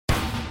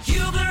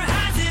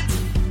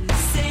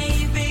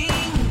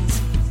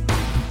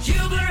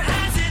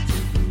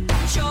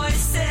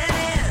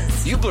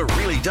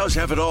does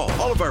have it all.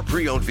 All of our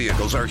pre-owned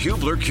vehicles are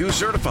Hubler Q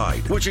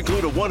certified, which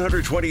include a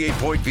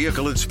 128-point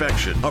vehicle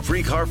inspection, a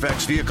free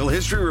Carfax vehicle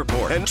history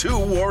report, and 2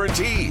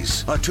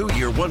 warranties. A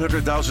 2-year,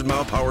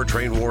 100,000-mile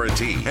powertrain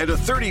warranty, and a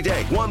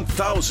 30-day,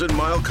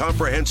 1,000-mile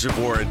comprehensive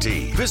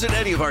warranty. Visit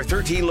any of our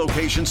 13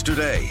 locations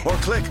today, or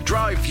click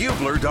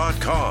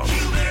drivehubler.com.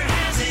 Hubler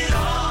has it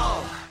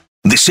all.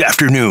 This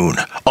afternoon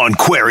on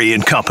Query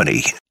and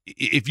Company.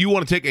 If you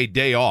want to take a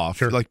day off,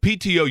 sure. Like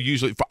PTO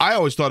usually, I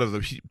always thought of the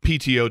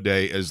PTO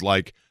day as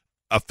like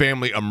a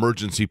family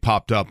emergency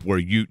popped up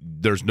where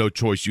there's no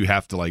choice. You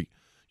have to, like,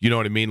 you know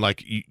what I mean?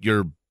 Like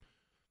you're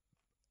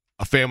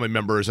a family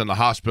member is in the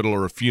hospital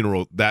or a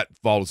funeral, that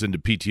falls into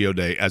PTO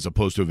day as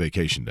opposed to a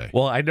vacation day.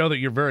 Well, I know that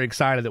you're very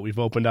excited that we've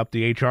opened up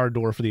the HR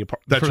door for the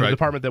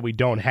department that we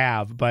don't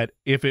have. But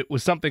if it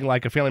was something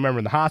like a family member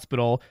in the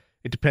hospital,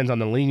 it depends on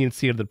the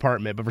leniency of the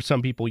department. But for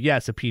some people,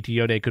 yes, a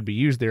PTO day could be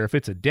used there. If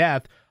it's a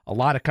death, a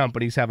lot of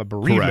companies have a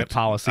bereavement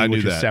policy,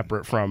 which is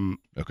separate from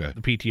the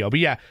PTO. But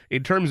yeah,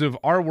 in terms of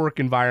our work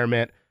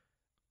environment,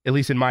 at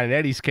least in mine and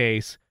Eddie's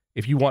case,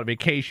 if you want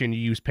vacation, you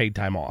use paid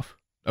time off.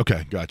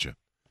 Okay, gotcha.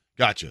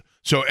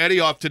 So Eddie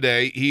off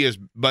today.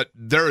 But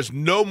there is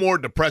no more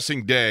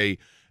depressing day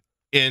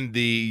in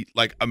the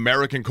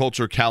American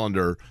culture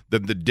calendar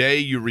than the day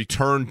you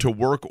return to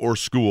work or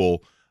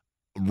school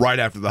right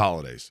after the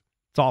holidays.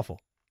 It's awful.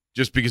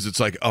 Just because it's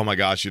like, oh my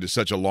gosh, it is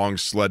such a long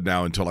sled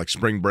now until like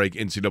spring break,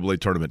 NCAA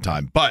tournament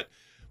time. But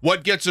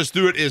what gets us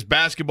through it is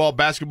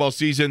basketball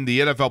season, the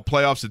NFL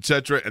playoffs,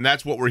 etc. And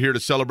that's what we're here to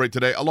celebrate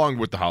today, along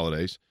with the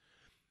holidays.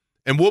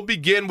 And we'll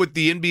begin with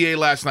the NBA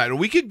last night. And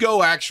we could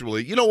go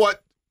actually, you know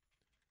what?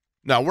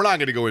 No, we're not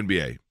going to go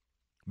NBA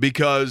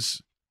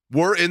because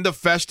we're in the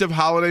festive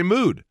holiday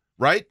mood,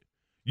 right?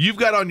 You've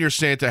got on your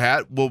Santa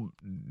hat. We'll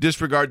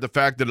disregard the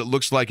fact that it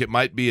looks like it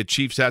might be a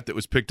Chiefs hat that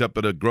was picked up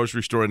at a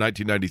grocery store in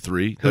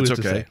 1993. That's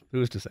okay.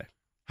 Who is to say?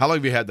 How long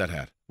have you had that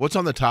hat? What's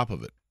on the top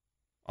of it?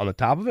 On the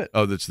top of it?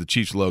 Oh, that's the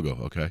Chiefs logo.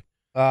 Okay.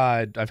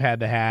 I've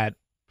had the hat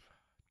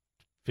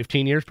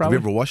 15 years probably.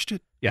 Have you ever washed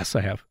it? Yes,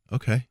 I have.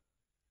 Okay.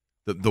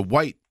 The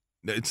white,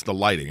 it's the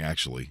lighting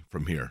actually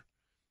from here.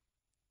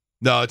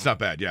 No, it's not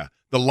bad. Yeah.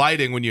 The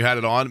lighting when you had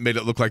it on made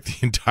it look like the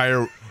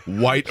entire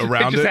white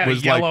around it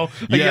was yellow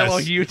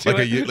hue to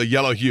it. A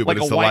yellow hue, like but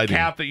it's a the white lighting.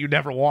 cap that you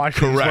never wash.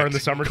 Correct. In the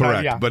summertime.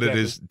 Correct. Yeah, but it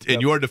is,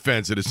 in your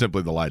defense, it is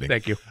simply the lighting.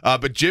 Thank you.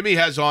 But Jimmy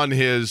has on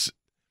his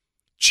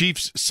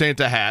Chiefs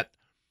Santa hat.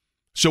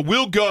 So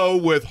we'll go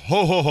with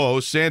ho, ho, ho,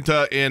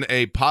 Santa in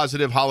a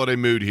positive holiday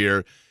mood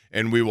here,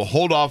 and we will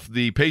hold off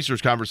the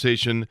Pacers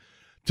conversation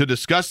to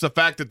discuss the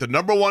fact that the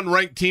number 1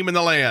 ranked team in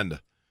the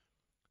land,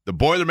 the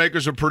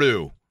Boilermakers of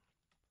Purdue,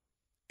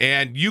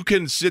 and you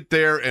can sit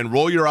there and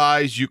roll your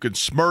eyes, you can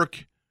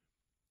smirk,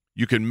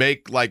 you can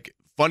make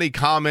funny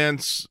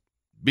comments,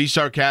 be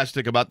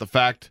sarcastic about the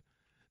fact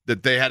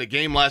that they had a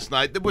game last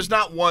night that was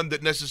not one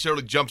that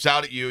necessarily jumps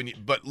out at you,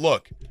 but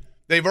look,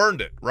 they've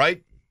earned it,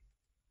 right?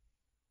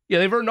 Yeah,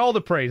 they've earned all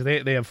the praise.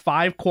 They have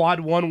 5 quad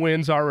 1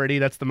 wins already.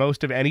 That's the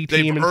most of any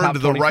team in top 25.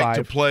 They've earned the right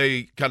to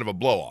play kind of a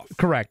blow-off.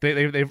 Correct.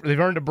 They've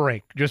earned a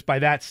break just by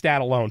that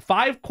stat alone.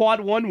 5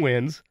 quad 1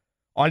 wins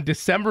on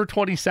December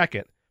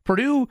 22nd.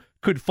 Purdue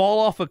could fall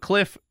off a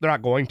cliff. They're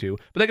not going to,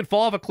 but they could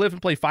fall off a cliff and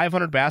play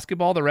 500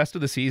 basketball the rest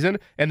of the season,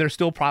 and they're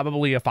still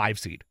probably a 5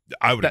 seed.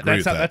 I would agree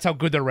with that. That's how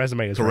good their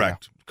resume is.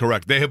 Correct. Right now.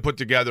 Correct. They have put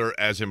together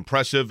as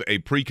impressive a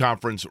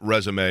pre-conference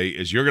resume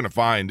as you're going to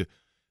find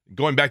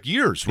going back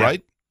years,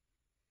 right?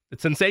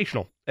 It's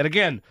sensational. And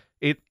again,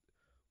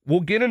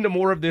 we'll get into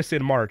more of this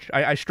in March.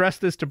 I stress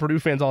this to Purdue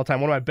fans all the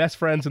time. One of my best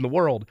friends in the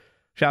world,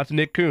 shout out to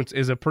Nick Kuntz,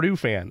 is a Purdue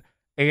fan.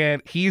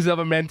 And he's of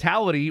a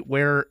mentality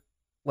where,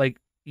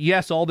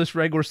 yes, all this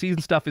regular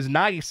season stuff is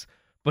nice,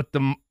 but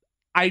the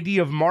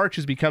idea of March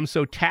has become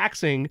so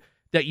taxing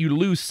that you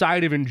lose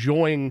sight of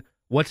enjoying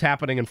what's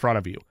happening in front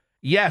of you.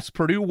 Yes,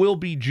 Purdue will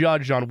be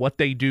judged on what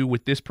they do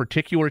with this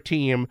particular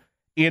team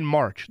in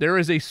March. There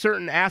is a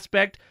certain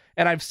aspect,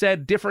 and I've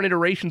said different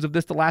iterations of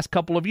this the last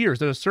couple of years,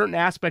 there's a certain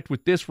aspect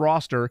with this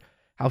roster,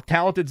 how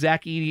talented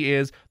Zach Edey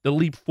is, the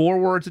leap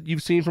forwards that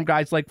you've seen from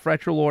guys like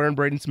Fletcher Loyer and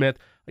Braden Smith,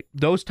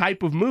 those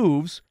type of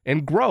moves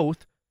and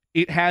growth.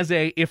 It has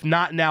a, if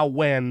not now,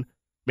 when,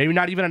 maybe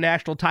not even a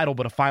national title,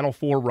 but a Final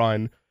Four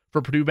run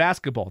for Purdue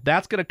basketball.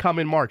 That's going to come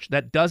in March.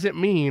 That doesn't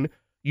mean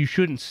you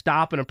shouldn't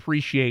stop and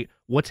appreciate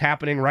what's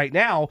happening right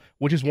now,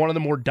 which is one of the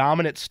more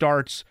dominant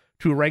starts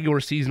to a regular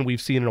season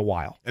we've seen in a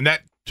while. And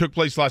that took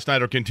place last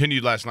night, or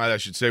continued last night, I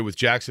should say, with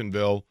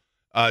Jacksonville.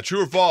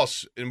 True or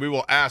false? And we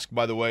will ask,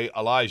 by the way,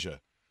 Elijah,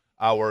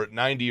 our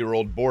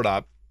 90-year-old board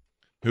op,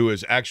 who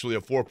is actually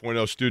a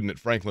 4.0 student at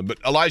Franklin. But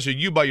Elijah,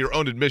 you, by your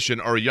own admission,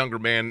 are a younger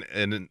man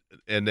and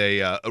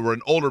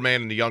an older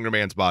man in a younger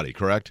man's body,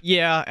 correct?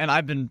 Yeah, and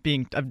I've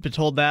been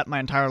told that my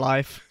entire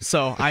life,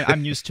 so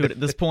I'm used to it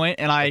at this point,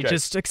 and I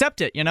just accept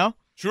it, you know?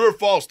 True or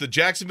false? The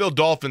Jacksonville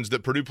Dolphins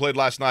that Purdue played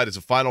last night is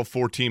a Final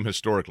Four team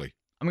historically.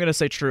 I'm gonna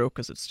say true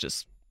because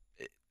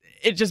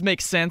it just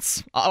makes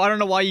sense. I don't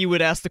know why you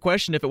would ask the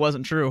question if it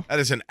wasn't true. That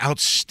is an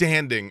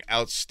outstanding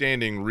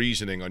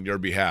reasoning on your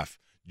behalf.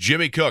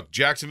 Jimmy Cook,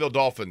 Jacksonville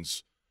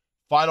Dolphins,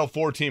 Final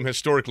Four team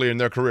historically in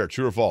their career.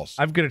 True or false?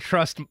 I'm going to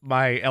trust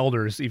my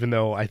elders, even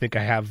though I think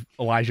I have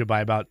Elijah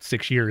by about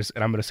 6 years,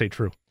 and I'm going to say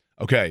true.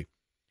 Okay.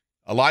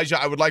 Elijah,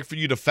 I would like for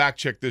you to fact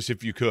check this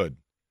if you could.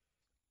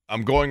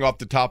 I'm going off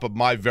the top of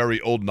my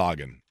very old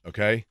noggin,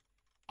 okay?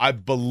 I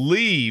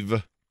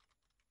believe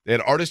they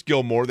had Artis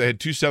Gilmore. They had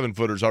 2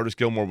 7-footers. Artis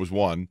Gilmore was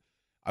one.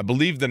 I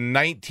believe the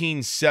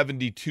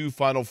 1972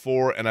 Final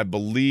Four, and I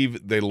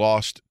believe they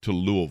lost to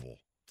Louisville.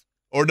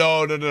 Or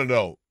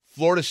no.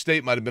 Florida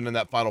State might have been in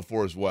that Final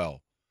Four as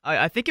well.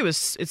 I think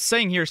it's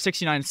saying here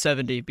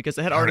 69-70 because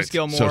they had Artis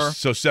Gilmore.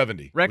 So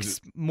 70.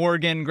 Rex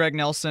Morgan, Greg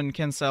Nelson,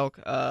 Ken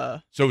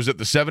Selk. So was it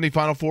the 70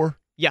 Final Four?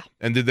 Yeah.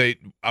 And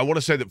I want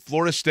to say that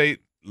Florida State,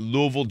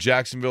 Louisville,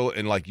 Jacksonville,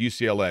 and like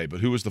UCLA, but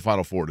who was the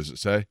Final Four, does it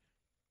say?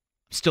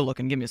 Still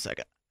looking. Give me a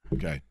second.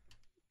 Okay.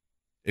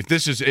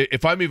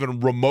 If I'm even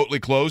remotely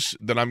close,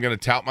 then I'm going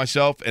to tout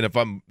myself, and if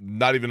I'm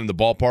not even in the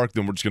ballpark,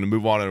 then we're just going to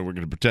move on and we're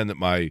going to pretend that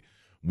my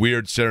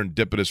weird,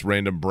 serendipitous,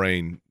 random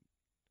brain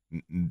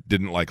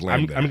didn't like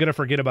land there. I'm going to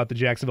forget about the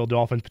Jacksonville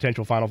Dolphins'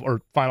 potential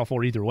Final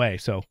Four either way,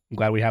 so I'm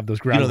glad we have those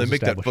grounds. They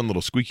make that fun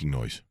little squeaking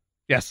noise.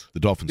 Yes. The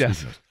Dolphins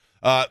squeaking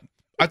noise.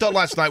 I thought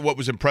last night what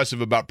was impressive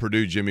about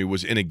Purdue, Jimmy,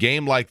 was in a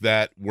game like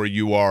that where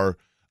you are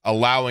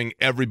allowing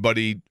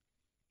everybody,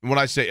 when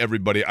I say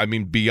everybody, I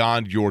mean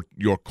beyond your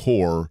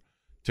core,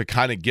 to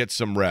kind of get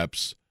some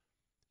reps.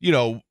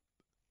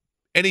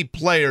 Any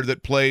player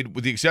that played,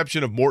 with the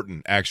exception of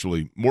Morton,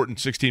 actually. Morton,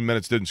 16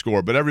 minutes, didn't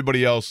score, but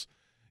everybody else,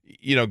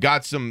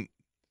 got some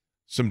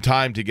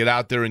time to get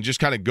out there and just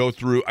kind of go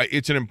through.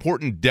 It's an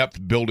important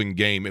depth-building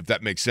game, if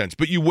that makes sense.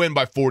 But you win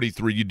by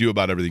 43. You do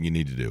about everything you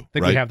need to do. I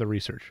think we have the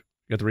research.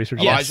 You got the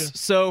research? Yes. Elijah?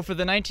 So for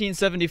the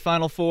 1970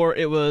 Final Four,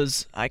 it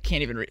was, I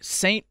can't even read,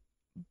 St.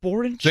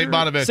 Bonaventure? St.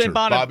 Bonaventure.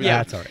 Bonaventure. Yeah,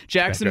 that's all right.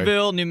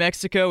 Jacksonville, New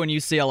Mexico, and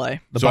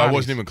UCLA. So I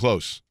wasn't even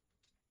close.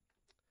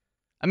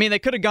 I mean, they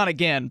could have gone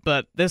again,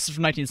 but this is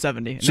from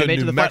 1970. And so they made New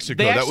it to the Mexico,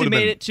 they that actually would have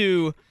made been... it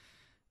to,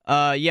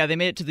 they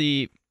made it to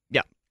the,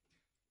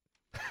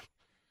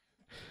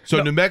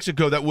 So New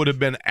Mexico, that would have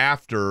been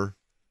after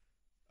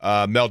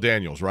Mel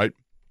Daniels, right?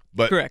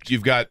 But correct.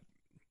 You've got,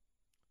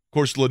 of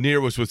course,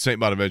 Lanier was with St.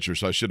 Bonaventure,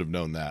 so I should have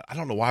known that. I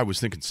don't know why I was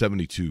thinking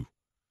 72.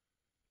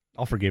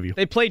 I'll forgive you.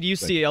 They played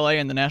UCLA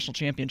in the national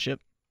championship.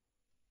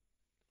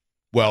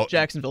 Well,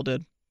 Jacksonville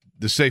did.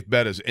 The safe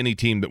bet is any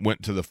team that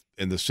went to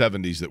in the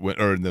 70s that went,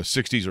 or in the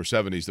 60s or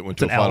 70s that went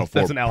to a Final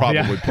Four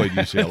probably played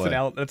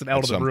UCLA. That's an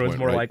L to the Bruins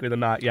more likely than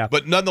not. Yeah,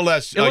 but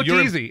nonetheless, it looked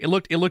easy.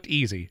 It looked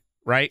easy,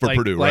 right? For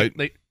Purdue, right?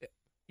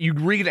 You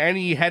read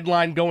any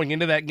headline going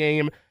into that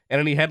game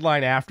and any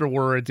headline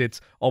afterwards, it's,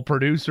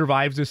 Purdue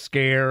survives a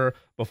scare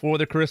before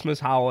the Christmas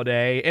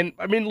holiday. And,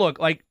 I mean, look,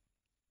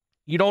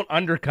 you don't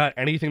undercut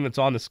anything that's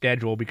on the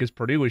schedule because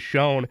Purdue has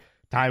shown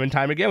time and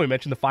time again, we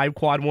mentioned the 5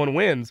 quad 1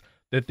 wins,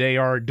 that they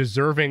are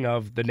deserving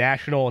of the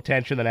national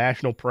attention, the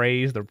national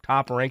praise, the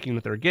top ranking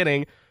that they're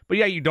getting. But,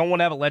 yeah, you don't want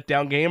to have a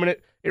letdown game, and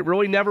it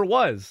really never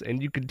was.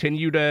 And you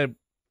continue to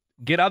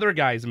get other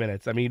guys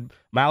minutes. I mean,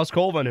 Miles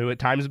Colvin, who at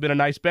times has been a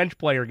nice bench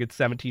player, gets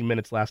 17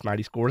 minutes last night.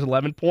 He scores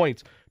 11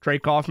 points. Trey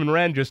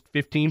Kaufman-Renn, just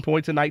 15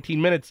 points in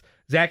 19 minutes.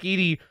 Zach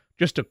Edey,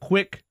 just a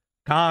quick,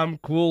 calm,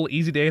 cool,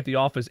 easy day at the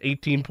office.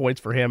 18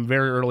 points for him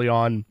very early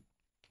on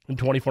in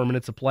 24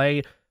 minutes of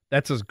play.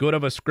 That's as good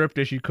of a script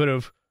as you could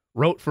have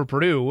wrote for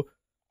Purdue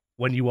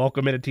when you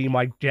welcome in a team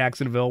like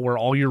Jacksonville, where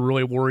all you're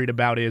really worried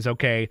about is,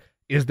 okay,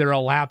 is there a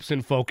lapse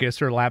in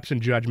focus or lapse in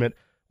judgment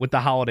with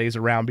the holidays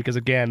around? Because,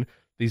 again,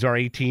 these are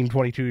 18,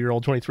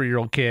 22-year-old,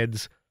 23-year-old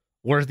kids.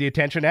 Where's the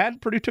attention at?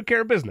 Purdue took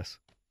care of business.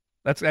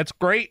 That's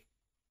great.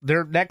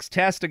 Their next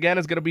test, again,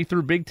 is going to be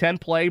through Big Ten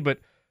play, but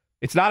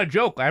it's not a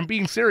joke. I'm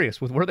being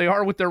serious with where they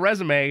are with their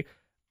resume.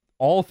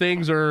 All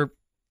things are,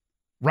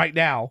 right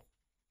now,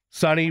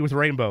 sunny with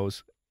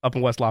rainbows up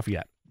in West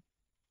Lafayette.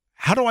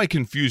 How do I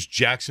confuse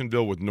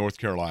Jacksonville with North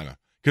Carolina?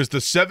 Because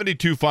the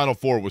 72 Final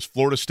Four was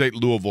Florida State,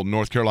 Louisville,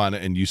 North Carolina,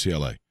 and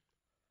UCLA.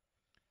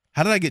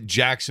 How did I get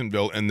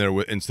Jacksonville in there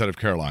instead of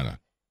Carolina?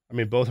 I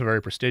mean, both are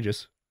very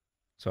prestigious.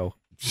 So,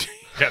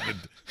 yeah,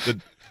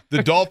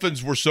 the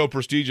Dolphins were so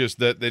prestigious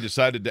that they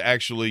decided to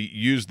actually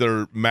use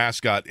their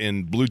mascot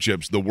in Blue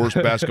Chips, the worst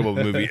basketball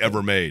movie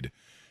ever made.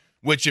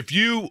 Which, if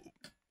you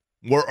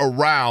were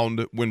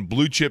around when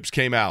Blue Chips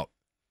came out,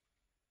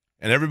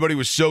 and everybody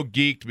was so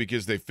geeked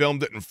because they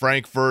filmed it in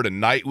Frankfurt, and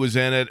Knight was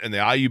in it, and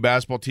the IU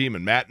basketball team,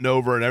 and Matt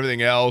Nover, and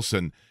everything else,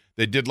 and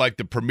they did like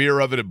the premiere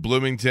of it at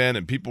Bloomington,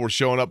 and people were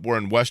showing up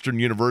wearing Western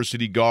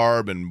University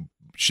garb and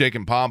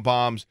shaking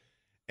pom-poms,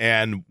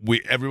 and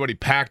everybody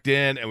packed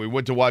in, and we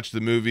went to watch the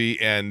movie,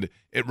 and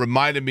it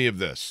reminded me of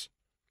this.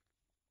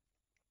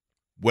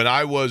 When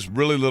I was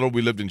really little,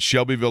 we lived in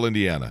Shelbyville,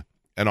 Indiana,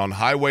 and on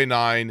Highway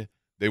 9,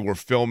 they were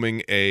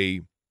filming a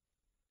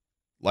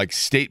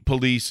state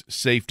police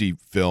safety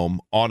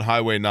film on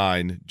Highway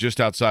 9 just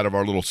outside of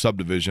our little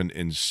subdivision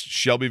in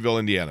Shelbyville,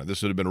 Indiana.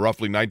 This would have been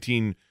roughly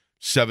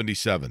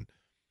 1977.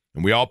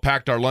 And we all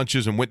packed our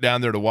lunches and went down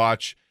there to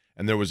watch,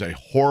 and there was a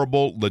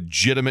horrible,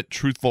 legitimate,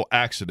 truthful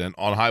accident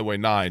on Highway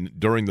 9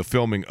 during the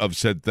filming of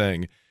said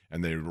thing.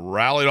 and they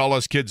rallied all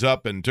us kids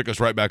up and took us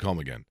right back home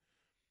again.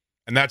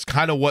 And that's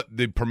kind of what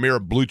the premiere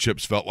of Blue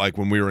Chips felt like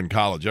when we were in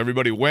college.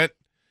 Everybody went,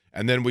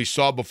 and then we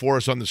saw before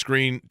us on the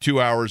screen 2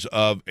 hours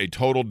of a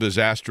total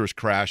disastrous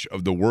crash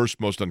of the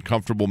worst, most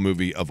uncomfortable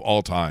movie of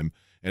all time.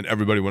 And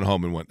everybody went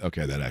home and went,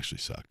 okay, that actually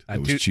sucked. It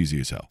was cheesy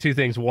as hell. Two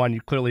things. One,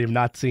 you clearly have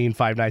not seen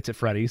Five Nights at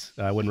Freddy's.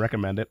 I wouldn't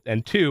recommend it.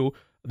 And two,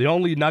 the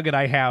only nugget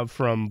I have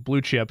from Blue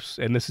Chips,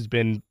 and this has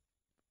been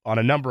on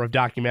a number of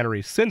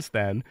documentaries since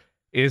then,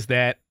 is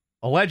that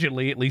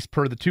allegedly, at least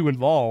per the two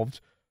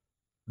involved,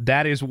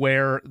 that is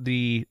where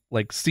the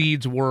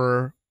seeds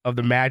were of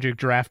the Magic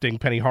drafting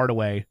Penny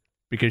Hardaway,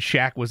 because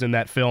Shaq was in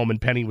that film and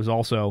Penny was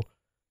also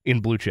in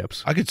Blue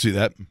Chips. I could see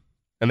that.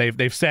 And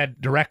they've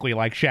said directly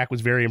Shaq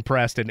was very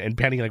impressed and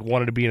Penny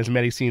wanted to be in as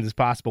many scenes as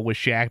possible with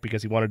Shaq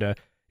because he wanted to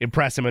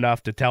impress him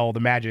enough to tell the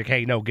Magic,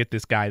 hey, no, get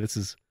this guy. This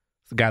is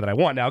the guy that I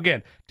want. Now,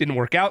 again, didn't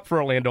work out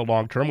for Orlando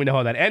long term. We know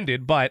how that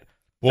ended, but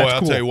boy,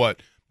 I'll tell you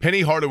what.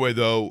 Penny Hardaway,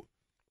 though,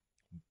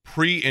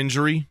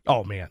 pre-injury.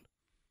 Oh, man.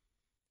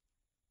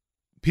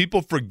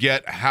 People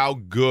forget how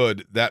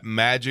good that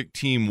Magic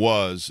team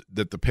was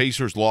that the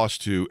Pacers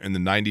lost to in the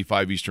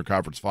 95 Eastern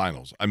Conference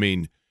Finals. I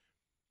mean,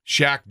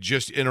 Shaq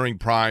just entering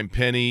prime,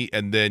 Penny,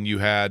 and then you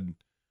had,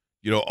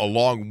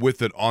 along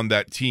with it on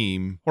that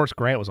team. Horace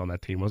Grant was on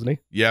that team, wasn't he?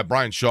 Yeah,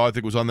 Brian Shaw, I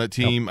think, was on that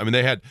team. Yep. I mean,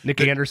 they had Nick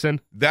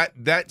Anderson.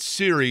 That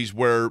series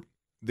where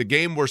the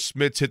game where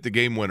Smits hit the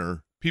game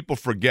winner, people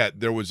forget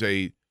there was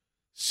a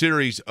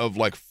series of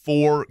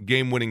 4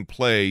 game-winning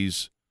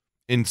plays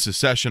in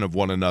succession of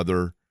one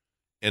another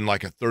in a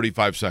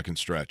 35-second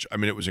stretch. I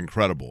mean, it was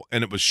incredible.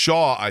 And it was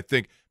Shaw, I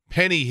think.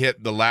 Penny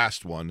hit the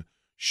last one.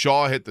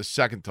 Shaw hit the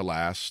second to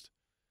last.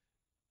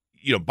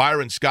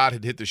 Byron Scott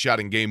had hit the shot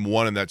in game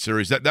 1 in that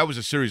series. That was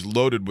a series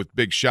loaded with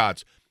big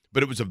shots,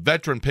 but it was a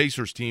veteran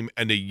Pacers team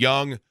and a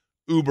young,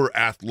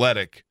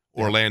 uber-athletic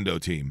Orlando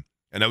team,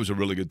 and that was a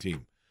really good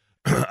team.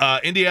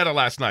 Indiana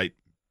last night,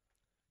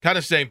 kind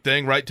of same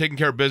thing, right? Taking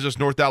care of business,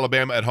 North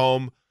Alabama at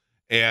home.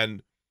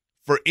 And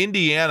for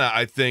Indiana,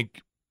 I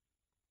think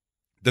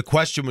the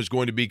question was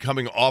going to be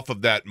coming off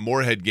of that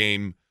Moorhead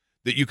game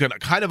that you can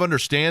kind of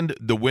understand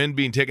the wind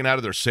being taken out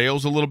of their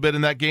sails a little bit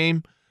in that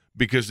game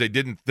because they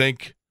didn't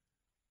think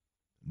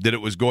that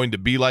it was going to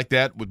be like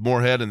that with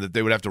Moorhead and that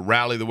they would have to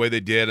rally the way they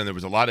did, and there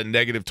was a lot of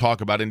negative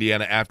talk about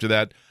Indiana after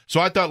that.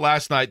 So I thought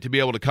last night to be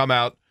able to come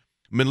out,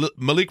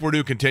 Malik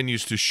Reneau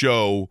continues to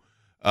show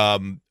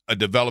a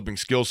developing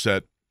skill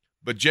set.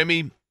 But,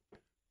 Jimmy,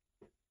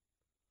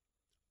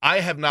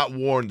 I have not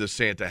worn the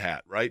Santa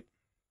hat, right?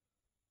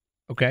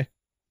 Okay.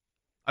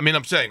 I mean,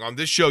 I'm saying on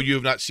this show you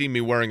have not seen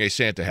me wearing a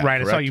Santa hat, right,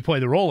 correct? I saw you play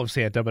the role of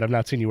Santa, but I've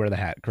not seen you wear the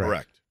hat,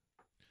 correct?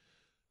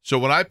 So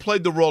when I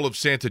played the role of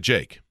Santa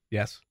Jake.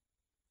 Yes.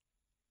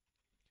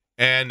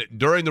 And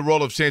during the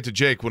role of Santa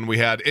Jake, when we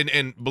had,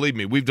 and believe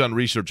me, we've done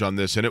research on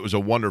this, and it was a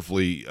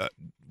wonderfully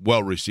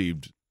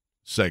well-received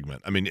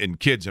segment. I mean, and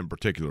kids in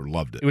particular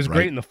loved it. It was right?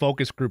 great in the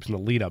focus groups in the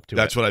lead-up to it.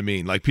 That's what I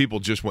mean. People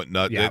just went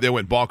nuts. Yeah. They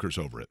went bonkers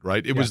over it,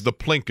 right? It was the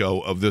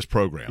Plinko of this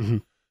program. Mm-hmm.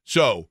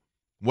 So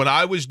when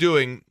I was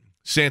doing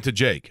Santa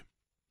Jake,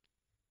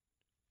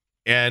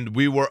 and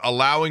we were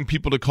allowing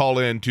people to call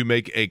in to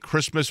make a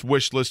Christmas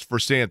wish list for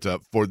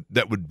Santa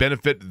that would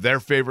benefit their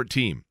favorite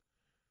team,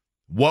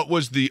 what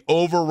was the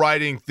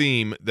overriding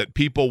theme that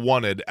people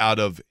wanted out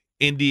of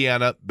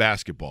Indiana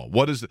basketball?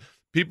 What is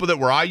people that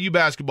were IU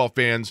basketball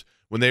fans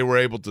when they were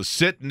able to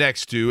sit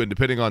next to, and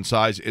depending on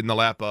size, in the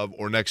lap of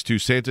or next to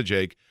Santa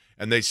Jake,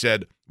 and they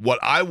said, what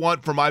I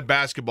want for my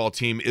basketball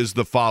team is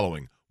the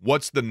following.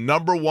 What's the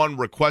number one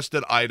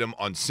requested item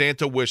on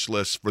Santa wish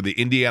lists for the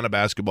Indiana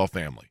basketball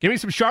family? Give me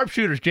some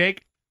sharpshooters,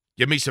 Jake.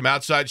 Give me some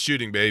outside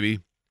shooting, baby.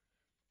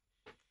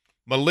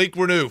 Malik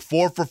Reneau,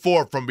 4 for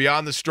 4 from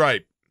beyond the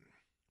stripe.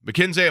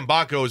 Mackenzie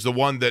Mbako is the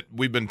one that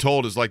we've been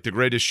told is the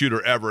greatest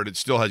shooter ever, and it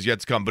still has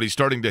yet to come, but he's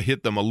starting to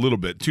hit them a little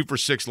bit. 2 for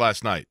 6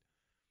 last night.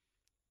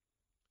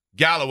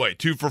 Galloway,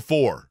 2 for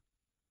 4.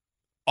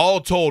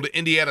 All told,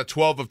 Indiana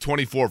 12 of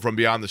 24 from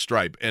beyond the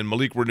stripe, and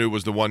Malik Reneau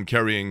was the one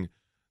carrying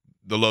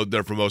the load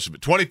there for most of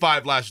it.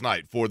 25 last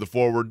night for the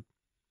forward.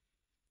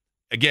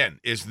 Again,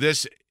 is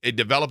this a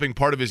developing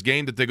part of his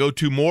game that they go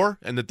to more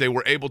and that they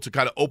were able to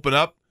kind of open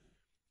up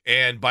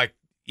and by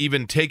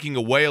even taking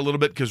away a little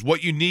bit? Because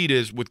what you need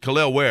is with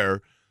Khalil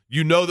Ware,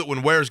 you know that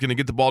when Ware is going to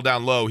get the ball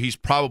down low, he's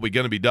probably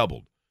going to be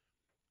doubled.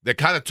 That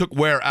kind of took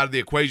Ware out of the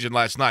equation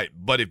last night.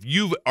 But if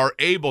you are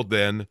able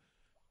then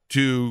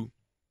to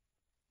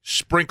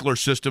sprinkler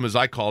system, as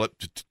I call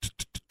it,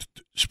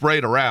 spray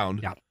it around,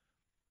 yeah,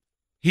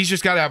 he's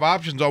just got to have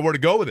options on where to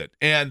go with it.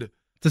 And it's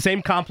the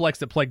same complex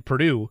that plagued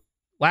Purdue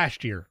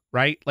last year,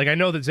 right? I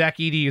know that Zach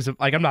Edey is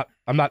I'm not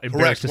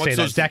embarrassed to say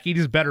that Zach Edey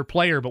is a better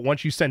player, but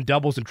once you send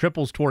doubles and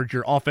triples towards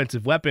your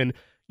offensive weapon,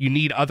 you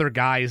need other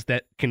guys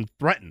that can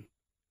threaten.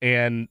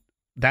 And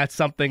that's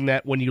something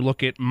that when you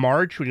look at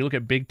March, when you look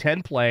at Big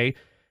Ten play,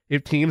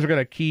 if teams are going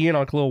to key in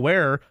on Khalil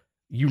Ware,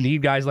 you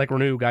need guys like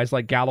Reneau, guys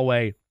like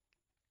Galloway,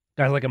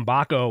 guys like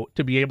Mbako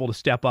to be able to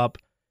step up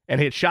and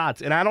hit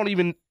shots. And I know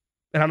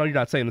you're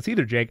not saying this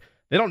either, Jake,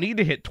 they don't need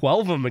to hit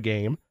 12 of them a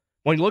game.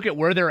 When you look at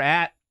where they're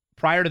at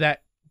prior to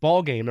that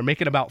ball game, they're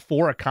making about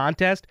 4 a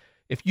contest.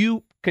 If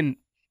you can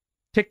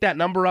tick that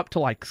number up to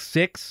like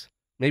 6,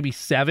 maybe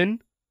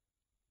 7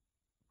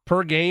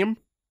 per game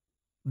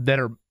that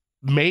are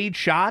made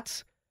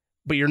shots,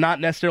 but you're not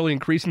necessarily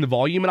increasing the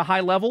volume at a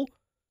high level,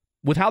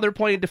 with how they're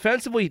playing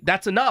defensively,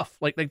 that's enough.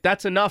 Like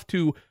that's enough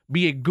to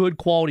be a good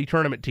quality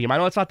tournament team. I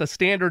know it's not the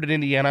standard at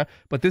Indiana,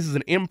 but this is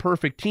an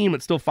imperfect team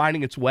that's still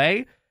finding its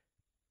way.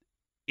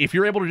 If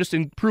you're able to just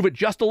improve it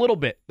just a little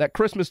bit, that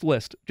Christmas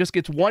list just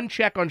gets 1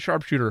 check on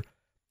sharpshooter,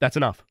 that's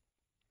enough.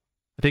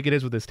 I think it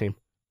is with this team.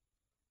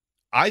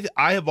 I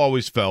have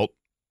always felt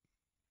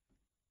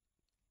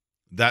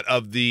that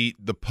of the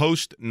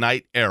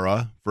post-Knight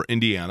era for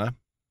Indiana,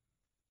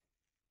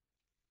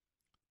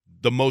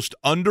 the most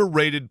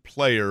underrated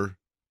player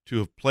to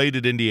have played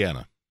at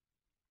Indiana.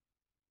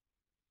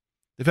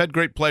 They've had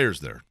great players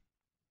there.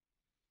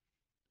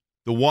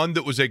 The one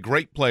that was a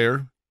great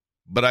player,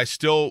 but I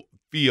still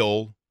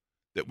feel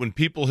that when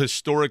people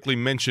historically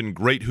mention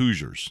great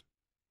Hoosiers,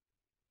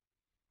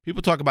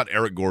 people talk about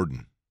Eric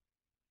Gordon.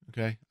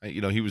 Okay?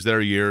 He was there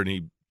a year, and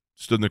he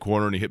stood in the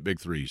corner, and he hit big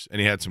threes, and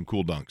he had some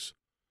cool dunks.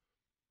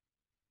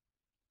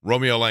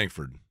 Romeo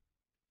Langford,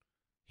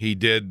 he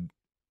did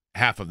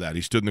half of that.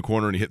 He stood in the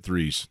corner and he hit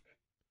threes.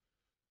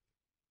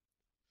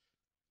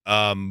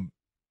 They've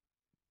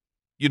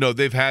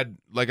had,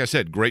 like I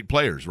said, great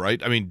players,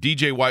 right? I mean,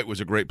 DJ White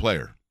was a great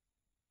player.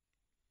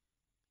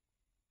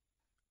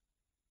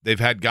 They've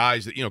had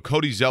guys that,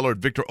 Cody Zeller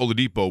and Victor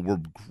Oladipo were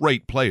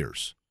great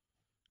players.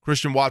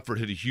 Christian Watford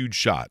hit a huge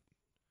shot.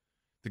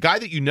 The guy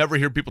that you never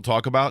hear people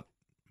talk about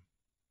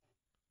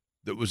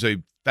that was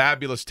a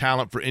fabulous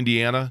talent for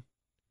Indiana,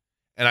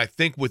 and I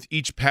think with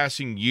each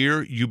passing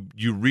year,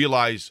 you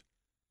realize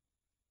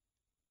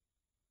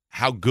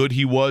how good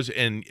he was,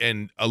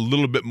 and a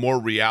little bit more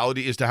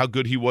reality as to how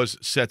good he was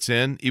sets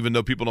in, even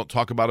though people don't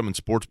talk about him in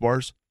sports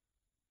bars.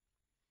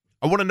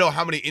 I want to know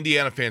how many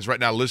Indiana fans right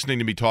now listening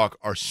to me talk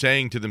are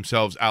saying to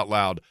themselves out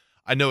loud,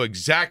 I know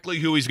exactly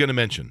who he's going to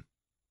mention.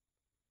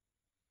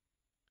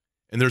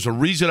 And there's a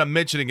reason I'm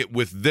mentioning it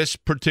with this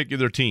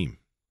particular team.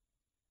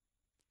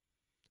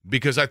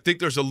 Because I think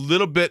there's a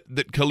little bit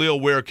that Khalil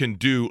Ware can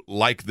do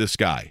like this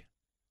guy.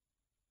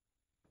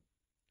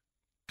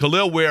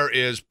 Khalil Ware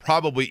is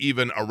probably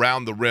even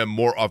around the rim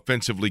more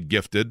offensively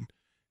gifted.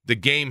 The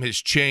game has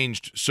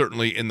changed,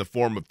 certainly in the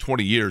form of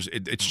 20 years.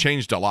 It's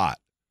changed a lot.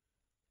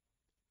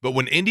 But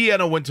when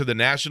Indiana went to the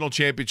national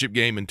championship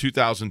game in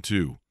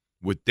 2002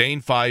 with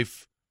Dane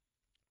Fife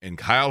and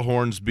Kyle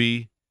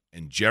Hornsby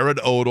and Jared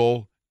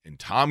Odell and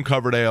Tom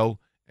Coverdale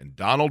and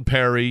Donald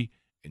Perry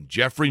and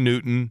Jeffrey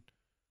Newton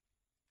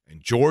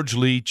and George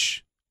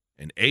Leach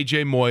and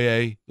A.J.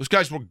 Moye, those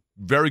guys were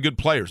very good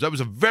players. That was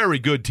a very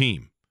good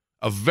team.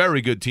 A very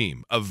good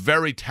team of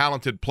very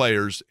talented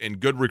players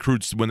and good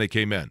recruits when they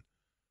came in.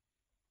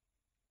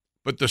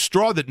 But the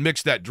straw that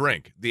mixed that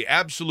drink, the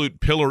absolute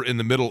pillar in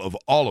the middle of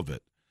all of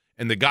it,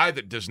 and the guy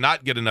that does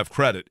not get enough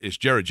credit is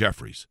Jared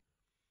Jeffries.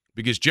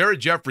 Because Jared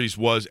Jeffries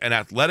was an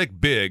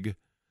athletic big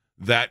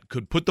that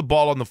could put the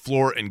ball on the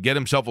floor and get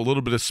himself a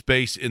little bit of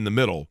space in the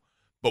middle.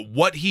 But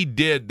what he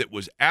did that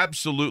was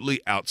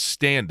absolutely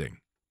outstanding,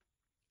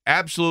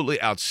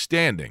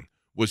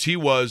 was he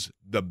was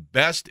the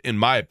best, in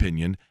my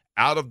opinion,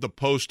 out of the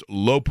post,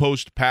 low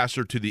post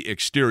passer to the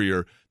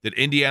exterior that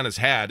Indiana's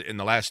had in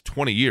the last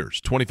 20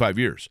 years, 25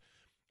 years.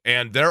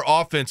 And their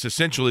offense,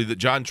 essentially, that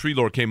John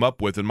Treelor came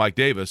up with and Mike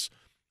Davis,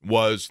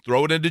 was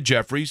throw it into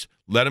Jeffries,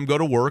 let him go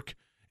to work,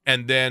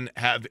 and then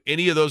have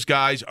any of those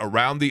guys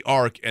around the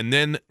arc, and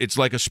then it's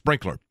like a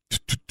sprinkler.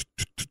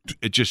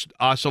 It just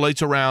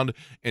oscillates around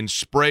and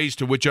sprays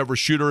to whichever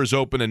shooter is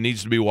open and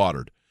needs to be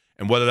watered.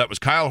 And whether that was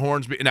Kyle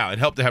Hornsby, now it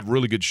helped to have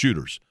really good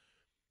shooters.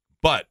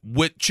 But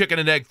with chicken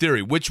and egg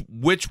theory, which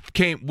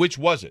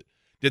was it?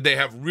 Did they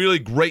have really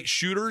great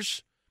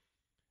shooters,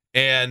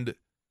 and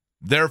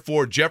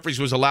therefore Jeffries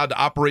was allowed to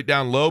operate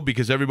down low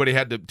because everybody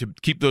had to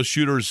keep those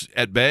shooters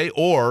at bay?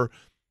 Or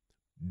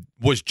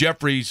was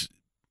Jeffries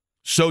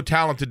so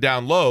talented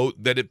down low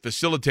that it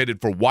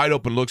facilitated for wide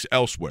open looks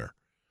elsewhere?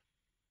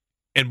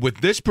 And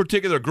with this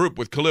particular group,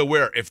 with Khalil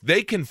Ware, if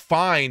they can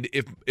find,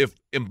 if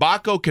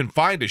Mbako can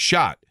find a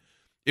shot,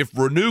 if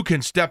Renew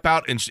can step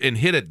out and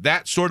hit at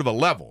that sort of a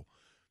level,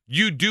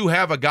 you do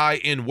have a guy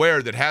in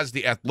Ware that has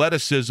the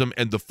athleticism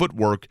and the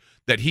footwork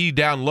that he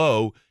down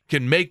low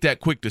can make that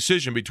quick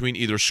decision between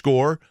either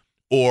score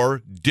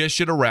or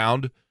dish it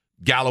around.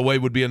 Galloway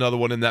would be another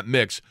one in that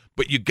mix.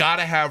 But you got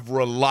to have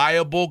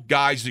reliable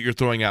guys that you're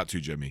throwing out to,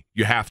 Jimmy.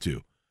 You have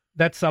to.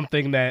 That's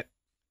something that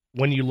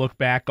when you look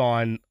back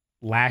on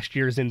last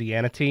year's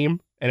Indiana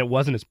team, and it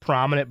wasn't as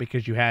prominent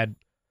because you had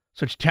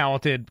such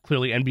talented,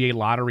 clearly NBA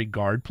lottery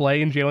guard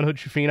play in Jalen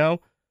Hood-Schifino,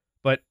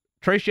 but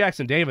Trayce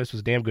Jackson-Davis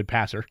was a damn good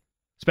passer,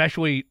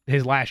 especially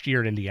his last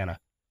year in Indiana.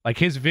 Like,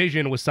 his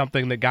vision was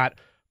something that got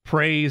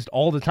praised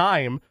all the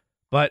time,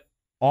 but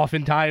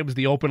oftentimes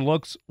the open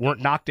looks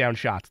weren't knockdown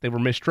shots. They were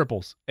missed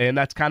triples. And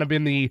that's kind of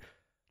been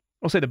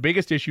I'll say the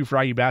biggest issue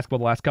for IU basketball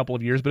the last couple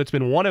of years, but it's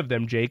been one of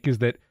them, Jake, is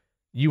that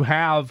you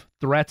have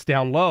threats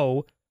down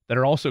low that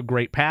are also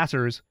great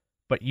passers,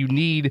 but you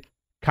need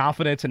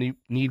confidence and you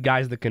need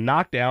guys that can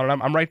knock down.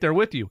 And I'm right there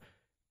with you.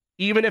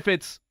 Even if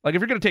it's like,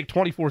 if you're going to take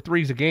 24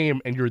 threes a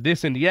game and you're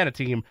this Indiana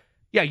team,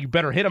 yeah, you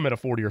better hit them at a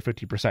 40 or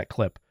 50%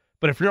 clip.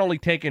 But if you're only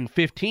taking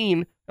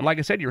 15, and like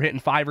I said, you're hitting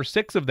 5 or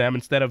 6 of them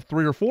instead of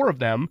 3 or 4 of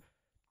them,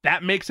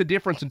 that makes a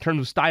difference in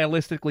terms of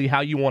stylistically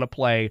how you want to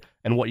play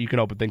and what you can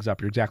open things up.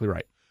 You're exactly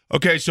right.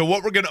 Okay, so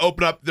what we're going to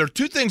open up, there are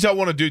 2 things I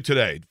want to do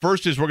today.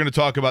 First is we're going to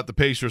talk about the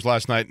Pacers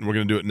last night, and we're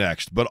going to do it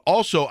next. But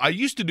also, I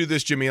used to do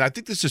this, Jimmy, and I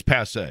think this is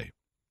passé.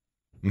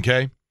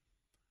 Okay?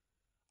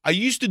 I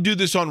used to do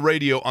this on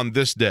radio on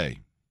this day.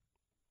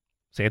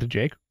 Say it to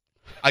Jake.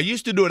 I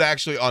used to do it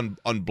actually on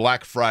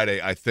Black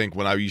Friday, I think,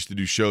 when I used to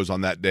do shows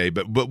on that day.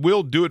 But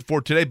we'll do it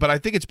for today. But I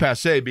think it's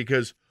passé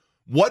because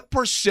what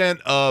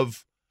 %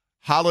 of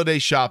holiday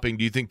shopping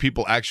do you think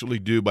people actually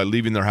do by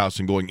leaving their house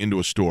and going into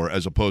a store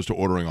as opposed to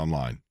ordering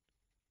online?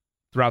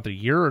 Throughout the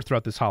year or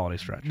throughout this holiday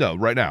stretch? No,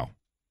 right now.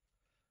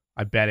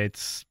 I bet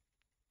it's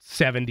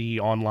 70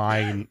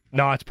 online.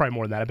 No, it's probably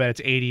more than that. I bet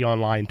it's 80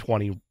 online,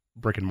 20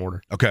 brick and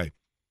mortar. Okay.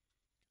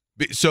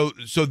 So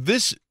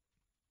this,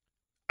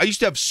 I used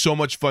to have so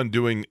much fun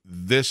doing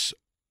this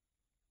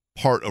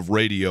part of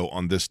radio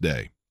on this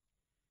day.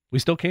 We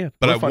still can.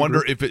 But I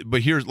wonder if it,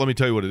 but let me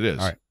tell you what it is.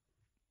 All right.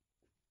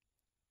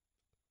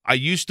 I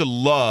used to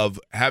love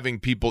having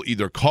people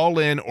either call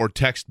in or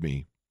text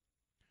me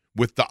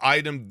with the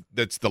item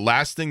that's the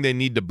last thing they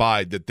need to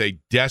buy that they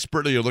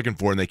desperately are looking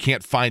for and they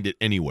can't find it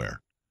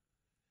anywhere.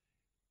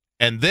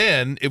 And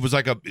then it was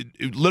like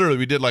literally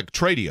we did like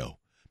Tradio.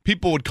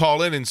 People would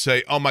call in and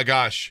say, "Oh my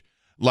gosh,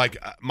 like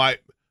my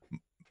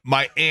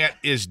aunt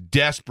is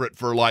desperate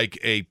for like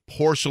a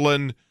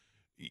porcelain,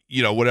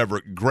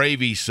 whatever,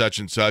 gravy such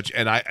and such,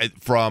 and I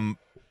from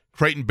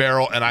Crate and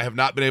Barrel, and I have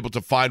not been able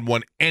to find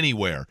one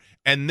anywhere."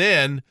 And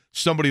then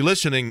somebody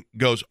listening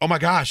goes, "Oh my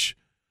gosh,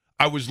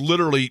 I was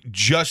literally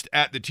just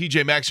at the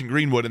TJ Maxx in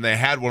Greenwood, and they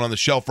had one on the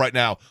shelf right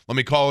now. Let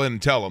me call in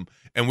and tell them."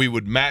 And we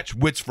would match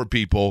wits for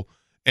people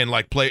and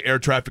like play air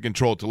traffic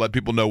control to let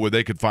people know where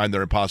they could find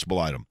their impossible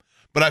item.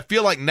 But I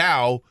feel like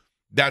now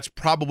that's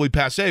probably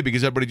passé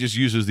because everybody just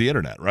uses the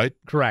internet, right?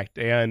 Correct.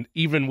 And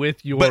even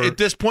with your... But at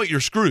this point, you're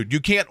screwed. You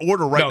can't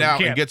order now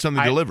and get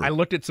something delivered. I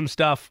looked at some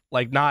stuff,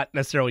 like not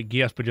necessarily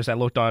gifts, but just I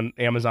looked on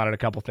Amazon at a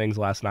couple things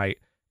last night,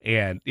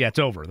 and yeah, it's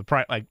over.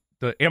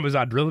 The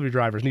Amazon delivery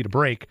drivers need a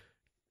break.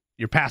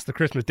 You're past the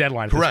Christmas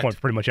deadline at this point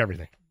for pretty much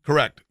everything.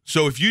 Correct.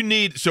 So if you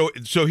need... So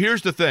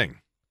here's the thing.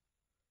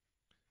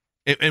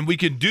 And we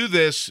can do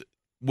this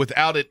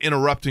without it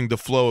interrupting the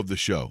flow of the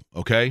show,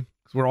 okay?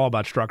 Because we're all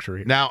about structure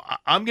here. Now,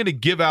 I'm going to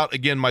give out,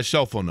 again, my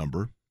cell phone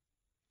number.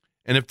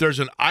 And if there's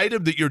an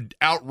item that you're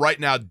out right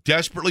now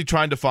desperately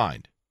trying to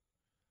find,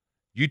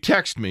 you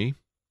text me.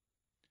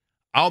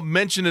 I'll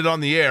mention it on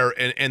the air,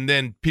 and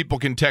then people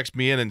can text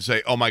me in and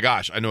say, "Oh, my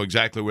gosh, I know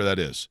exactly where that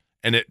is."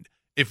 And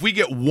if we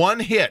get one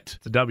hit,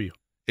 it's a W.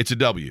 It's a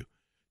W.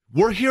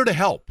 We're here to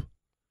help.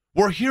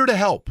 We're here to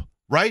help,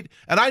 right?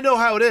 And I know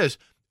how it is.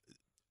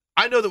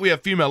 I know that we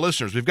have female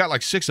listeners. We've got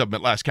like 6 of them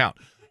at last count.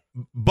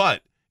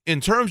 But in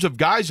terms of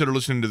guys that are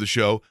listening to the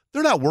show,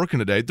 they're not working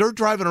today. They're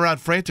driving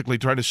around frantically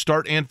trying to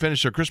start and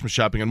finish their Christmas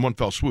shopping in one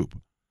fell swoop.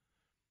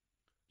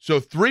 So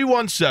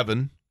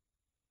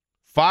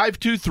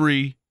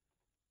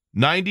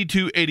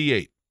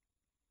 317-523-9288.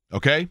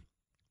 Okay?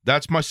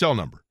 That's my cell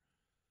number.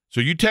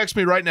 So you text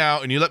me right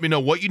now and you let me know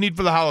what you need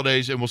for the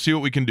holidays, and we'll see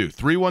what we can do.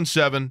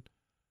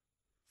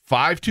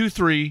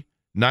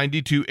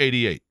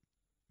 317-523-9288.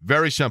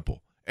 Very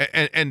simple.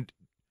 And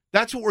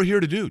that's what we're here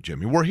to do,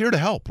 Jimmy. We're here to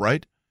help,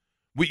 right?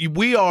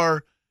 We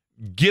are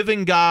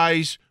giving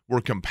guys.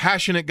 We're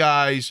compassionate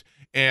guys.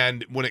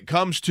 And when it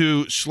comes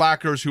to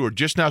slackers who are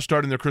just now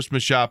starting their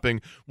Christmas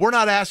shopping, we're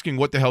not asking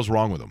what the hell's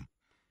wrong with them.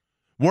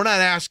 We're not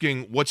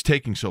asking what's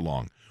taking so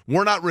long.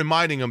 We're not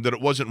reminding them that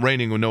it wasn't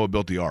raining when Noah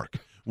built the ark.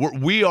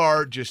 We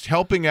are just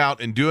helping out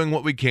and doing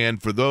what we can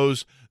for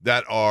those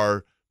that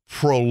are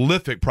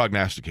prolific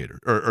prognosticators,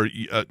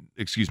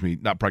 excuse me,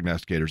 not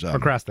prognosticators.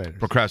 Procrastinators.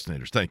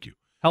 Procrastinators, thank you.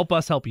 Help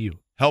us help you.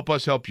 Help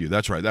us help you.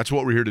 That's right. That's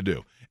what we're here to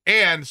do.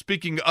 And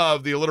speaking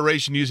of the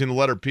alliteration using the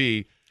letter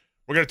P,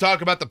 we're going to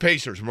talk about the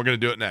Pacers, and we're going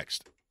to do it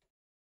next.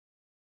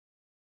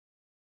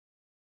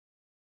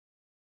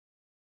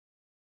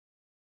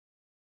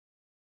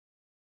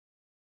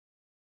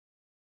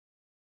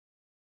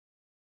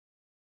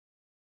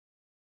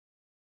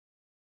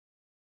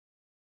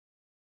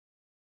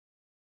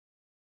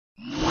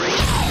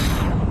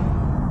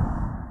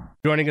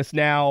 Joining us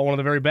now, one of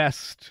the very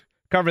best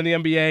covering the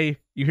NBA.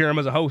 You hear him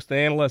as a host, an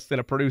analyst, and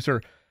a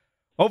producer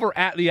over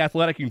at The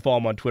Athletic. You can follow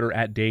him on Twitter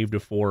at Dave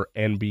DeFore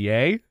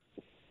NBA.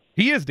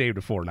 He is Dave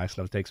DeFore. Nice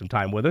enough to take some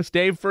time with us.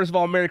 Dave, first of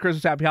all, Merry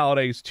Christmas, Happy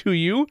Holidays to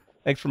you.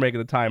 Thanks for making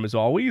the time as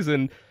always.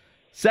 And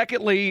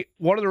secondly,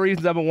 one of the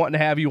reasons I've been wanting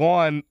to have you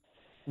on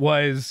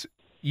was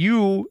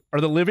you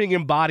are the living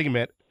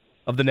embodiment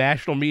of the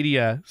national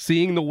media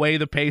seeing the way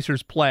the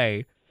Pacers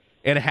play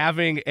and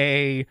having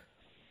a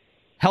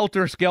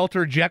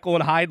helter-skelter, Jekyll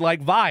and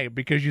Hyde-like vibe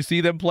because you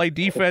see them play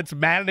defense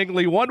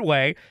maddeningly one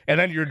way, and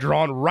then you're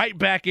drawn right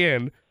back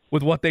in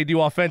with what they do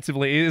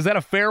offensively. Is that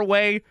a fair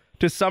way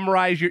to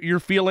summarize your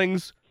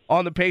feelings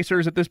on the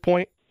Pacers at this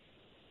point?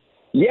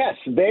 Yes,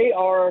 they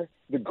are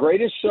the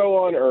greatest show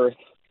on earth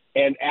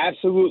and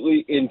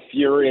absolutely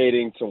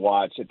infuriating to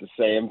watch at the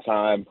same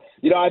time.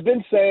 I've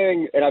been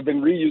saying, and I've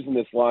been reusing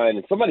this line,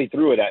 and somebody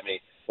threw it at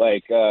me,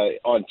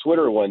 on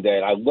Twitter one day,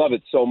 and I love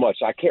it so much.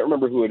 I can't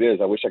remember who it is.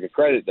 I wish I could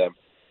credit them.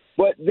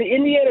 But the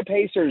Indiana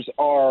Pacers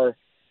are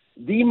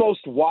the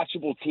most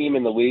watchable team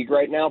in the league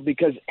right now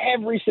because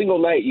every single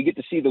night you get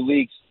to see the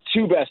league's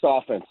two best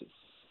offenses.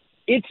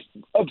 It's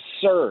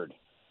absurd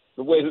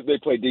the way that they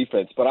play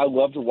defense, but I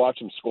love to watch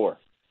them score.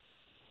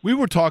 We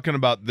were talking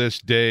about this,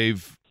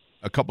 Dave,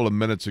 a couple of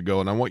minutes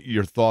ago, and I want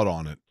your thought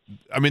on it.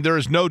 I mean, there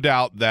is no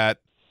doubt that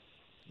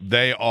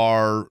they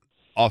are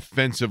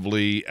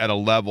offensively at a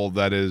level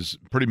that is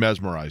pretty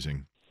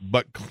mesmerizing.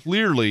 But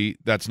clearly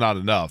that's not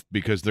enough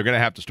because they're going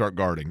to have to start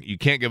guarding. You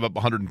can't give up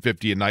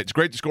 150 a night. It's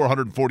great to score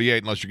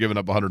 148 unless you're giving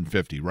up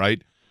 150,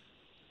 right?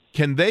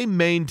 Can they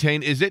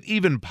maintain – is it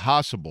even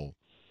possible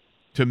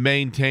to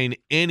maintain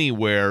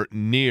anywhere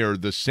near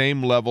the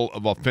same level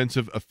of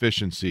offensive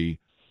efficiency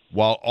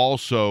while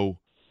also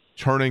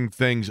turning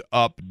things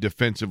up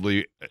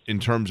defensively in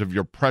terms of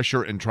your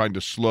pressure and trying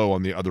to slow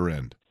on the other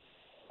end?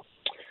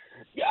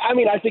 Yeah, I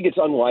mean, I think it's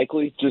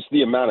unlikely, just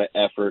the amount of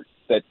effort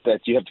that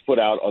you have to put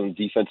out on the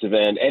defensive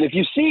end. And if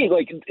you see,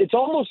 it's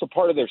almost a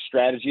part of their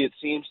strategy, it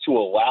seems, to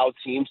allow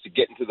teams to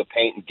get into the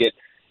paint and get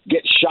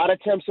shot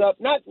attempts up,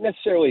 not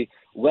necessarily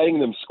letting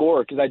them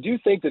score, because I do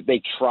think that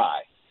they try.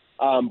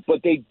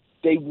 But they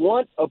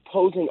want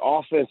opposing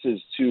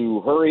offenses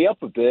to hurry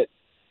up a bit,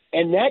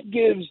 and that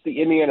gives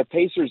the Indiana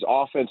Pacers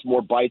offense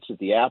more bites at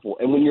the apple.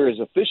 And when you're as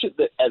efficient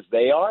as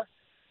they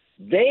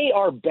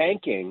are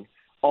banking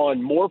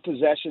on more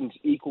possessions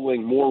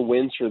equaling more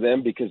wins for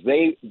them because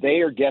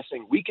they are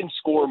guessing we can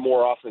score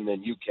more often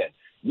than you can.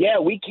 Yeah,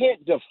 we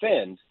can't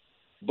defend,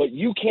 but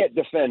you can't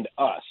defend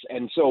us.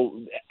 And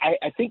so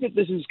I think that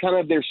this is kind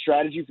of their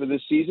strategy for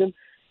this season.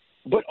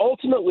 But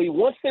ultimately,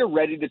 once they're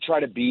ready to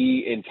try to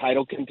be in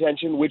title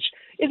contention, which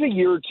is a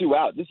year or two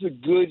out, this is a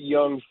good,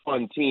 young,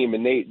 fun team,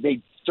 and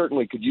they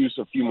certainly could use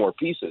a few more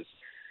pieces.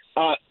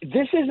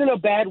 This isn't a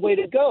bad way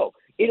to go.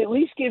 It at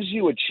least gives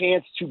you a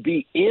chance to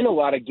be in a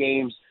lot of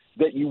games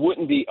that you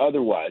wouldn't be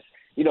otherwise.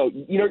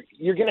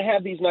 You're going to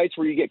have these nights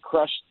where you get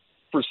crushed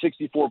for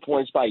 64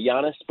 points by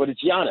Giannis, but it's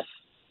Giannis.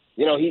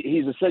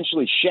 He's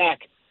essentially Shaq,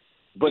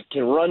 but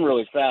can run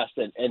really fast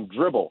and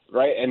dribble,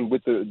 right? And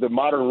with the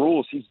modern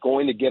rules, he's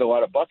going to get a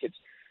lot of buckets.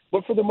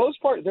 But for the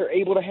most part, they're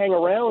able to hang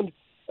around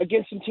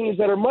against some teams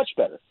that are much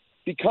better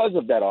because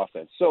of that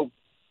offense. So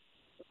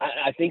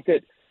I think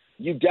that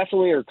you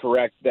definitely are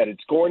correct that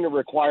it's going to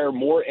require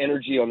more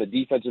energy on the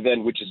defensive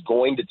end, which is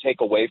going to take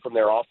away from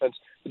their offense.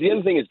 But the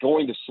other thing is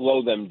going to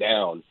slow them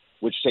down,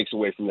 which takes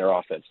away from their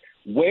offense.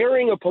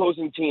 Wearing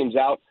opposing teams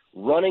out,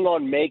 running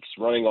on makes,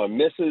 running on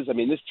misses. I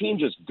mean, this team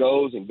just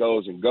goes and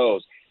goes and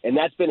goes, and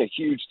that's been a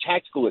huge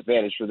tactical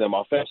advantage for them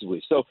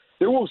offensively. So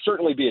there will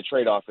certainly be a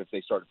trade-off if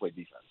they start to play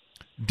defense.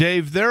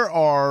 Dave, there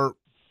are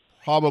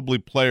probably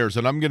players,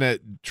 and I'm going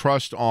to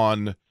trust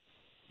on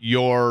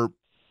your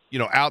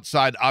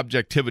outside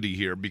objectivity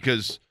here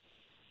because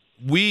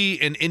we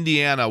in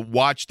Indiana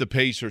watch the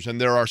Pacers,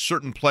 and there are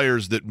certain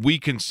players that we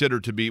consider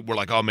to be, we're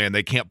like, oh, man,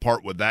 they can't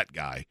part with that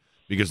guy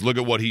because look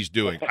at what he's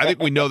doing. I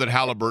think we know that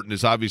Halliburton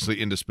is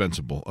obviously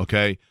indispensable,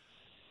 okay?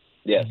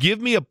 Yeah.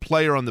 Give me a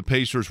player on the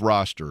Pacers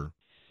roster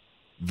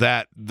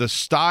that the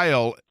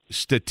style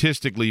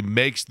statistically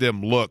makes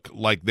them look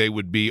like they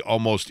would be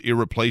almost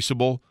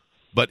irreplaceable,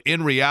 but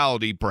in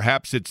reality,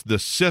 perhaps it's the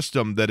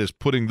system that is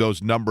putting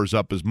those numbers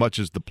up as much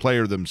as the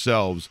player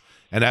themselves,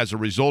 and as a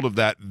result of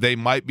that, they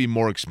might be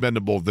more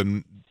expendable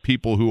than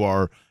people who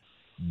are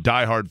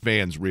diehard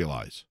fans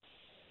realize.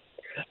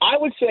 I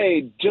would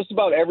say just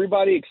about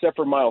everybody except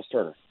for Miles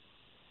Turner.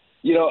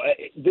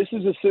 This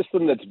is a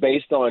system that's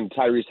based on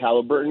Tyrese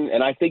Halliburton,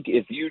 and I think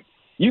if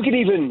you could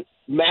even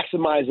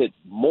maximize it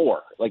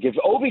more. Like if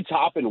Obi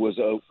Toppin was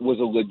a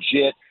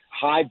legit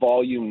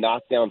high-volume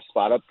knockdown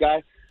spot-up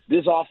guy,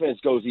 this offense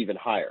goes even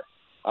higher.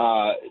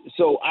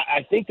 So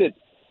I think that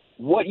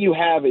what you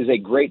have is a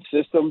great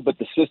system, but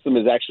the system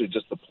is actually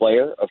just the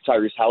player of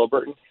Tyrese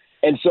Halliburton.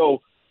 And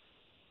so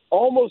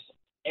almost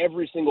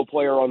every single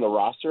player on the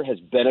roster has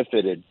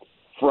benefited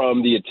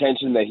from the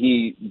attention that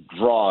he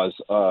draws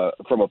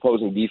from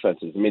opposing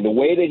defenses. I mean, the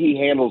way that he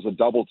handles a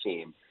double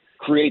team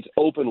creates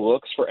open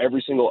looks for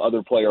every single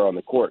other player on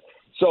the court.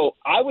 So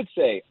I would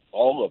say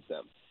all of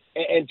them.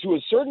 And to a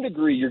certain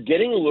degree, you're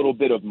getting a little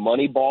bit of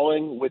money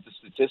balling with the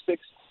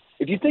statistics.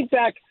 If you think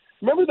back,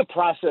 remember the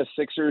process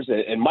Sixers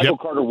and Michael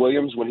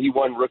Carter-Williams when he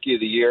won Rookie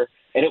of the Year?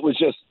 And it was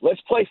just, let's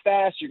play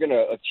fast. You're going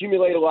to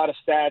accumulate a lot of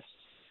stats.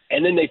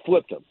 And then they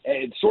flipped them. And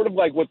it's sort of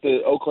like what the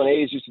Oakland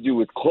A's used to do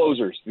with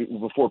closers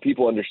before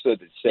people understood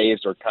that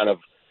saves are kind of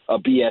a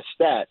BS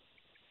stat.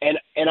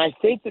 And I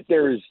think that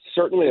there's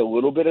certainly a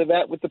little bit of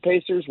that with the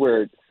Pacers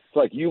where it's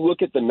like you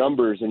look at the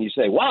numbers and you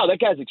say, wow, that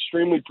guy's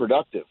extremely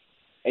productive.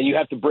 And you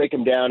have to break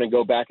them down and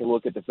go back and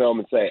look at the film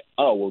and say,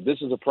 oh, well, this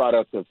is a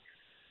product of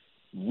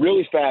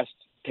really fast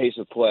pace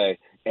of play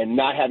and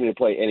not having to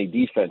play any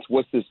defense.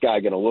 What's this guy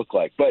going to look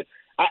like? But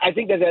I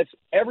think that's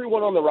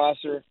everyone on the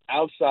roster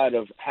outside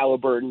of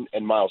Halliburton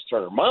and Miles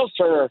Turner. Miles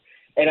Turner,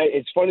 and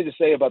it's funny to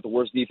say about the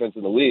worst defense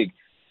in the league,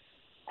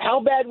 how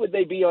bad would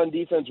they be on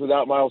defense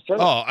without Miles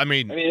Turner? Oh, I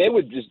mean, it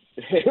would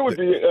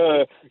be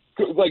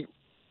like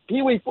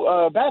Pee Wee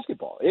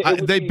basketball. It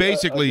would they be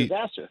basically a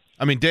disaster.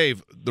 I mean,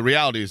 Dave, the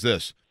reality is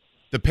this.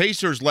 The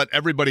Pacers let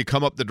everybody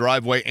come up the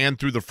driveway and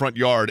through the front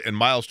yard, and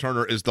Miles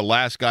Turner is the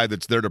last guy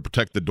that's there to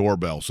protect the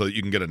doorbell so that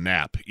you can get a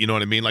nap. You know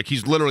what I mean? Like,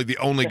 he's literally the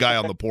only guy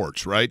on the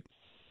porch, right?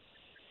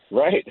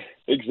 Right,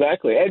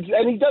 exactly.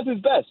 And he does his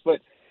best,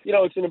 but,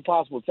 it's an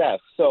impossible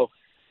task. So,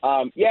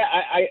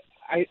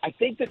 I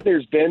think that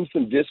there's been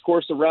some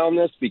discourse around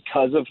this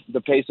because of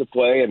the pace of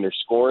play and their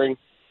scoring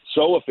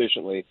so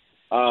efficiently.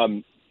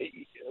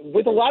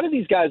 With a lot of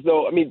these guys,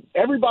 though, I mean,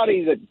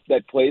 everybody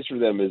that plays for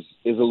them is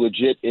a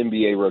legit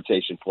NBA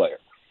rotation player.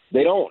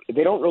 They don't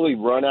really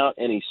run out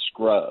any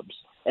scrubs,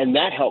 and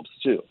that helps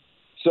too.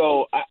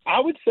 So I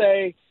would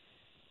say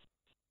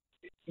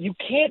you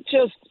can't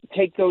just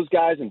take those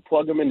guys and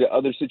plug them into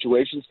other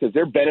situations because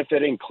they're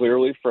benefiting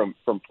clearly from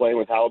playing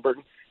with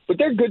Halliburton. But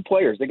they're good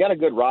players. They got a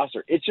good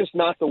roster. It's just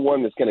not the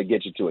one that's going to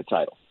get you to a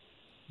title.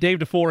 Dave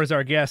DeFore is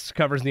our guest,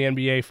 covers the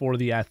NBA for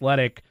The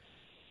Athletic.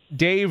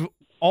 Dave,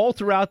 all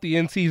throughout the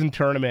in-season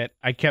tournament,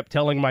 I kept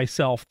telling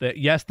myself that,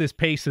 yes, this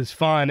pace is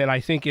fun, and I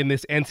think in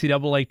this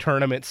NCAA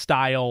tournament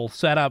style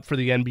setup for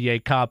the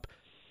NBA Cup,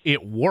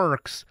 it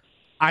works.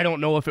 I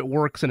don't know if it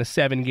works in a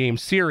 7-game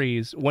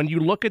series. When you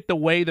look at the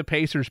way the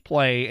Pacers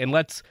play, and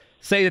let's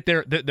say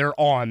that they're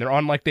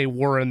on like they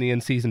were in the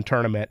in-season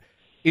tournament,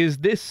 is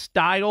this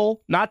style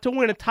not to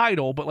win a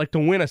title, but like to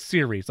win a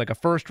series, like a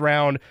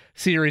first-round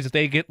series if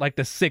they get like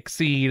the 6th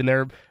seed and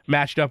they're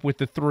matched up with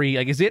the 3?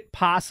 Like, is it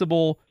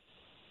possible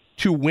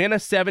to win a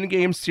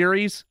 7-game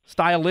series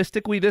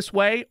stylistically this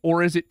way,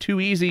 or is it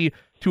too easy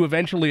to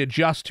eventually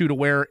adjust to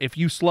where if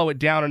you slow it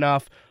down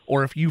enough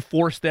or if you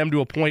force them to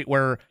a point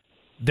where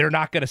they're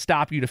not going to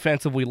stop you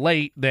defensively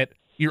late, that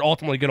you're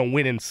ultimately going to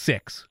win in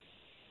 6?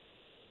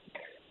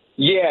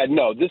 Yeah,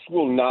 no, this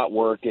will not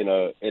work in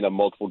a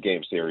multiple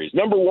game series.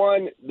 Number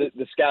one, the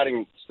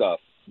scouting stuff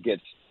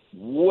gets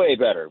way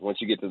better once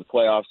you get to the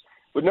playoffs.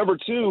 But number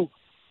two,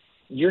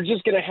 you're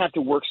just going to have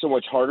to work so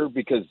much harder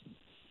because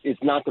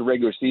it's not the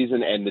regular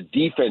season, and the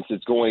defense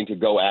is going to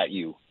go at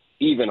you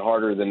even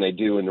harder than they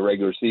do in the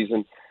regular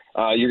season.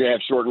 You're going to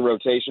have shortened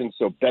rotations,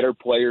 so better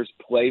players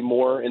play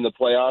more in the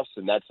playoffs,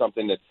 and that's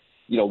something that,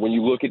 when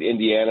you look at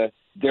Indiana,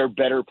 their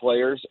better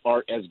players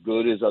aren't as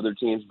good as other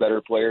teams' better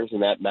players,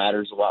 and that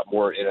matters a lot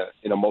more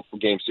in a multiple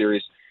game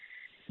series.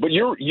 But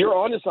you're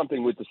onto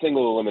something with the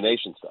single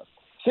elimination stuff.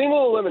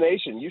 Single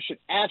elimination, you should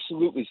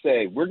absolutely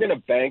say we're going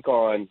to bank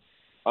on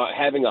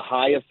having a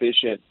high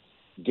efficient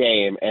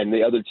game and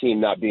the other team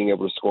not being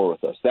able to score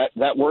with us.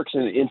 That works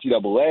in the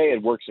NCAA.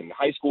 It works in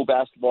high school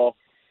basketball.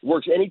 It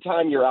works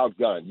anytime you're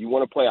outgunned. You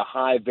want to play a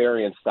high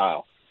variance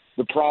style.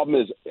 The problem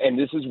is, and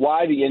this is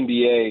why the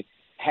NBA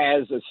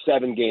has a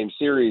 7-game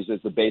series as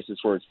the basis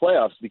for its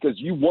playoffs, because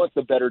you want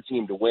the better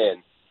team to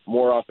win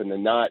more often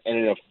than not.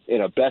 And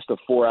in a best of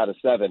 4 out of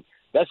 7,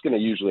 that's going to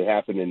usually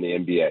happen in the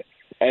NBA.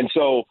 And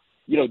so,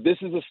 this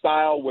is a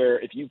style where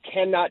if you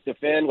cannot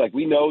defend, like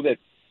we know that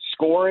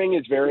scoring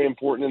is very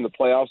important in the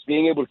playoffs,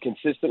 being able to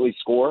consistently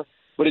score,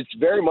 but it's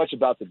very much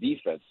about the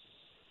defense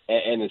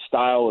and the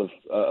style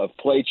of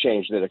play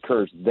change that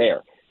occurs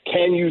there.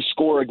 Can you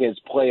score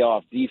against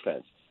playoff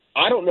defense?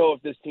 I don't know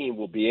if this team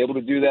will be able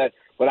to do that,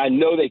 but I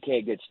know they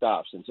can't get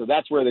stops, and so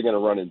that's where they're going to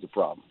run into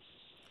problems.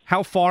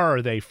 How far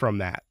are they from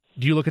that?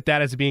 Do you look at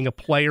that as being a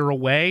player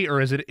away,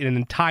 or is it an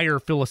entire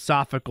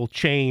philosophical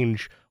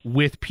change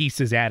with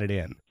pieces added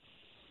in?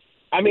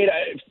 I mean,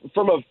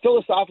 from a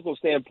philosophical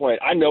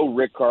standpoint, I know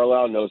Rick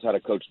Carlisle knows how to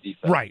coach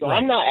defense. Right, so right.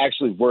 I'm not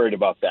actually worried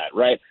about that,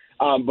 right?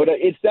 But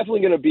it's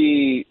definitely going to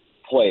be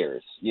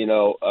players.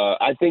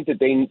 I think that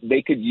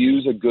they could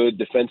use a good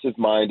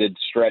defensive-minded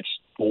stretch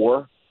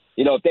 4.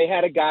 If they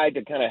had a guy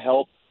to kind of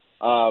help,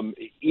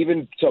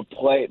 even to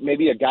play,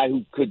 maybe a guy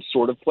who could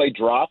sort of play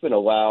drop and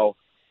allow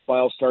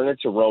Miles Turner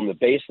to roam the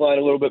baseline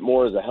a little bit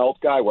more as a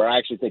help guy, where I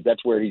actually think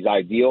that's where he's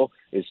ideal,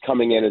 is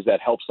coming in as that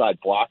help side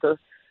blocker.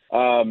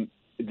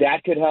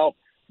 That could help.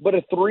 But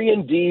a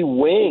 3-and-D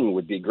wing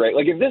would be great.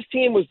 Like if this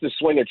team was to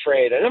swing a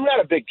trade, and I'm not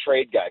a big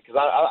trade guy because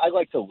I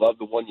like to love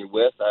the one you're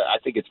with. I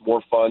think it's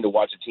more fun to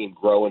watch a team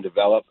grow and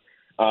develop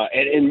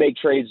and make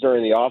trades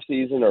during the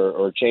offseason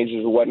or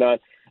changes or whatnot.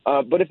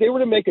 But if they were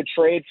to make a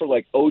trade for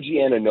like OG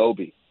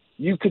Anunoby,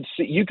 you could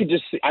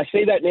just see, I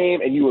say that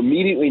name and you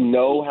immediately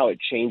know how it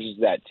changes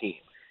that team.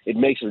 It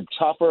makes them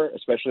tougher,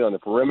 especially on the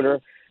perimeter.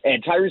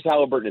 And Tyrese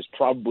Halliburton is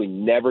probably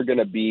never going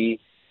to be,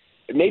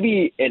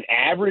 maybe an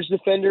average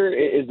defender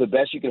is the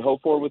best you can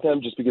hope for with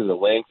him just because of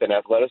length and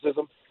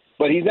athleticism,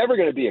 but he's never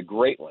going to be a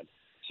great one.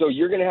 So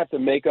you're going to have to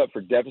make up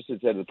for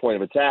deficits at the point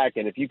of attack.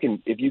 And if you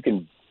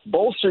can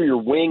bolster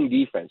your wing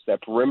defense,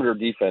 that perimeter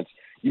defense,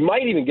 you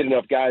might even get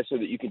enough guys so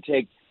that you can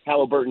take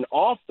Halliburton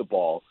off the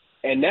ball.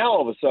 And now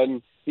all of a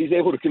sudden he's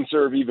able to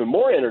conserve even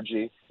more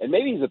energy. And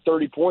maybe he's a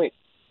 30-point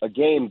a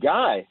game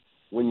guy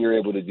when you're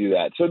able to do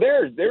that. So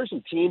there's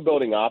some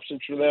team-building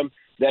options for them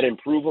that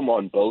improve them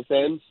on both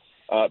ends.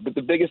 But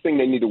the biggest thing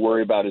they need to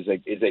worry about is a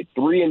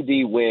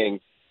 3-and-D wing,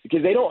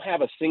 because they don't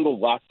have a single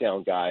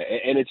lockdown guy.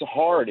 And it's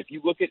hard. If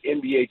you look at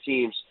NBA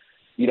teams,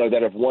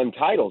 that have won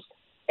titles,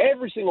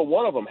 every single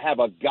one of them have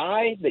a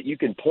guy that you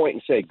can point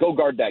and say, go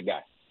guard that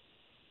guy.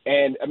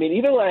 And,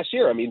 even last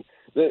year,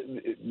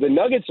 the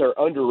Nuggets are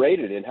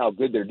underrated in how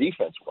good their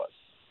defense was.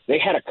 They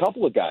had a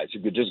couple of guys who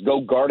could just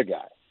go guard a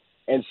guy.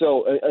 And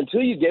so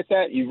until you get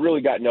that, you've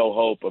really got no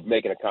hope of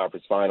making a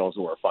conference finals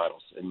or a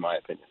finals, in my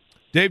opinion.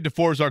 Dave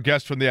DeFore is our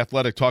guest from The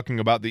Athletic talking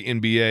about the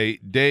NBA.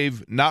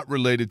 Dave, not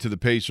related to the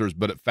Pacers,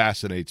 but it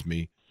fascinates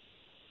me.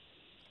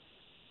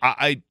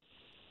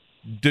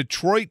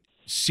 Detroit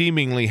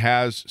seemingly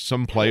has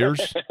some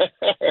players.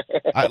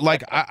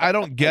 I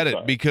don't get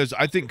it, because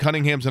I think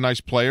Cunningham's a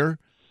nice player.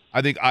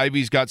 I think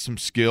Ivy's got some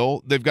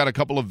skill. They've got a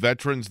couple of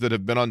veterans that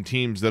have been on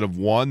teams that have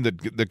won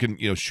that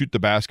can shoot the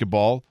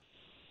basketball.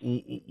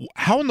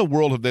 How in the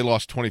world have they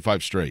lost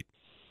 25 straight?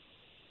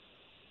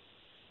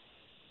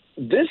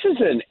 This is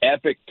an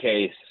epic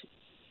case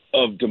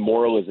of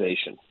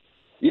demoralization.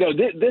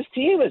 This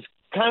team is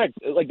kind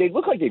of like, they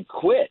look like they've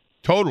quit.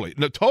 Totally.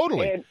 No,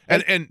 totally.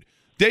 And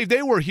Dave,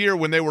 they were here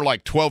when they were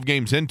like 12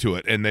 games into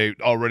it, and they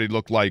already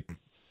looked like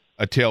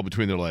a tail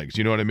between their legs.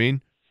 You know what I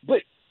mean?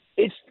 But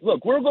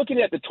look, we're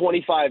looking at the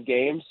 25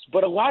 games,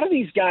 but a lot of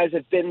these guys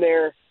have been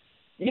there.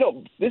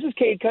 This is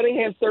Cade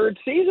Cunningham's third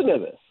season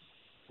of this.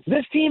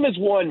 This team has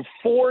won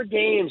 4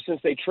 games since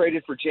they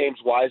traded for James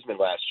Wiseman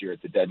last year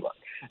at the deadline.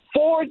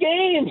 4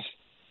 games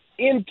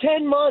in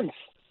 10 months.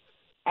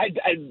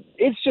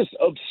 It's just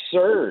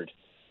absurd,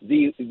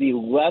 the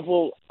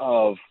level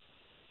of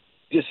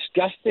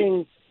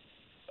disgusting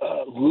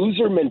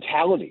loser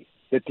mentality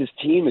that this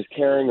team is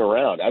carrying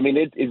around.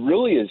 It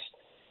really is.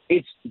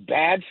 It's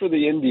bad for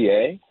the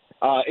NBA.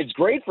 It's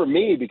great for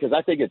me because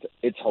I think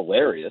it's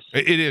hilarious.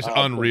 It is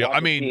unreal.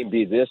 The team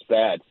be this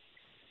bad.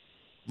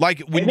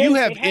 Like, when you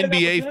have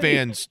NBA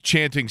fans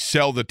chanting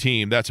 "sell the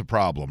team," that's a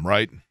problem,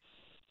 right?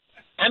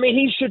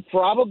 He should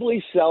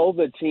probably sell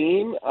the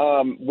team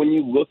when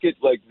you look at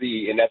like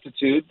the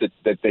ineptitude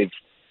that they've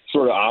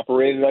sort of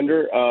operated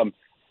under.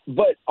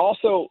 But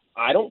also,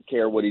 I don't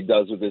care what he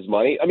does with his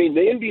money. The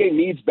NBA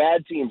needs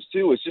bad teams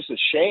too. It's just a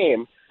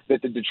shame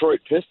that the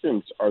Detroit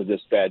Pistons are this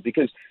bad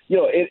because,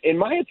 in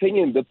my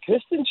opinion, the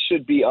Pistons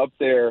should be up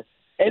there,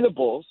 and the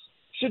Bulls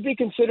should be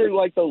considered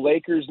like the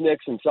Lakers,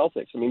 Knicks, and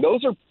Celtics.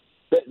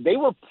 They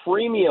were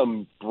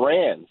premium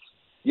brands,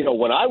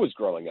 when I was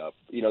growing up.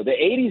 The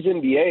 80s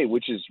NBA,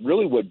 which is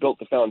really what built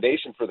the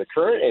foundation for the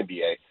current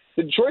NBA,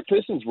 the Detroit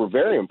Pistons were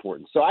very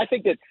important. So I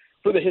think that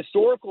for the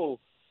historical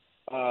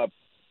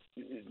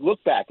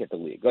look back at the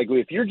league, like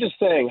if you're just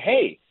saying,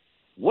 hey,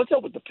 what's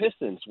up with the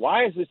Pistons?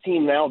 Why is this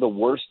team now the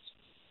worst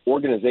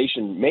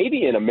organization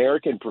maybe in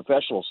American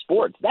professional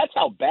sports? That's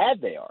how bad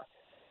they are.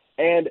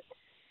 And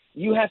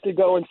you have to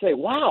go and say,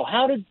 wow,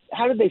 how did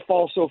they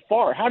fall so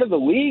far? How did the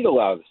league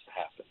allow this to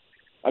happen?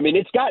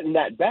 It's gotten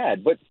that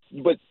bad, but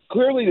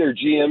clearly their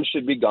GM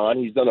should be gone.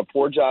 He's done a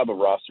poor job of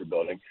roster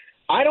building.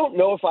 I don't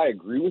know if I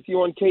agree with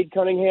you on Cade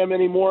Cunningham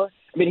anymore.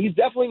 He's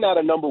definitely not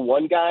a number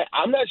 1 guy.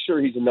 I'm not sure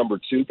he's a number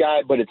 2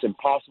 guy, but it's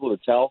impossible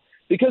to tell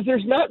because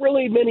there's not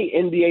really many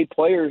NBA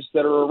players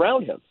that are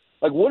around him.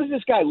 Like, what does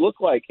this guy look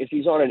like if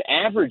he's on an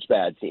average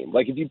bad team?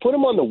 Like, if you put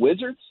him on the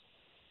Wizards,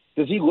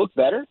 does he look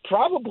better?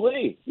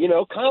 Probably.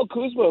 Kyle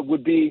Kuzma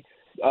would be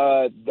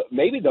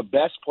maybe the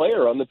best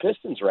player on the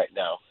Pistons right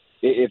now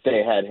if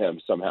they had him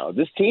somehow.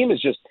 This team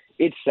is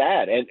it's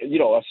sad. And,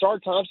 Asar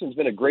Thompson's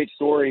been a great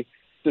story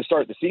to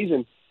start the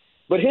season,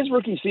 but his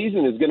rookie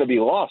season is going to be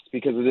lost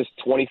because of this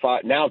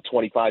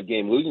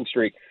 25-game losing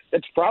streak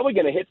that's probably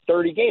going to hit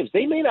 30 games.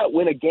 They may not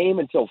win a game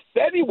until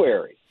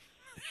February.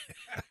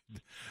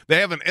 They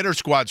have an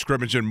inter-squad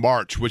scrimmage in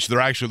March, which they're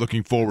actually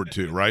looking forward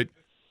to, right?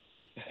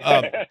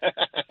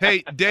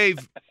 Hey,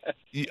 Dave,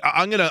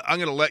 I'm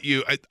gonna let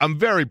you. I'm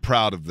very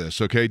proud of this.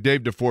 Okay,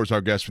 Dave DeFore is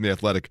our guest from The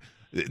Athletic.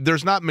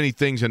 There's not many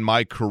things in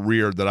my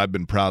career that I've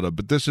been proud of,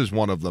 but this is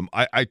one of them.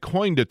 I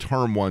coined a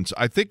term once.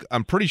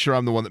 I'm pretty sure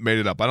I'm the one that made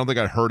it up. I don't think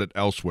I heard it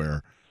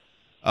elsewhere.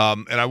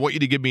 And I want you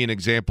to give me an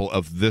example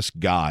of this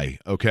guy.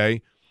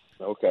 Okay.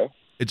 Okay.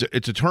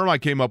 It's a term I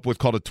came up with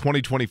called a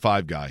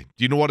 20-25 guy.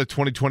 Do you know what a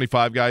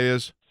 20-25 guy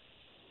is?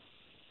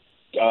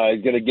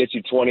 Going to get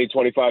you 20,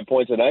 25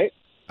 points a night?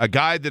 A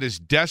guy that is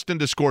destined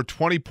to score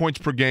 20 points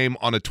per game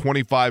on a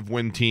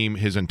 25-win team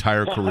his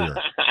entire career.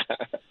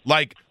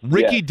 Like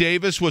Ricky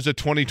Davis was a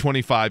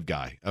 20-25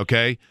 guy,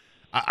 okay?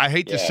 I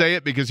hate to say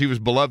it because he was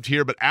beloved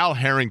here, but Al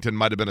Harrington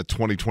might have been a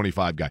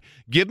 20-25 guy.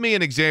 Give me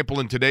an example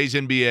in today's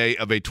NBA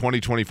of a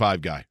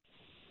 20-25 guy.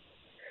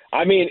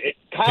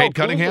 Cade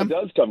Cunningham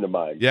does come to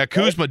mind. Yeah,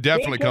 Kuzma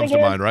definitely comes to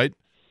mind, right?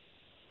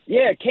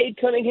 Yeah, Cade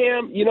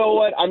Cunningham, you know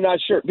what? I'm not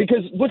sure.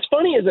 Because what's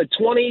funny is a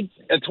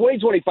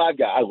 20-25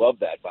 guy, I love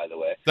that, by the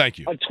way. Thank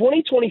you. A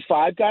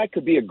 20-25 guy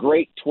could be a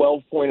great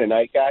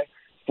 12-point-a-night guy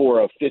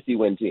for a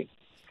 50-win team.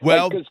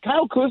 Well, because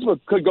Kyle Kuzma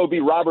could go be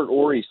Robert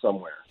Horry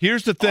somewhere.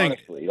 Here's the thing,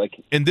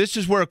 honestly. And this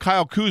is where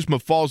Kyle Kuzma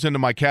falls into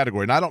my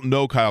category. And I don't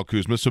know Kyle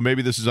Kuzma, so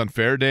maybe this is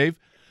unfair, Dave.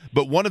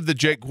 But one of the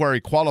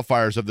jQuery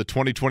qualifiers of the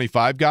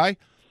 2025 guy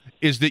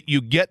is that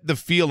you get the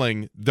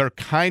feeling they're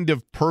kind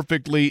of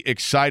perfectly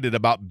excited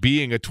about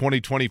being a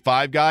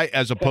 2025 guy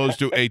as opposed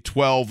to a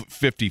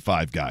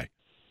 1255 guy.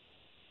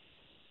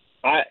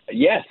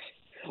 Yes.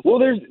 Well,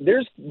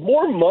 there's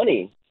more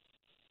money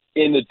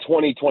in the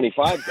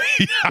 2025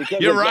 guy because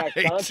you're of right.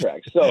 that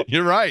contract. So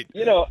you're right.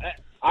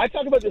 I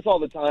talk about this all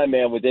the time,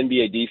 man, with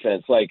NBA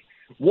defense.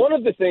 One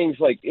of the things,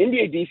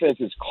 NBA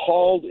defense is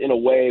called in a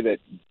way that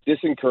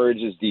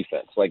disencourages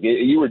defense.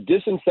 You were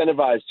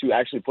disincentivized to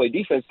actually play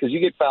defense because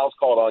you get fouls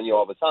called on you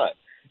all the time.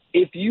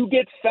 If you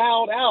get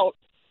fouled out,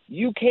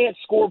 you can't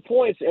score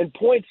points, and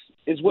points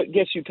is what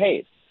gets you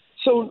paid.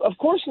 So, of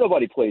course,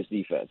 nobody plays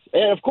defense.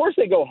 And, of course,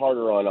 they go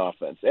harder on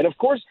offense. And, of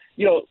course,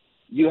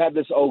 you have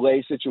this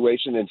Olay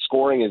situation and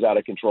scoring is out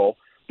of control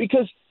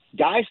because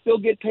guys still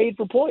get paid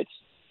for points.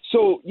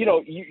 So,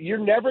 you're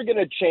never going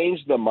to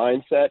change the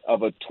mindset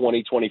of a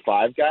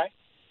 2025 guy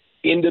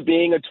into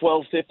being a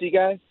 1250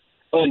 guy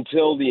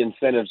until the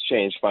incentives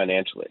change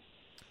financially.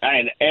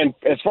 And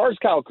as far as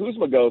Kyle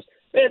Kuzma goes,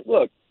 man,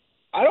 look,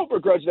 I don't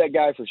begrudge that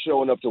guy for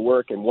showing up to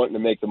work and wanting to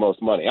make the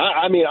most money.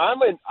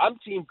 I'm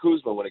Team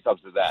Kuzma when it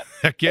comes to that.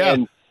 Heck yeah.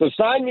 And so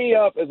sign me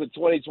up as a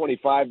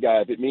 2025 guy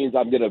if it means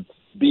I'm going to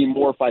be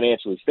more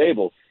financially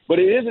stable. But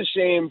it is a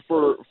shame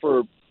for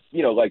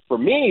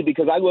me,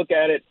 because I look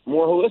at it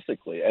more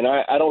holistically, and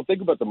I don't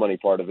think about the money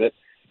part of it.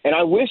 And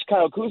I wish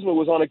Kyle Kuzma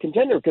was on a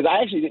contender because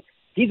I actually think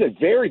he's a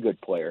very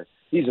good player.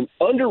 He's an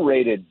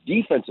underrated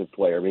defensive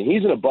player. I mean,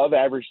 he's an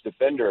above-average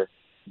defender,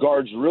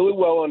 guards really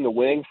well on the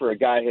wing for a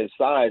guy his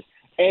size,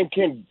 and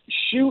can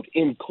shoot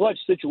in clutch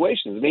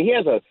situations. I mean, he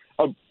has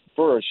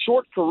for a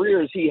short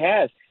career as he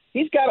has,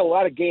 he's got a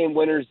lot of game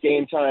winners,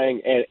 game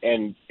tying,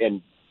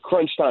 and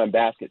crunch time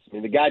baskets. I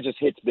mean, the guy just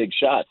hits big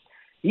shots.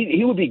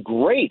 He would be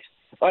great.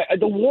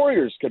 The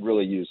Warriors could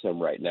really use him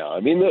right now.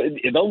 I mean,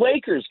 the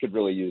Lakers could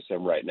really use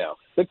him right now.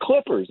 The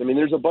Clippers. I mean,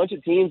 there's a bunch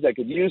of teams that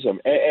could use him.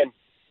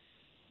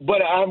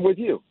 But I'm with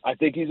you. I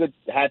think he's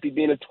happy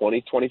being a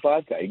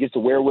 2025 guy. He gets to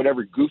wear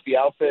whatever goofy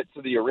outfit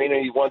to the arena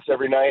he wants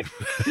every night.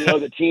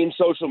 The team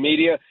social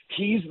media.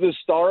 He's the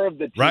star of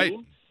the team. Right.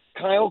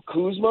 Kyle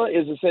Kuzma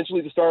is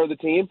essentially the star of the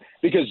team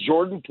because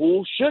Jordan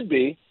Poole should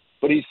be,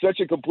 but he's such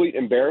a complete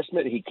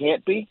embarrassment he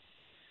can't be.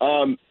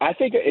 I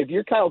think if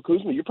you're Kyle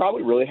Kuzma, you're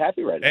probably really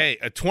happy right now. Hey,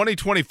 a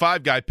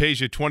 2025 guy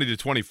pays you 20 to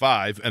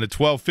 25, and a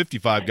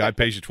 1255 guy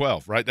pays you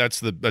 12, right? That's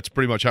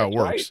pretty much how it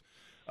works.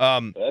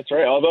 Right. That's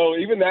right. Although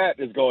even that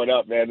is going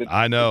up, man.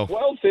 I know.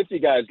 1250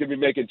 guys could be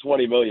making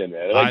 $20 million,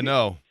 man. I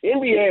know.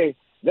 NBA,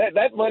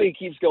 that money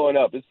keeps going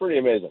up. It's pretty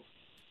amazing.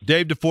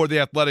 Dave DeFore, the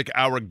Athletic,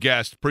 our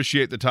guest.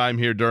 Appreciate the time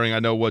here during, I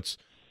know what's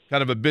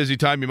kind of a busy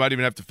time. You might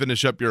even have to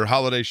finish up your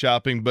holiday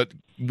shopping. But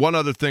one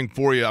other thing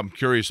for you I'm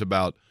curious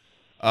about.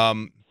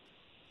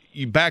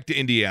 You back to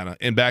Indiana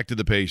and back to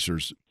the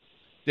Pacers.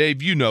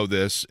 Dave, you know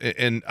this,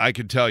 and I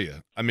can tell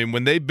you. I mean,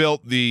 when they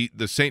built the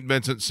St.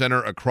 Vincent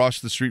Center across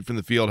the street from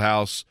the field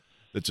house,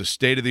 that's a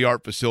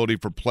state-of-the-art facility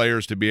for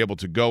players to be able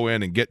to go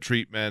in and get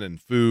treatment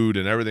and food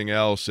and everything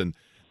else, and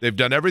they've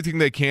done everything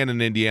they can in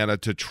Indiana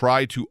to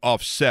try to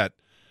offset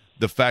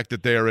the fact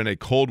that they are in a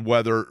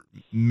cold-weather,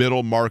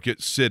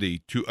 middle-market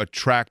city to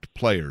attract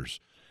players.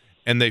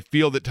 And they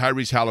feel that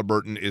Tyrese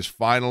Halliburton is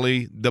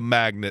finally the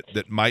magnet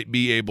that might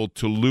be able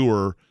to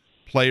lure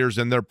players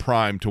in their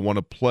prime to want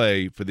to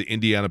play for the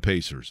Indiana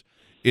Pacers.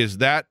 Is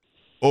that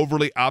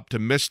overly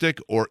optimistic,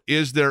 or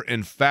is there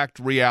in fact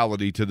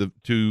reality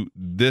to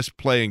this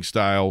playing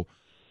style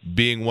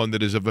being one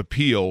that is of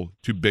appeal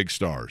to big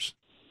stars?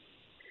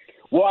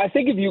 Well, I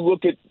think if you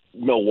look at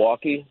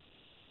Milwaukee,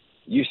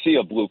 you see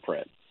a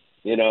blueprint.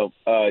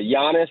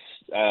 Giannis,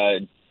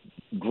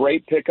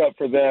 great pickup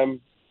for them,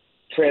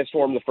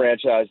 transformed the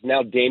franchise.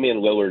 Now Damian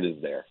Lillard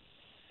is there.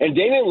 And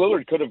Damian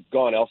Lillard could have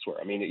gone elsewhere.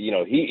 I mean,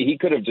 he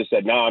could have just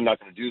said, no, I'm not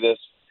going to do this.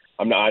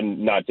 I'm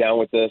not down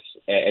with this.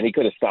 And he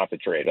could have stopped the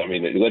trade. I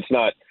mean,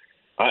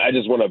 I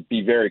just want to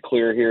be very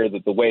clear here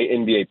that the way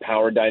NBA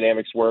power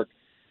dynamics work,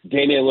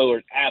 Damian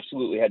Lillard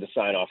absolutely had to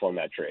sign off on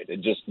that trade.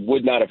 It just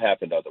would not have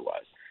happened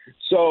otherwise.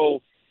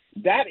 So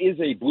that is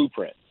a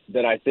blueprint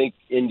that I think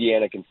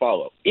Indiana can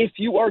follow. If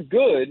you are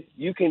good,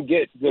 you can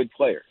get good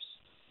players.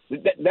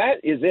 That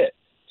is it.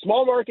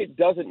 Small market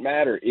doesn't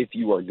matter if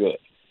you are good.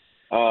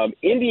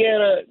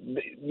 Indiana,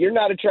 you're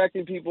not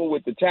attracting people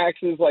with the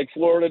taxes like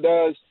Florida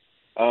does.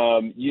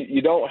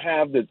 You don't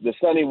have the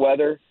sunny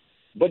weather.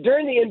 But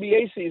during the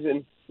NBA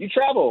season, you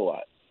travel a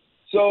lot.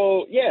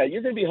 So, yeah,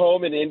 you're going to be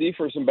home in Indy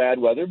for some bad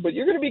weather, but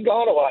you're going to be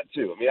gone a lot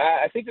too. I mean,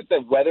 I think that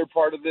the weather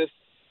part of this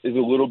is a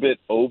little bit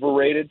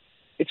overrated.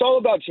 It's all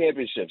about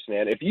championships,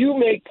 man. If you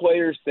make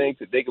players think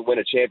that they can win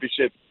a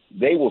championship,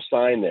 they will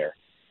sign there.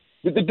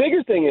 But the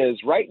bigger thing is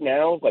right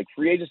now,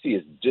 free agency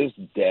is just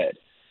dead.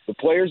 The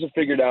players have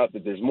figured out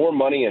that there's more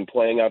money in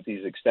playing out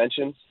these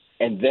extensions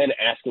and then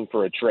asking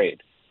for a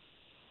trade.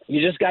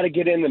 You just got to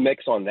get in the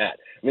mix on that.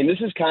 I mean, this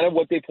is kind of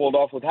what they pulled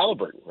off with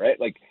Halliburton, right?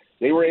 Like,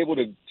 they were able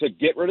to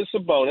get rid of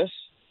Sabonis,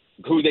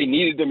 who they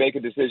needed to make a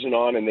decision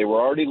on, and they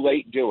were already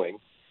late doing.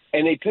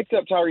 And they picked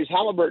up Tyrese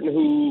Halliburton,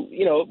 who,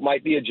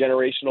 might be a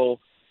generational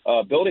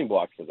building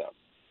block for them.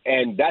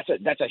 And that's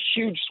a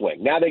huge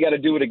swing. Now they got to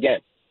do it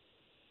again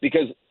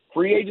because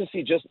free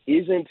agency just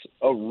isn't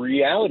a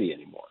reality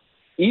anymore.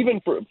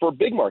 Even for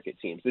big market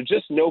teams, there's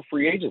just no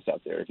free agents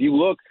out there. If you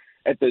look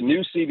at the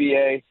new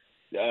CBA,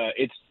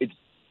 it's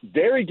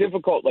very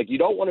difficult. Like, you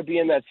don't want to be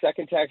in that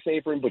second tax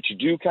apron, but you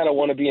do kind of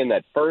want to be in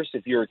that first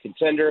if you're a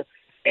contender.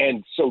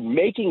 And so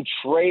making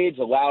trades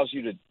allows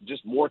you to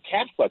just more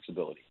cap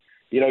flexibility.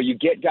 You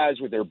get guys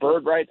with their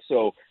bird rights.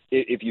 So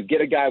if you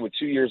get a guy with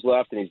 2 years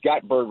left and he's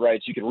got bird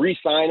rights, you can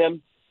re-sign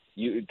him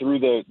through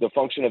the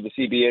function of the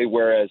CBA,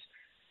 whereas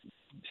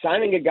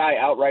signing a guy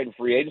outright in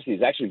free agency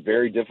is actually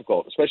very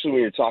difficult, especially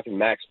when you're talking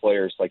max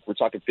players, like we're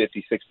talking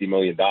 $50, $60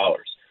 million.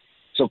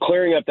 So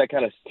clearing up that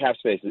kind of cap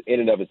space in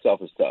and of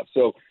itself is tough.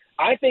 So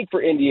I think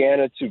for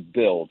Indiana to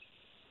build,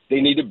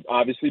 they need to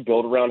obviously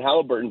build around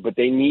Halliburton, but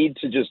they need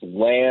to just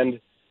land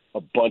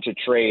a bunch of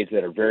trades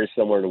that are very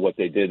similar to what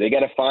they did. They got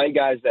to find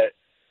guys that,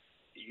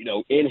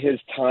 in his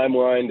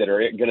timeline that are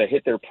going to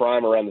hit their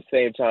prime around the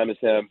same time as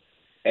him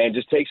and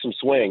just take some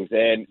swings.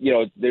 And,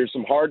 there's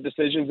some hard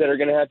decisions that are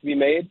going to have to be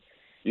made.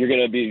 You're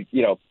going to be,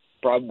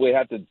 probably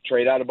have to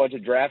trade out a bunch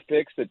of draft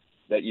picks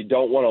that you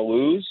don't want to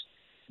lose.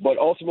 But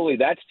ultimately,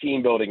 that's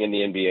team building in the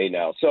NBA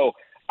now. So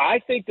I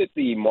think that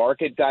the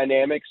market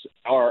dynamics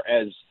are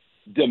as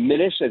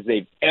diminished as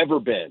they've ever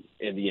been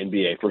in the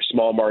NBA for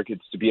small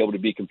markets to be able to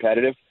be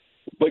competitive.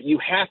 But you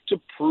have to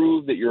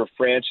prove that you're a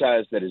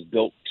franchise that is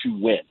built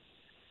to win.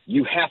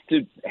 You have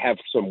to have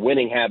some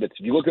winning habits.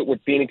 If you look at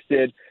what Phoenix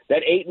did,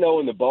 that 8-0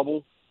 in the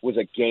bubble was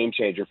a game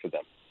changer for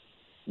them.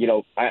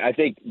 I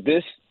think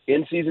this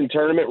in-season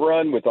tournament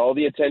run with all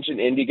the attention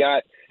Indy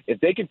got, if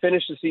they can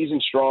finish the season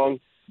strong,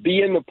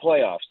 be in the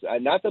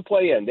playoffs, not the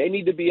play-in. They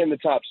need to be in the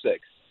top 6.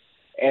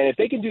 And if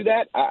they can do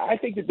that, I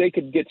think that they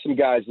could get some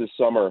guys this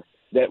summer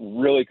that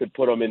really could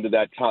put them into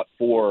that top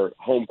 4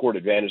 home court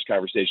advantage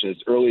conversation as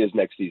early as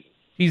next season.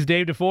 He's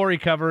Dave DeFore. He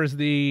covers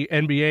the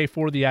NBA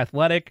for The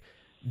Athletic.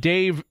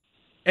 Dave,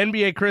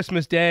 NBA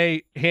Christmas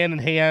Day, hand in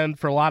hand,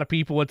 for a lot of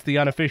people, it's the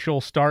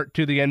unofficial start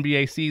to the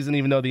NBA season,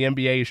 even though the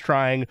NBA is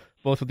trying,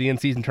 both with the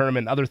in-season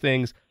tournament and other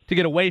things, to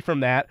get away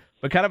from that.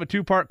 But kind of a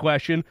two-part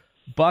question.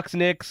 Bucks,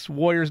 Knicks,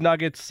 Warriors,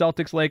 Nuggets,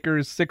 Celtics,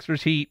 Lakers,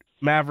 Sixers, Heat,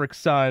 Mavericks,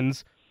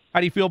 Suns. How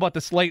do you feel about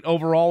the slate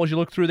overall as you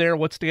look through there?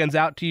 What stands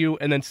out to you?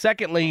 And then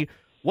secondly,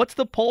 what's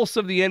the pulse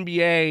of the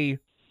NBA,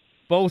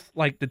 both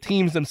like the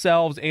teams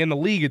themselves and the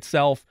league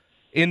itself,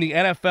 in the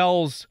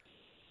NFL's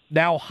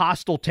now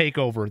hostile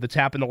takeover that's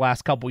happened the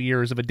last couple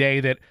years of a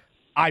day that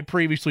I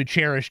previously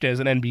cherished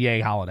as an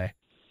NBA holiday?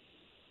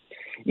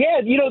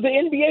 Yeah, the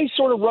NBA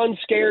sort of runs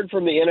scared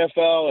from the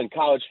NFL and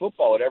college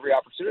football at every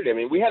opportunity. I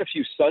mean, we had a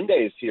few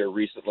Sundays here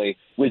recently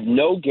with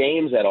no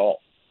games at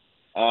all.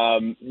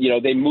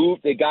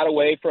 They got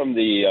away from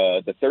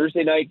the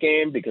Thursday night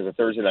game because of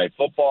Thursday night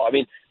football. I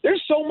mean,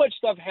 there's so much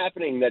stuff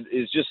happening that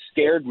is just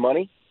scared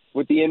money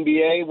with the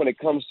NBA when it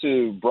comes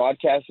to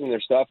broadcasting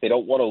their stuff. They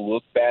don't want to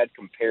look bad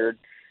compared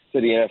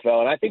to the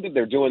NFL, and I think that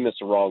they're doing this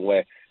the wrong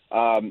way.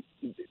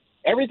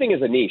 Everything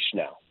is a niche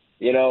now.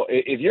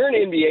 If you're an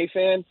NBA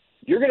fan,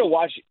 you're going to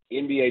watch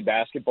NBA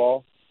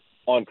basketball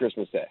on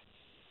Christmas Day.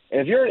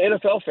 And if you're an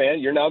NFL fan,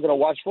 you're now going to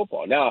watch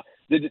football. Now,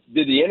 did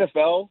the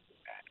NFL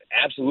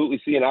absolutely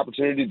see an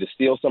opportunity to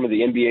steal some of the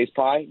NBA's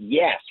pie?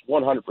 Yes,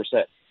 100%.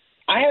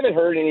 I haven't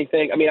heard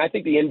anything. I mean, I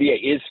think the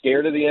NBA is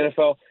scared of the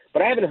NFL,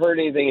 but I haven't heard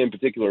anything in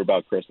particular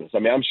about Christmas. I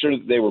mean, I'm sure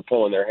that they were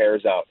pulling their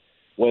hairs out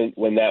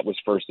when that was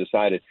first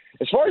decided.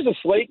 As far as the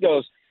slate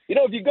goes,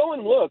 if you go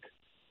and look,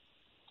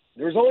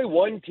 there's only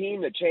one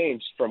team that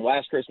changed from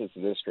last Christmas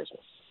to this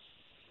Christmas.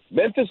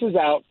 Memphis is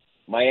out.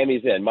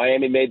 Miami's in.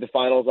 Miami made the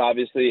finals,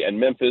 obviously, and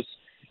Memphis,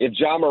 if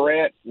Ja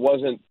Morant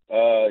wasn't,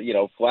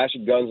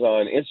 flashing guns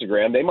on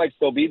Instagram, they might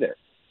still be there.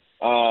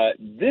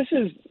 This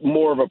is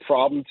more of a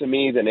problem to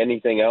me than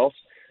anything else,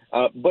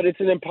 but it's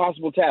an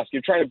impossible task.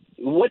 You're trying to –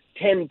 what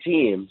 10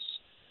 teams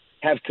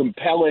have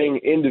compelling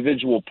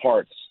individual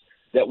parts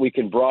that we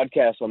can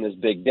broadcast on this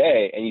big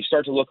day? And you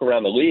start to look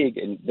around the league,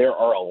 and there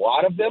are a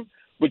lot of them,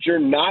 but you're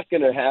not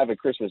going to have a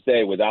Christmas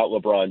Day without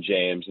LeBron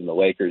James and the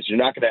Lakers. You're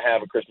not going to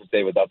have a Christmas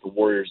Day without the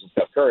Warriors and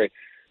Steph Curry.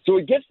 So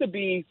it gets to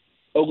be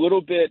a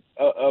little bit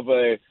of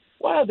a –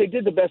 well, they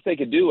did the best they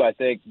could do, I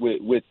think,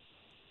 with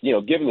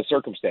given the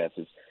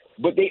circumstances.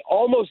 But they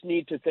almost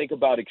need to think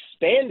about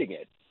expanding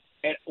it.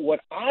 And what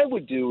I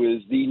would do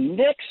is the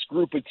next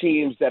group of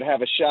teams that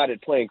have a shot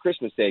at playing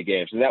Christmas Day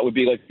games, and that would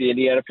be like the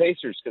Indiana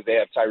Pacers because they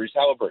have Tyrese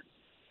Halliburton.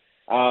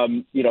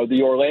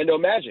 The Orlando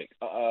Magic,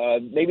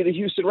 maybe the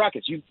Houston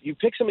Rockets. You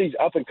pick some of these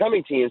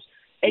up-and-coming teams,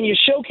 and you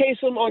showcase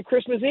them on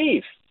Christmas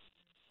Eve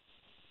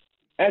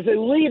as a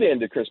lead-in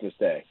to Christmas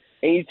Day.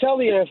 And you tell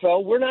the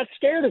NFL, we're not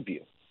scared of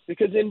you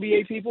because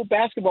NBA people,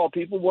 basketball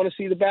people want to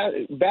see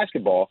the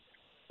basketball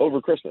over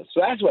Christmas.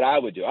 So that's what I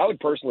would do. I would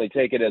personally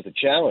take it as a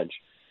challenge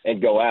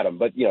and go at them.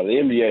 But, the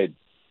NBA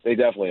They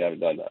definitely haven't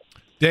done that.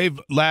 Dave,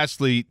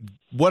 lastly,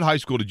 what high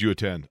school did you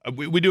attend?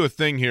 We do a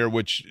thing here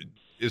which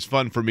is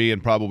fun for me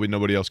and probably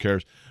nobody else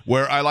cares,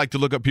 where I like to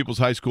look up people's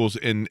high schools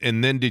and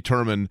then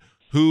determine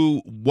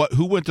who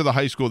went to the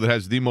high school that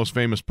has the most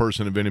famous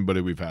person of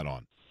anybody we've had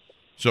on.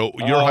 So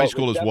your high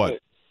school is what?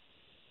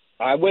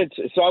 I went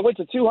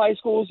to two high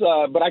schools,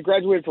 but I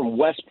graduated from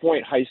West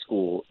Point High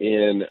School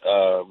in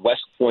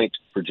West Point,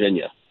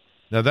 Virginia.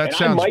 Now that and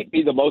sounds. I might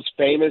be the most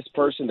famous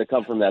person to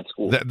come from that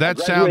school. That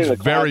sounds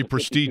very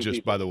prestigious,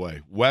 by the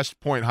way. West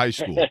Point High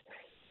School.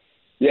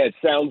 Yeah, it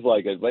sounds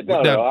like it, but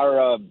no,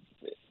 our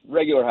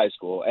regular high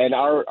school, and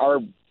our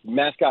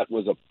mascot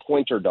was a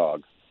pointer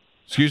dog.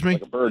 Excuse me?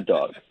 Like a bird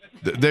dog.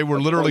 They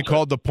were literally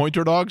called the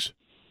Pointer Dogs?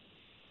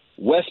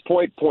 West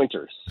Point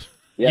Pointers.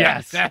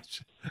 Yes.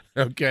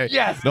 Okay.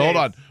 Yes. Now, hold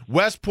on.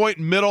 West Point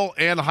Middle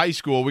and High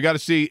School. We got to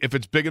see if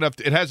it's big enough.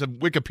 It has a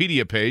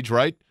Wikipedia page,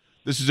 right?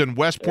 This is in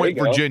West Point,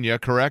 Virginia,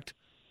 correct?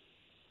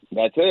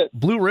 That's it.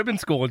 Blue Ribbon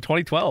School in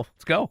 2012.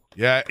 Let's go.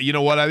 Yeah, you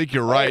know what? I think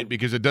you're right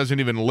because it doesn't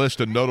even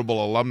list a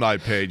notable alumni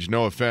page.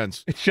 No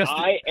offense. It's just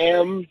I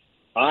am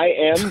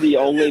the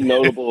only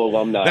notable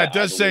alumni. That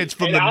does say it's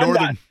from the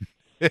northern.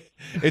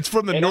 It's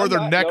from the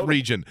northern neck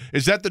region.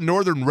 Is that the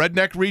northern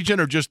redneck region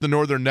or just the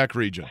northern neck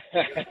region?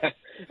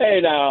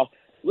 Hey, now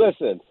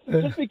listen.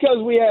 Just because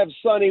we have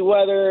sunny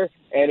weather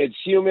and it's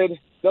humid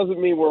doesn't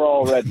mean we're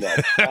all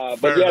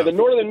rednecks. But yeah, the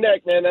northern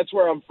neck, man, that's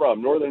where I'm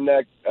from. Northern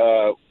neck.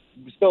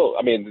 Still,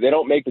 I mean, they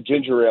don't make the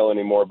ginger ale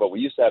anymore, but we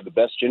used to have the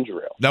best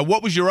ginger ale. Now,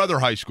 what was your other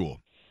high school?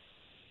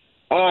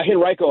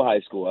 Henrico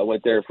High School. I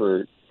went there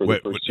for the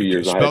first 2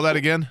 years. Spell that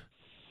again.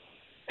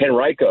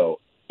 Henrico.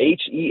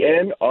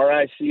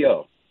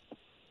 Henrico.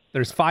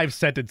 There's 5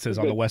 sentences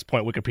on the West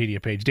Point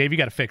Wikipedia page. Dave, you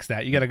got to fix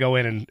that. You got to go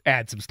in and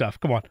add some stuff.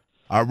 Come on.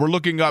 We're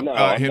looking up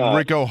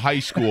Henrico High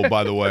School,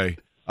 by the way.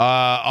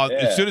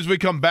 As soon as we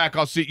come back,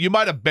 I'll see. You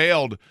might have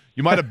bailed.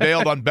 You might have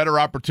bailed on better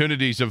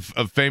opportunities of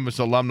famous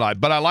alumni.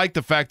 But I like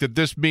the fact that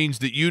this means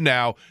that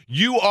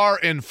you are,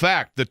 in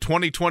fact, the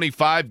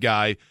 2025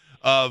 guy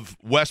of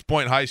West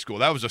Point High School.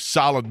 That was a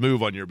solid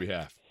move on your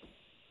behalf.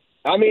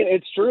 I mean,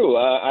 it's true.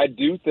 I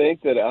do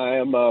think that I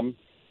am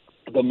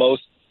the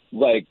most,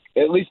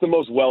 at least the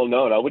most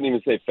well-known. I wouldn't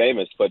even say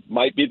famous, but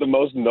might be the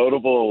most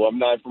notable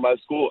alumni from my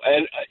school.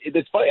 And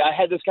it's funny. I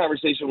had this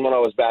conversation when I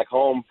was back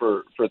home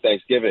for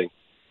Thanksgiving.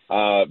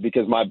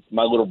 Because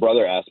my little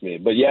brother asked me.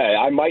 But, yeah,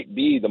 I might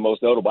be the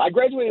most notable. I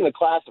graduated in a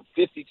class of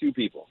 52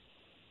 people.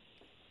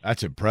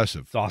 That's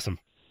impressive. It's awesome.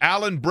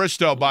 Alan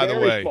Bristow, by the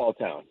way. Very small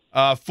town.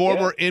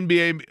 Former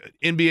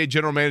NBA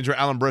general manager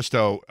Alan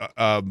Bristow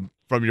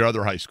from your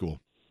other high school.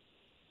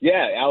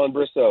 Yeah, Alan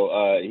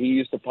Bristow. He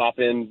used to pop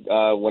in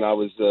when I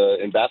was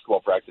in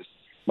basketball practice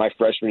my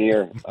freshman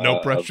year. No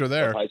pressure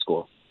there. Of high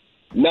school.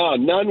 No,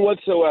 none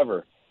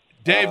whatsoever.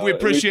 Dave, we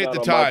appreciate the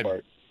time.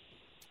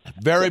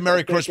 Very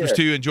Merry Christmas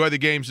to you. Enjoy the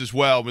games as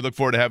well. We look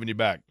forward to having you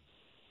back.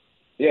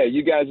 Yeah,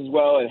 you guys as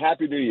well, and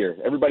Happy New Year.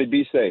 Everybody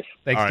be safe.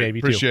 Thanks, All right, Dave.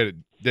 Appreciate it.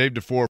 Dave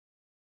DeFore.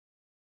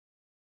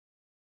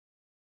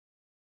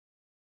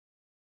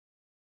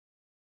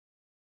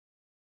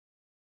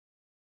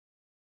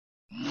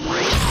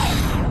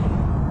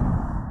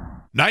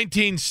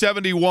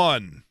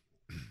 (1971).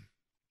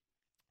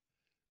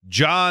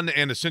 John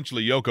and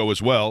essentially Yoko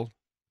as well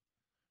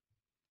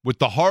with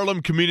the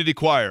Harlem Community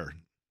Choir.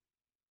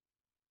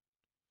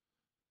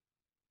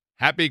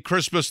 Happy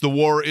Christmas, the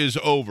war is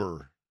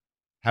over.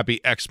 Happy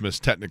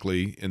Xmas,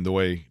 technically, in the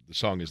way the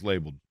song is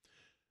labeled.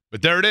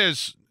 But there it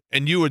is.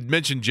 And you had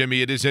mentioned,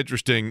 Jimmy, it is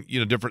interesting,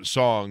 different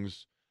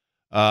songs.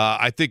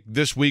 I think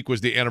this week was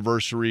the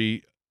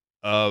anniversary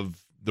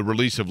of the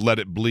release of Let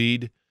It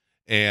Bleed.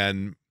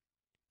 And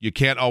you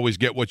can't always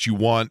get what you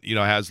want.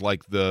 Has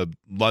like the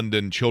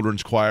London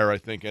Children's Choir, I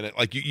think, in it.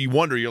 Like you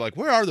wonder, you're like,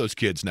 where are those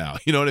kids now?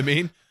 You know what I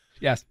mean?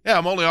 Yes. Yeah,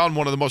 I'm only on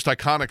one of the most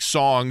iconic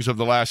songs of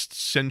the last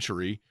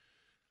century.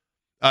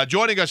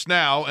 Joining us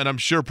now, and I'm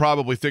sure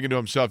probably thinking to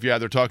himself, yeah,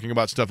 they're talking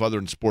about stuff other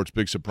than sports,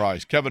 big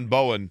surprise. Kevin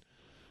Bowen,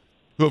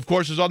 who, of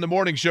course, is on the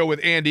morning show with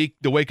Andy,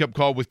 the wake-up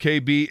call with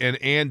KB and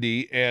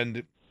Andy,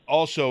 and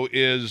also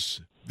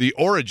is the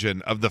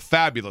origin of the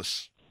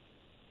fabulous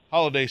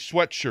holiday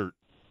sweatshirt,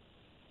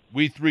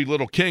 We Three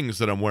Little Kings,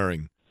 that I'm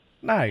wearing.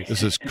 Nice.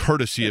 This is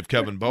courtesy of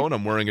Kevin Bowen.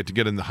 I'm wearing it to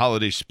get in the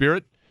holiday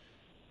spirit.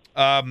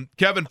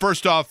 Kevin,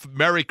 first off,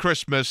 Merry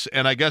Christmas,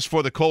 and I guess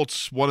for the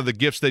Colts, one of the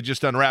gifts they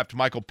just unwrapped,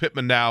 Michael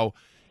Pittman now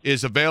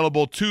is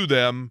available to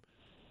them.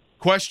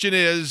 Question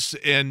is,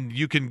 and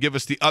you can give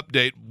us the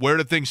update, where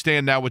do things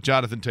stand now with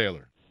Jonathan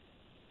Taylor?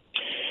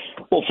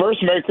 Well,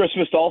 first, Merry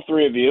Christmas to all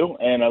three of you,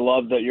 and I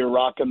love that you're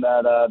rocking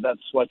that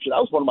sweatshirt.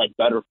 That was one of my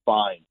better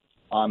finds,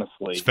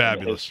 honestly. It's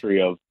fabulous.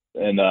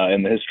 In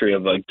the history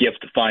of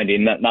gift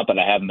finding. Not that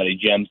I have many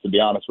gems, to be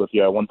honest with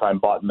you. I one time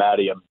bought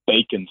Maddie a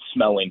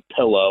bacon-smelling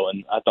pillow,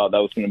 and I thought that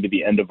was going to be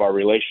the end of our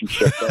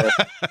relationship there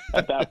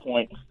at that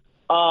point.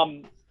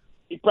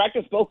 He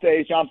practiced both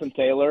days, Jonathan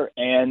Taylor,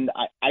 and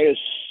I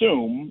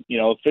assume,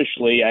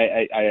 officially,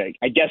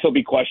 I guess he'll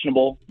be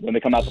questionable when they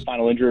come out the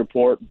final injury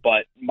report,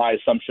 but my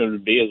assumption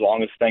would be as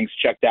long as things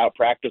checked out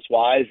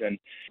practice-wise and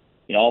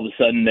all of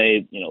a sudden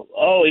they,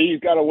 he's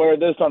got to wear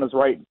this on his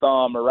right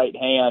thumb or right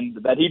hand,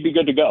 that he'd be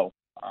good to go.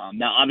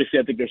 Now, obviously,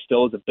 I think there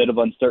still is a bit of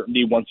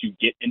uncertainty once you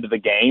get into the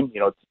game.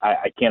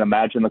 I can't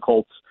imagine the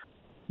Colts,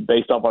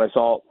 based off what I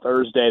saw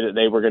Thursday, that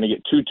they were going to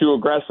get too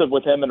aggressive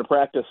with him in a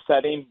practice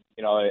setting,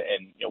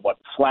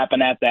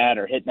 slapping at that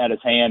or hitting at his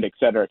hand, et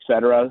cetera, et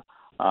cetera.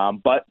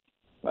 But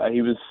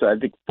he was, I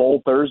think,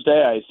 full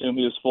Thursday. I assume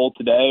he was full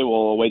today.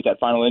 We'll await that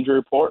final injury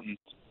report and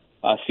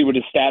see what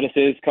his status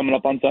is coming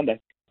up on Sunday.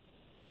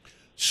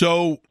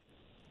 So,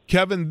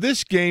 Kevin,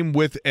 this game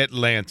with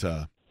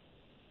Atlanta,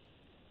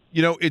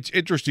 it's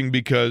interesting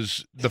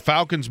because the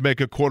Falcons make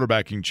a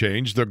quarterbacking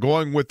change. They're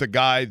going with the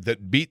guy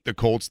that beat the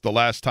Colts the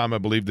last time I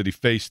believe that he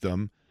faced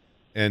them,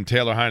 and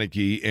Taylor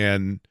Heineke,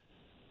 and,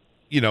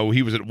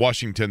 he was at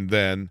Washington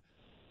then.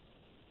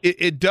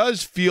 It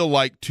does feel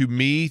like, to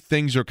me,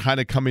 things are kind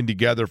of coming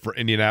together for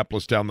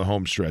Indianapolis down the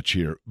home stretch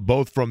here,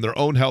 both from their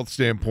own health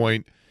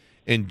standpoint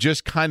and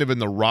just kind of in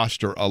the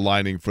roster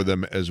aligning for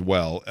them as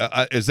well.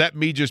 Is that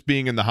me just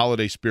being in the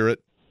holiday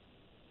spirit?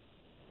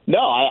 No,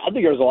 I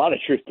think there's a lot of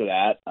truth to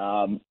that.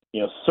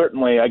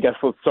 Certainly, I guess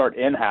let's start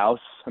in-house.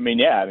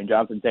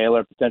 Jonathan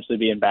Taylor potentially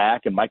being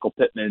back and Michael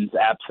Pittman's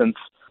absence,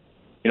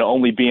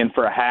 only being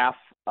for a half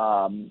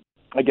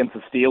against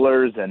the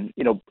Steelers. And,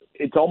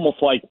 it's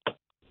almost like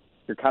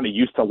you're kind of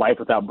used to life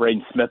without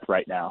Braden Smith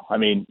right now.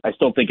 I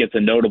still think it's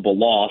a notable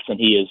loss, and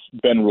he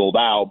has been ruled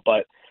out.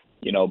 But,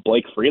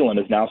 Blake Freeland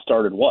has now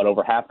started,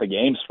 over half the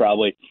games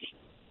probably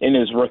in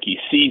his rookie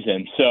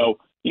season. So,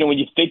 when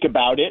you think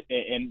about it,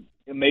 and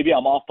maybe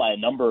I'm off by a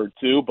number or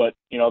two, but,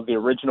 the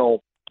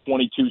original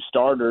 22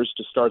 starters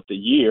to start the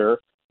year,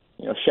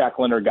 Shaq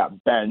Leonard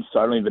got benched, so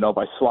I don't even know if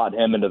I slot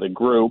him into the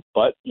group.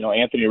 But,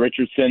 Anthony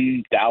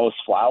Richardson, Dallas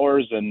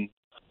Flowers, and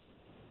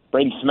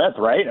Braden Smith,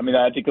 right?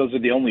 I think those are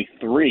the only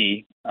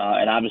three.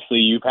 And obviously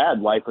you've had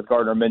life with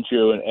Gardner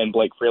Minshew and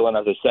Blake Freeland,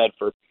 as I said,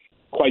 for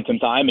quite some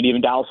time. And even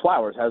Dallas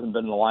Flowers hasn't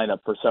been in the lineup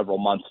for several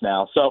months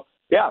now. So,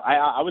 yeah,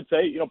 I would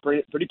say,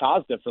 pretty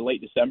positive for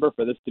late December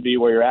for this to be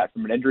where you're at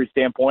from an injury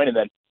standpoint. And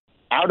then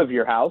out of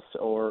your house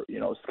or,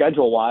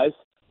 schedule-wise,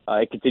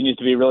 it continues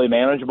to be really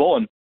manageable.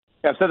 And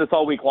I've said this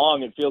all week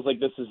long. It feels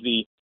like this is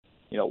the,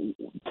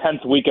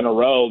 10th week in a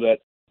row that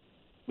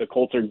the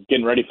Colts are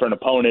getting ready for an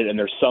opponent, and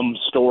there's some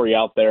story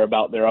out there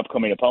about their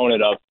upcoming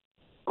opponent of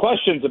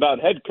questions about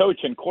head coach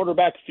and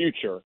quarterback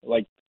future.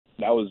 Like,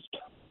 that was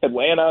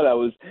Atlanta. That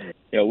was,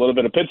 a little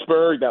bit of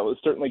Pittsburgh. That was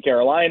certainly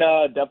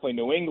Carolina, definitely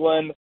New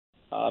England.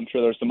 I'm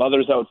sure there's some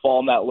others that would fall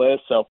on that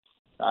list. So,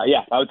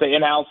 I would say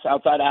in-house,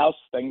 outside house,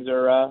 things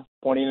are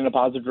pointing in a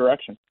positive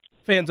direction.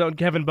 Fan Zone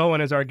Kevin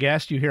Bowen is our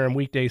guest. You hear him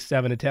weekdays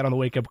 7 to 10 on the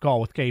Wake Up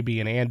Call with KB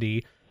and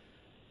Andy.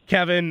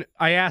 Kevin,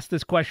 I asked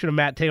this question of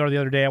Matt Taylor the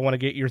other day. I want to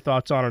get your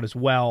thoughts on it as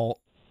well.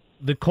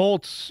 The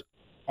Colts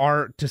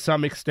are, to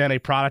some extent, a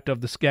product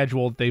of the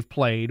schedule that they've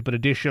played, but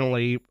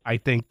additionally, I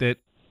think that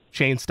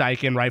Shane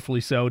Steichen, rightfully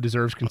so,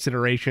 deserves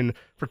consideration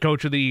for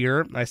Coach of the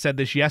Year. I said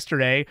this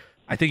yesterday.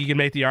 I think you can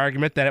make the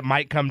argument that it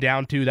might come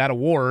down to that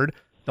award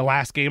the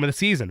last game of the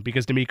season,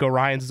 because DeMeco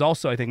Ryans has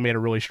also, I think, made a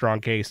really strong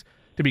case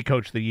to be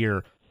Coach of the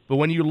Year. But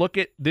when you look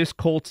at this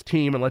Colts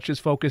team, and let's just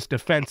focus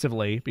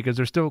defensively, because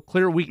there's still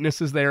clear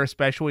weaknesses there,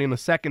 especially in the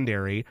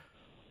secondary,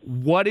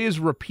 what is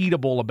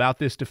repeatable about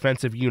this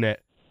defensive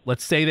unit?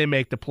 Let's say they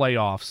make the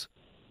playoffs,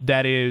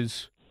 that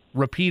is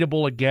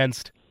repeatable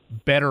against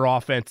better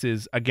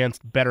offenses,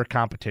 against better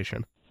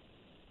competition.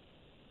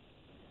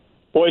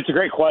 Boy, it's a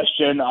great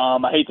question.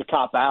 I hate to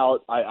cop out.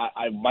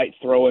 I might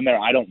throw in there,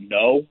 I don't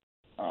know.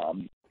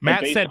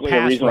 Matt said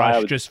pass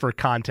rush, just for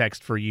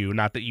context for you,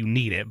 not that you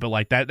need it, but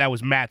like that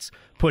was Matt's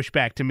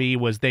pushback to me,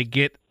 was they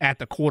get at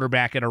the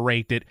quarterback at a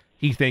rate that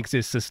he thinks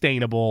is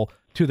sustainable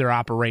to their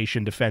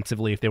operation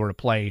defensively if they were to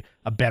play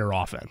a better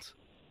offense.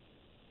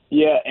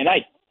 Yeah, and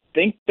I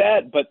think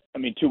that, but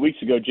 2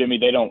 weeks ago, Jimmy,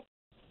 they don't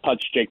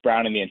touch Jake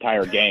Brown in the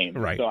entire game.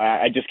 Right. So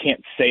I just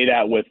can't say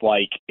that with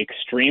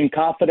extreme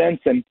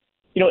confidence. And,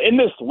 in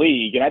this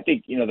league, and I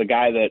think, the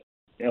guy that,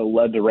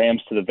 led the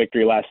Rams to the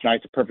victory last night.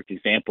 It's a perfect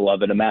example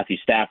of it, and Matthew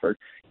Stafford.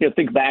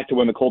 Think back to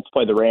when the Colts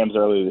played the Rams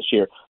earlier this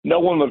year. No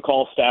one would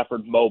call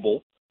Stafford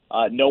mobile.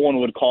 No one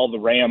would call the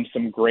Rams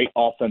some great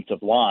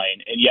offensive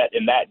line. And yet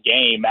in that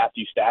game,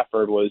 Matthew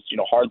Stafford was,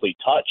 hardly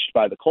touched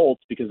by the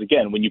Colts because,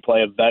 again, when you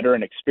play a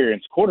veteran,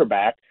 experienced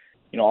quarterback,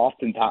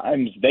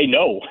 oftentimes they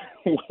know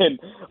when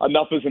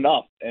enough is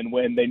enough and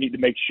when they need to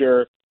make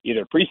sure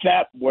either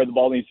pre-snap where the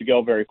ball needs to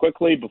go very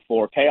quickly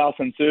before chaos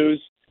ensues,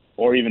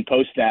 or even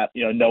post-snap,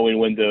 knowing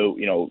when to,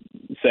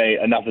 say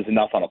enough is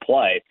enough on a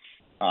play.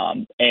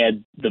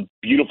 And the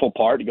beautiful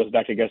part, it goes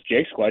back to, I guess,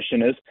 Jake's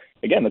question is,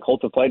 again, the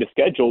Colts have played a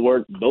schedule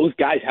where those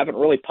guys haven't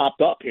really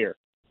popped up here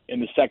in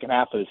the second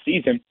half of the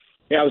season.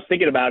 I was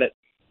thinking about it.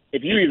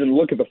 If you even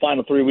look at the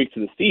final 3 weeks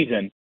of the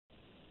season,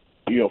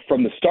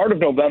 from the start of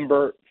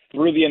November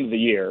through the end of the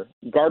year,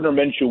 Gardner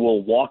Minshew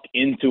will walk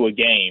into a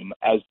game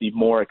as the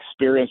more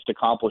experienced,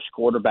 accomplished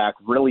quarterback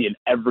really in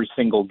every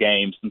single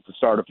game since the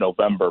start of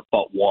November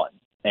but one.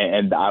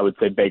 And I would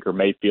say Baker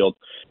Mayfield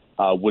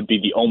would be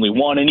the only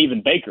one. And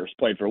even Baker's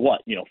played for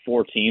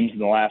 4 teams in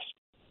the last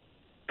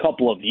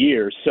couple of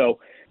years. So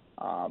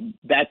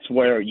that's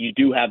where you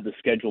do have the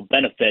schedule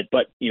benefit.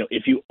 But,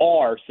 if you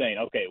are saying,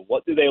 okay,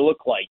 what do they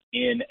look like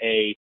in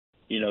a,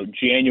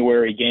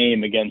 January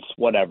game against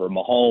whatever,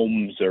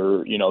 Mahomes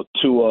or,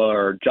 Tua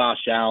or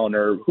Josh Allen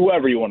or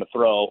whoever you want to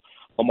throw,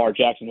 Lamar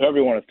Jackson, whoever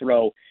you want to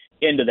throw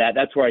into that,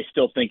 that's where I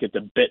still think it's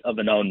a bit of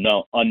an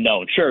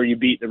unknown. Sure, you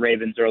beat the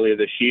Ravens earlier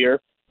this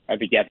year. I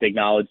think you have to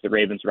acknowledge the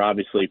Ravens were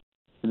obviously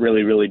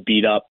really, really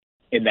beat up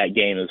in that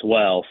game as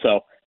well.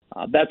 So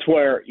that's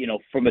where,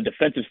 from a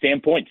defensive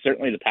standpoint,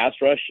 certainly the pass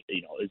rush,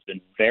 has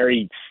been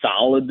very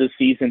solid this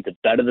season, to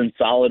better than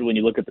solid when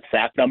you look at the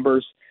sack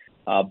numbers.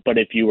 But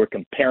if you were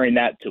comparing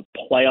that to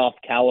playoff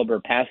caliber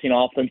passing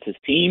offenses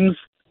teams,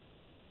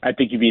 I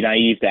think you'd be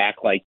naive to act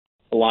like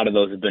a lot of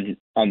those have been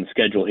on the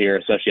schedule here,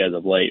 especially as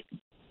of late.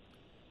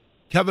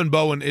 Kevin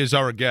Bowen is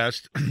our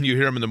guest. You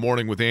hear him in the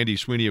morning with Andy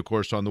Sweeney, of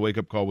course, on the Wake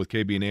Up Call with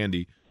KB and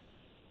Andy.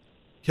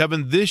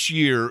 Kevin, this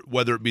year,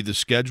 whether it be the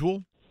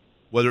schedule,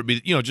 whether it be,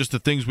 just the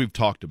things we've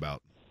talked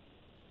about,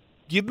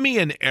 give me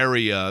an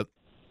area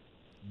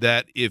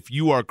that if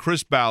you are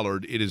Chris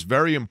Ballard, it is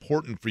very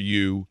important for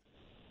you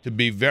to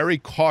be very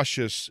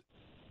cautious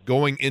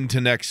going into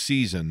next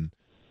season,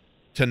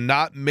 to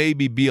not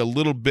maybe be a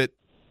little bit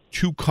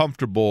too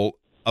comfortable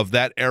of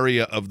that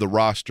area of the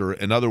roster.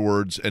 In other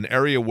words, an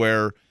area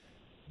where,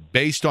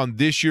 based on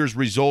this year's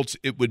results,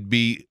 it would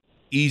be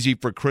easy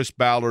for Chris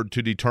Ballard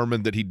to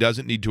determine that he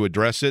doesn't need to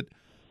address it.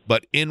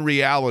 But in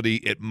reality,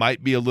 it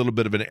might be a little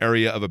bit of an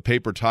area of a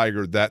paper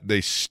tiger that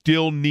they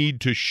still need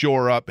to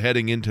shore up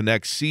heading into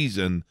next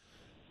season,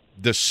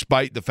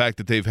 despite the fact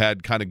that they've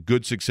had kind of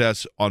good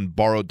success on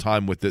borrowed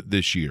time with it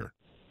this year.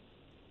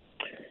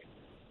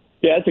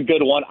 Yeah, that's a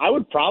good one. I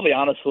would probably,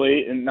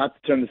 honestly, and not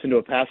to turn this into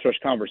a pass rush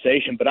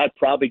conversation, but I'd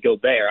probably go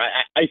there.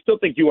 I still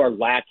think you are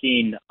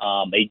lacking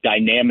a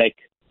dynamic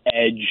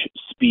edge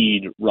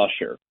speed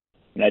rusher.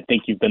 And I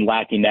think you've been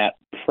lacking that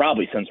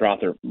probably since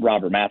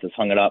Robert Mathis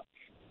hung it up,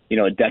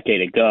 a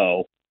decade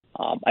ago.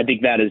 I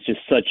think that is just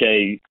such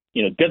a,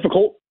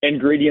 difficult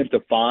ingredient to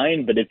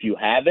find, but if you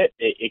have it,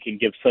 it can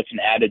give such an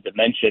added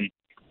dimension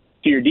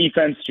to your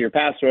defense, to your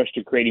pass rush,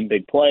 to creating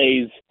big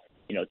plays,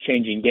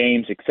 changing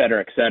games, et cetera,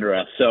 et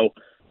cetera. So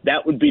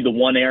that would be the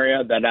one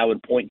area that I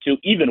would point to,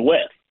 even with,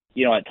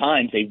 at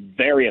times a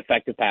very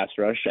effective pass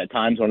rush, at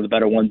times one of the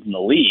better ones in the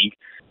league.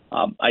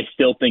 I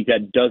still think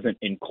that doesn't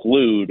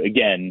include,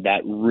 again,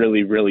 that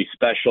really, really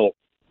special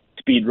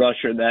speed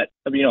rusher that,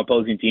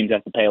 opposing teams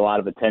have to pay a lot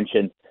of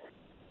attention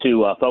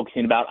to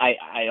focusing about.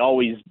 I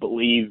always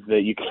believe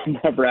that you can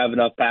never have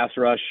enough pass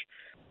rush.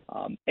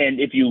 And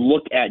if you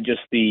look at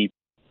just the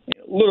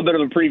little bit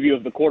of a preview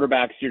of the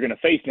quarterbacks you're going to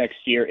face next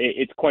year,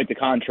 it's quite the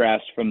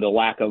contrast from the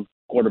lack of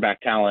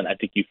quarterback talent I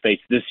think you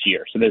faced this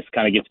year. So this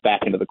kind of gets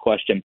back into the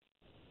question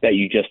that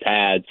you just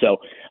had. So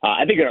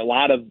I think there are a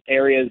lot of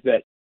areas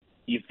that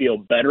you feel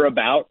better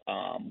about.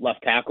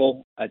 Left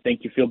tackle, I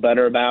think you feel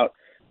better about.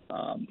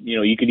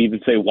 You could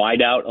even say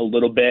wide out a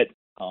little bit.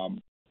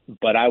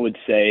 But I would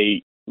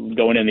say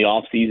going in the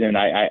offseason,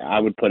 I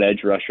would put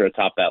edge rusher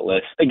atop that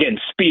list. Again,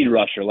 speed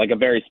rusher, like a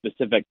very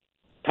specific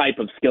type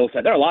of skill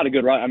set. There are a lot of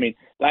good rushers. I mean,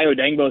 Dayo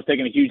Dengbo is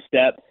taking a huge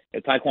step.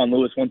 Tyquan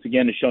Lewis, once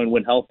again, is showing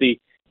when healthy.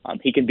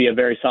 He can be a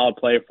very solid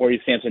player for you.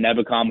 Samson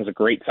Ebukam was a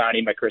great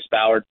signing by Chris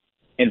Ballard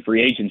in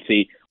free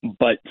agency.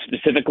 But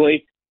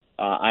specifically,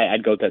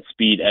 I'd go with that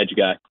speed edge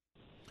guy.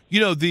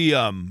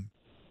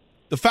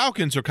 The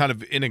Falcons are kind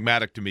of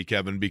enigmatic to me,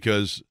 Kevin,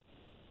 because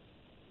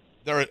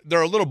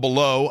they're a little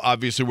below,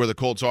 obviously, where the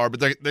Colts are, but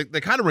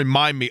they kind of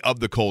remind me of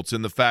the Colts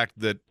in the fact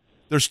that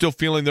they're still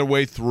feeling their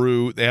way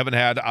through. They haven't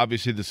had,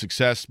 obviously, the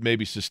success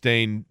maybe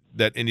sustained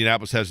that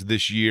Indianapolis has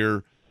this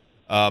year.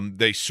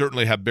 They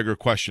certainly have bigger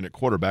question at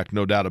quarterback,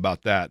 no doubt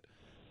about that.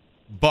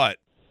 But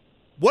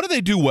what do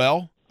they do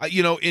well?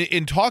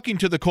 In talking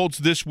to the Colts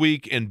this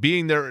week and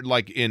being there,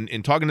 like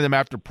in talking to them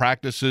after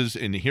practices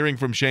and hearing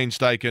from Shane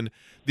Steichen,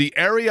 the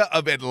area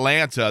of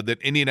Atlanta that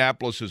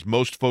Indianapolis is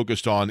most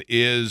focused on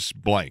is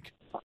blank.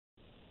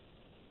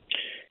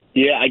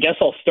 Yeah, I guess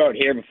I'll start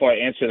here before I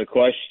answer the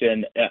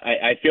question.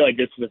 I feel like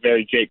this is a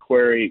very Jake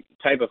Query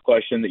type of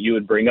question that you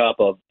would bring up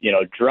of,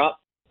 drop,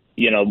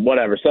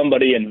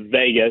 somebody in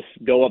Vegas,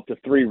 go up to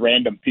 3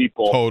 random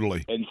people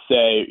totally and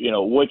say,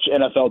 which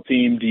NFL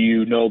team do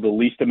you know the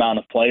least amount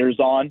of players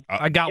on?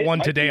 I got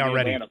one today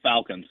already. Atlanta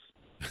Falcons.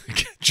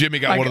 Jimmy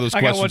got one of those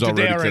questions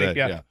already today.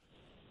 Yeah.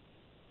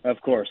 Of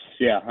course,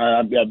 yeah.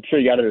 I'm sure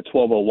you got it at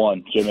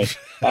 12:01, Jimmy.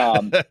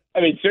 I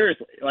mean,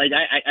 seriously,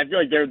 I feel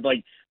like they're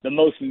like the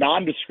most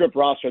nondescript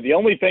roster. The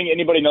only thing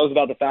anybody knows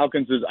about the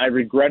Falcons is I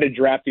regretted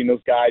drafting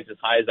those guys as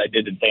high as I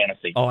did in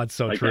fantasy. Oh, that's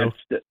so true.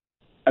 That's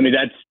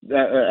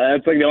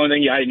like the only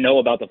thing I know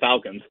about the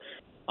Falcons.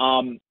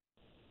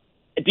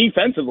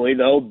 Defensively,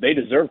 though, they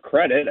deserve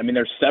credit. I mean,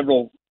 there's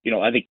several,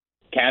 I think,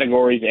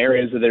 categories,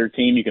 areas of their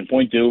team you can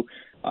point to.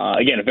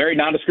 Again, a very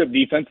nondescript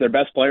defense. Their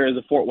best player is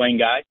a Fort Wayne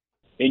guy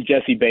in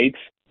Jesse Bates,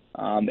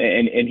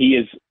 and he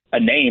is a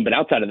name. But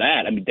outside of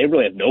that, they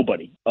really have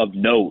nobody of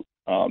note,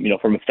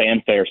 from a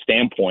fanfare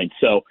standpoint.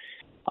 So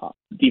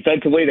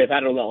defensively, they've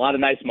had a lot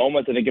of nice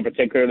moments. I think in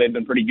particular they've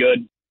been pretty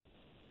good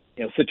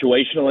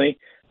situationally.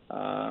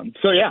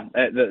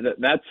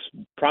 That's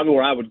probably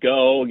where I would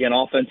go. Again,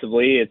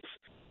 offensively, it's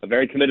a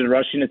very committed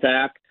rushing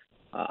attack.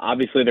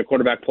 Obviously, their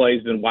quarterback play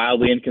has been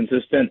wildly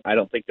inconsistent. I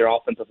don't think their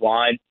offensive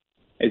line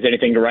is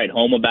anything to write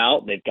home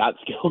about. They've got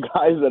skill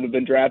guys that have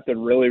been drafted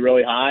really,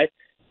 really high.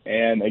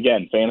 And,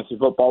 again, fantasy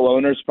football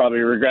owners probably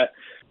regret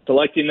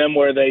selecting them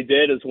where they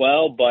did as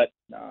well. But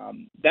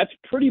that's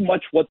pretty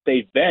much what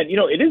they've been.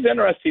 It is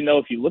interesting, though,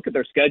 if you look at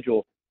their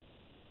schedule.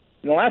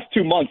 In the last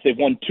 2 months, they've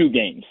won 2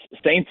 games,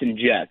 Saints and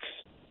Jets.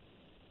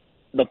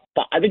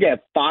 I think they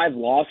have 5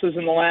 losses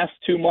in the last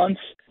 2 months,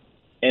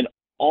 and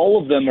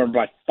all of them are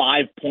by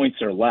 5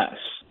 points or less.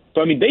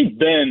 So, they've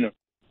been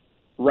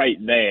right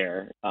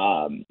there.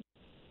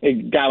 A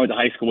guy I went to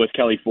high school with,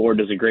 Kelly Ford,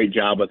 does a great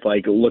job with,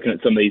 looking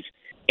at some of these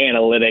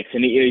analytics,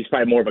 and he's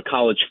probably more of a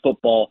college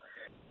football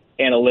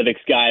analytics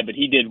guy, but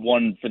he did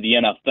one for the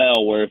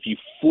NFL where if you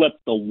flip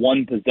the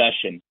one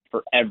possession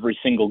for every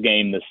single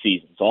game this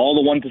season, so all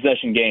the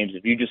one-possession games,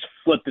 if you just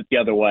flipped it the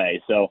other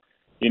way, so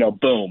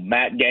boom,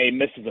 Matt Gay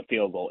misses a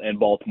field goal in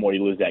Baltimore,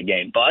 you lose that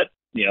game. But,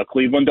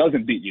 Cleveland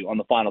doesn't beat you on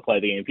the final play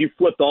of the game. If you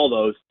flipped all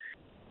those,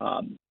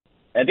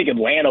 I think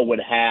Atlanta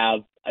would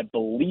have, I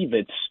believe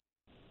it's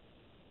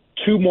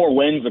 2 more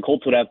wins. The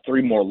Colts would have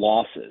 3 more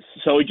losses.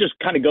 So it just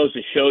kind of goes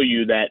to show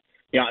you that,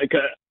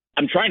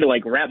 I'm trying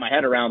to, wrap my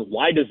head around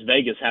why does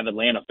Vegas have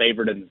Atlanta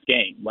favored in this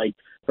game?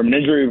 From an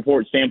injury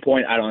report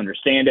standpoint, I don't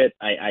understand it.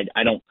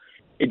 I don't.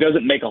 It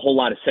doesn't make a whole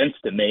lot of sense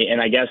to me. And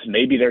I guess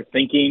maybe they're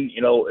thinking,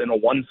 in a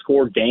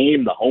 1-score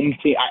game, the home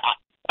team.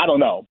 I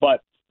don't know.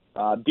 But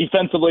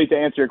defensively, to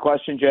answer your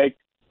question, Jake,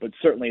 but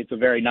certainly it's a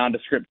very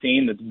nondescript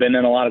team that's been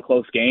in a lot of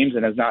close games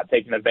and has not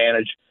taken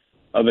advantage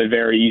of a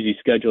very easy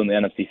schedule in the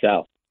NFC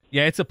South.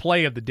 Yeah, it's a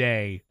play of the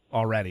day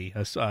already,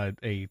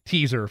 a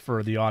teaser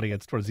for the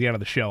audience towards the end of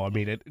the show.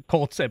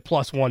 Colts at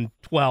plus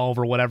 112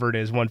 or whatever it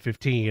is,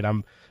 115.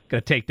 I'm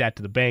going to take that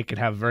to the bank and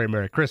have a very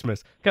Merry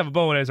Christmas. Kevin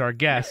Bowen is our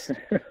guest.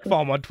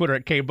 Follow him on Twitter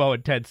at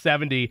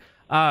KBowen1070.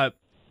 KB,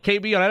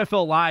 on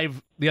NFL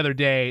Live the other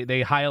day,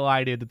 they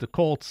highlighted that the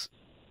Colts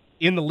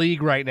in the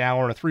league right now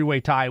are in a 3-way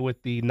tie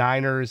with the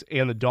Niners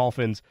and the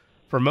Dolphins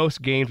for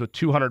most games with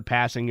 200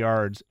 passing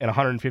yards and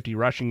 150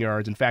 rushing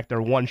yards. In fact,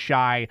 they're one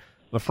shy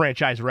of a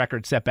franchise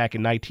record set back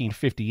in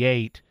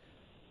 1958.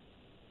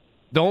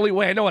 The only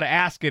way I know how to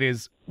ask it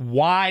is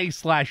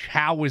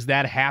why/how has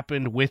that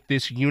happened with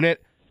this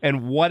unit,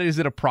 and what is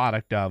it a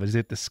product of? Is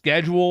it the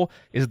schedule?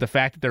 Is it the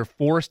fact that they're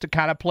forced to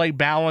kind of play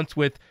balance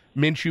with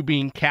Minshew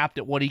being capped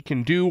at what he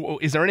can do?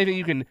 Is there anything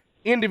you can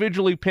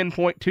individually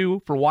pinpoint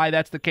to for why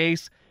that's the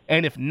case?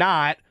 And if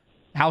not,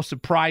 how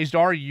surprised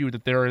are you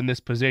that they're in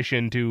this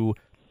position to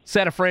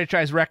set a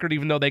franchise record,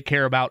 even though they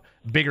care about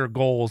bigger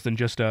goals than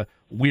just a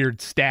weird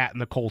stat in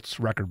the Colts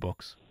record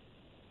books?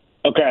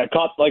 Okay, I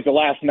caught the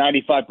last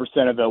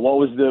 95% of it. What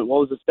was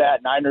the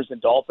stat? Niners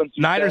and Dolphins?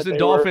 Niners and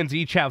Dolphins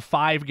each have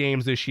 5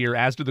 games this year,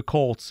 as do the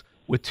Colts,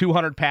 with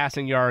 200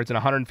 passing yards and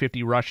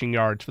 150 rushing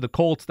yards. For the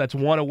Colts, that's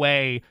one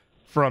away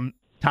from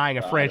tying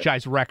a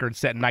franchise record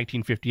set in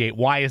 1958.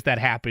 Why has that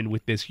happened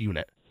with this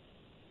unit?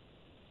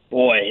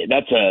 Boy,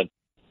 that's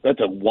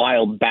a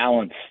wild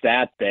balanced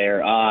stat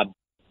there. I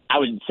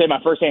would say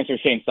my first answer is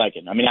Shane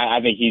Steichen. I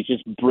think he's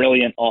just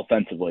brilliant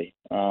offensively.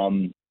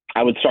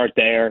 I would start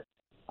there.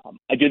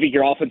 I do think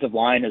your offensive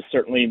line has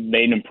certainly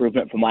made an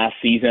improvement from last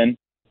season.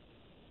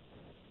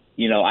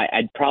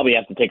 I'd probably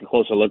have to take a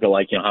closer look at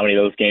how many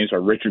of those games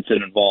are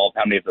Richardson involved,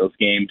 how many of those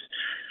games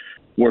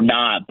were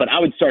not. But I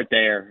would start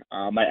there.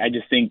 I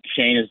just think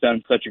Shane has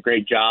done such a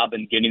great job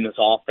in getting this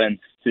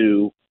offense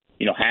to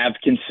have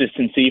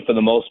consistency for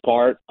the most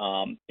part.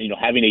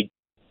 Having a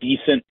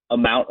decent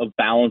amount of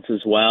balance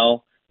as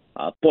well.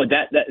 Boy,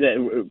 that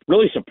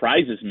really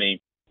surprises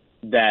me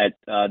that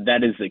that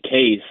is the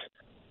case.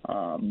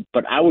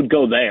 But I would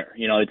go there.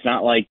 It's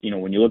not like,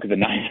 when you look at the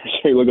Niners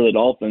or you look at the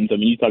Dolphins,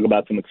 you talk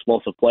about some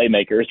explosive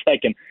playmakers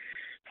that can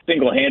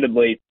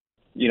single-handedly,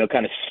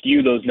 kind of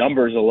skew those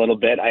numbers a little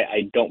bit.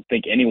 I don't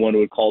think anyone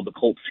would call the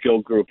Colts skill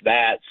group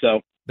that.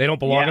 So they don't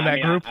belong in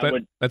that group?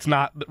 That's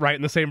not right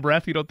in the same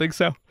breath? You don't think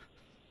so?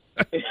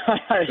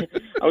 I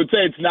would say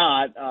it's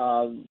not.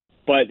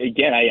 But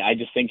again, I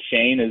just think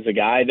Shane is a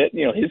guy that,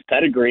 his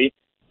pedigree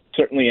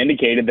certainly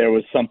indicated there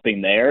was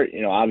something there.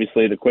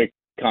 Obviously the quick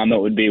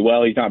comment would be,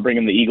 well, he's not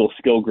bringing the Eagles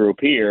skill group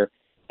here,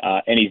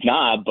 and he's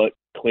not, but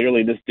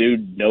clearly this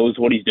dude knows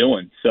what he's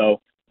doing.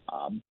 So,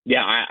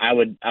 I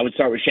would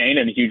start with Shane,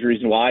 and a huge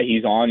reason why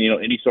he's on,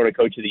 any sort of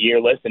coach of the year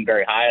list and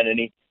very high on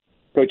any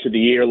coach of the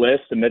year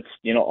list amidst,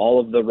 all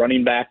of the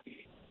running back,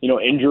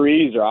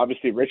 injuries, or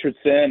obviously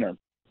Richardson, or,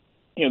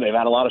 they've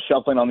had a lot of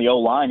shuffling on the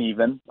O-line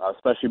even,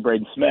 especially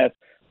Braden Smith.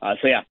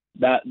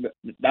 That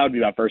would be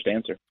my first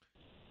answer.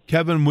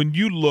 Kevin, when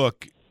you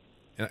look,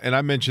 and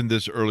I mentioned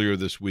this earlier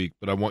this week,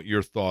 but I want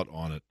your thought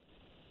on it.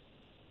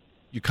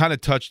 You kind of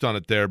touched on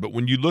it there, but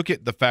when you look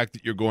at the fact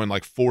that you're going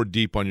 4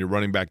 deep on your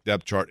running back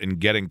depth chart and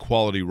getting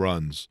quality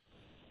runs,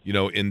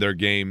 in their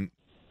game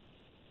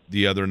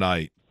the other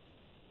night,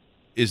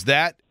 is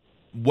that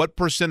what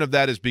percent of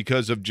that is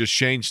because of just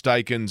Shane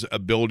Steichen's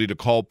ability to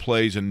call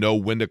plays and know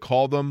when to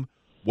call them?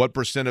 What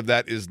percent of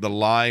that is the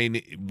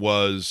line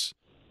was,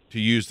 to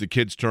use the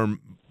kids'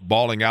 term,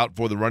 balling out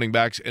for the running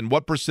backs? And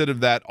what percent of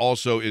that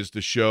also is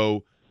to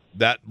show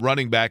that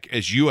running back,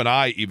 as you and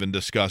I even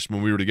discussed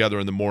when we were together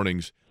in the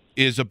mornings,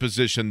 is a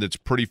position that's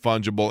pretty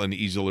fungible and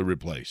easily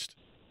replaced?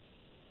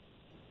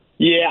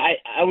 Yeah,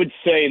 I would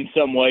say in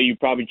some way you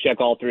probably check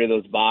all three of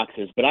those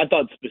boxes. But I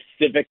thought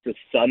specific to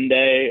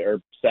Sunday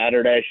or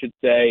Saturday, I should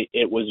say,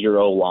 it was your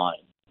O-line.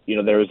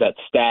 There was that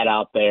stat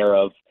out there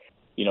of,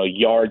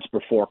 yards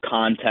before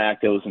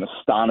contact. It was an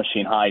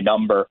astonishing high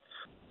number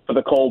for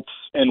the Colts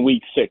in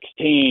Week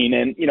 16.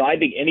 And, I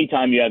think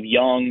anytime you have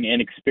young,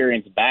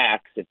 inexperienced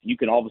backs, if you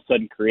can all of a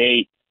sudden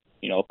create,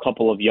 a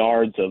couple of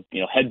yards of,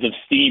 heads of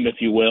steam, if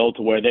you will,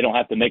 to where they don't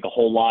have to make a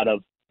whole lot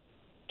of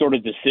sort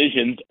of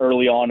decisions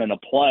early on in a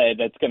play,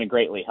 that's going to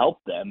greatly help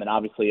them. And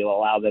obviously it'll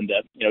allow them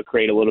to,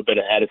 create a little bit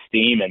of head of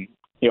steam and,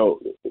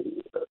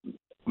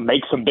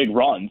 make some big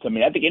runs. I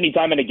mean, I think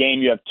anytime in a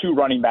game you have two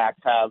running backs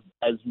have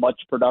as much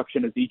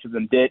production as each of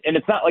them did, and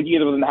it's not like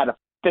either of them had a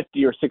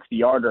 50 or 60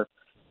 yarder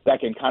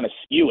that can kind of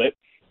skew it.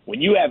 When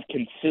you have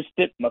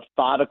consistent,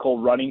 methodical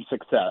running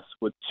success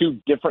with two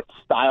different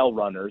style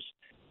runners,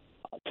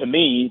 to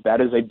me,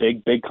 that is a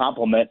big, big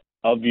compliment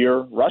of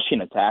your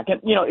rushing attack. And,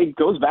 it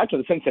goes back to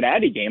the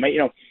Cincinnati game.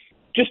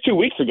 Just 2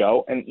 weeks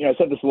ago, and, I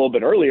said this a little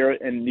bit earlier,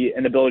 and the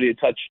inability to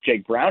touch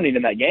Jake Browning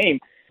in that game,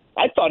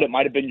 I thought it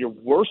might have been your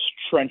worst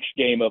trench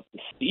game of the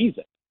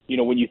season.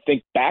 When you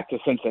think back to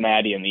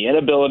Cincinnati and the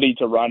inability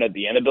to run it,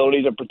 the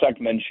inability to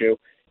protect Minshew,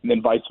 and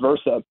then vice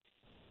versa,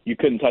 you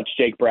couldn't touch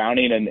Jake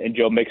Browning, and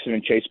Joe Mixon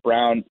and Chase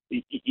Brown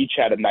each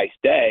had a nice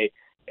day.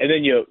 And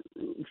then you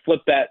flip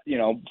that,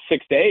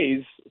 6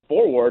 days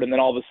forward, and then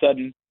all of a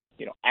sudden,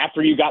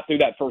 after you got through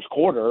that first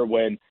quarter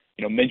when,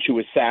 Minshew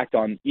was sacked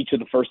on each of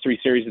the first three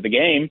series of the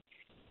game,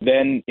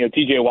 then,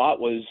 T.J. Watt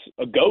was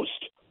a ghost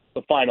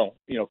the final,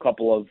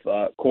 couple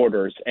of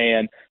quarters,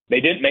 and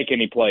they didn't make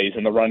any plays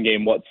in the run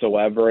game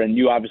whatsoever, and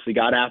you obviously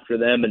got after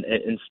them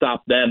and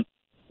stopped them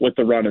with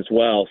the run as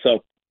well.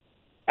 So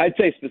I'd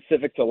say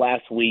specific to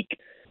last week,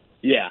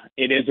 yeah,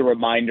 it is a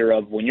reminder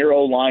of when your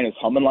O-line is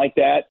humming like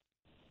that,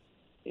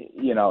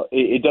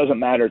 it doesn't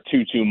matter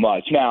too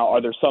much. Now,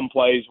 are there some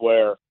plays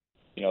where,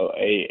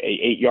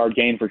 a 8-yard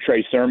gain for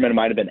Trey Sermon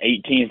might have been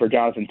 18 for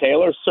Jonathan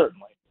Taylor?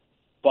 Certainly.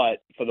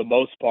 But for the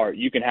most part,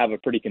 you can have a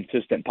pretty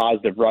consistent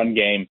positive run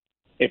game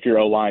if your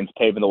O-line's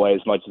paving the way as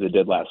much as it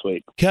did last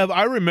week. Kev,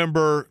 I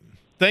remember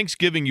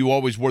Thanksgiving you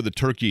always wore the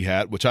turkey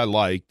hat, which I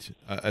liked.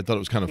 I thought it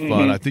was kind of fun.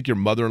 Mm-hmm. I think your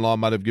mother-in-law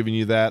might have given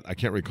you that. I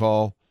can't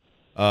recall.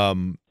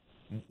 And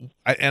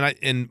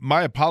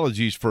my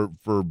apologies for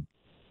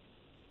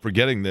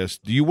forgetting this.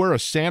 Do you wear a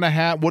Santa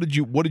hat? What did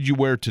you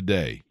wear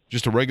today?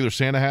 Just a regular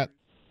Santa hat?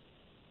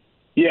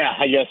 Yeah,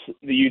 I guess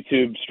the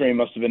YouTube stream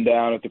must have been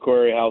down at the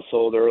Query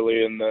household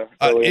early in the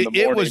morning.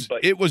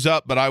 It was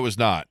up, but I was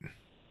not.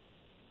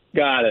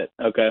 Got it.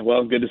 Okay.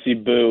 Well, good to see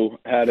Boo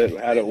had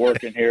it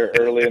working here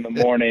early in the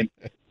morning.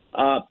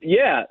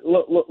 Yeah,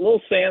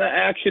 little Santa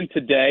action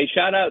today.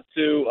 Shout out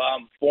to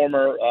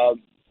former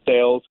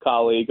sales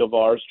colleague of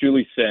ours,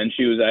 Julie Sin.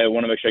 I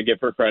want to make sure I give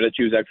her credit.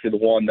 She was actually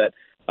the one that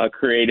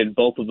created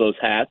both of those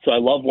hats. So I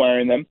love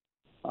wearing them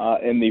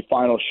in the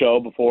final show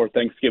before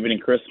Thanksgiving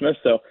and Christmas.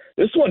 So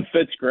this one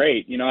fits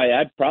great.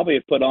 I probably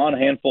have put on a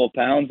handful of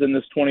pounds in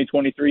this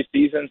 2023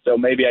 season, so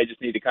maybe I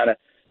just need to kind of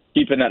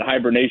keep in that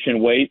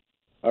hibernation weight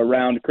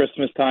around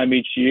Christmas time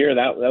each year.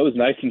 That was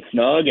nice and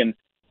snug, and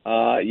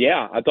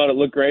yeah, I thought it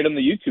looked great on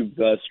the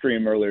YouTube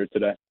stream earlier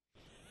today.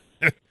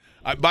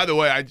 By the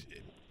way, I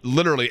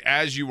literally,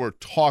 as you were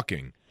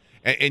talking,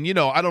 and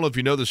I don't know if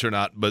you know this or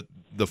not, but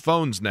the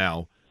phones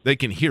now, they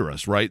can hear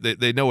us, right?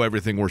 They know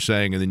everything we're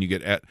saying, and then you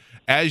get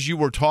as you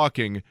were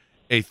talking,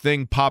 a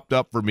thing popped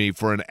up for me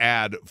for an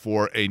ad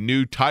for a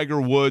new Tiger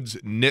Woods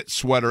knit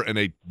sweater and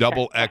a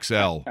double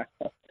XL.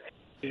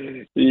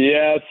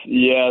 Yes.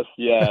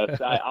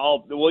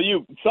 Will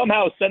you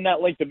somehow send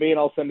that link to me, and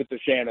I'll send it to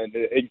Shannon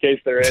in case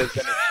there is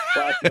any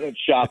last-minute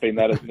shopping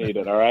that is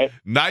needed, all right?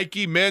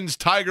 Nike men's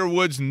Tiger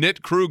Woods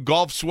knit crew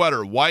golf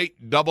sweater,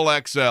 white double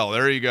XL.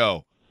 There you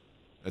go.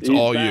 That's He's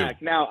all back.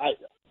 you. Now,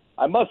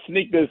 I must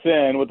sneak this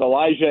in with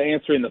Elijah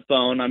answering the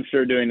phone. I'm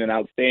sure doing an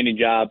outstanding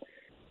job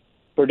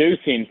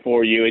producing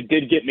for you. It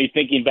did get me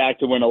thinking back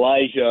to when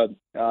Elijah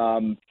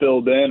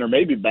filled in, or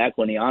maybe back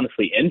when he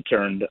honestly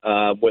interned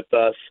with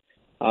us.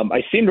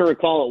 I seem to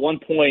recall at one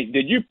point,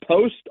 did you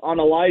post on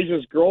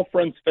Elijah's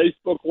girlfriend's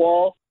Facebook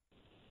wall?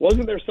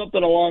 Wasn't there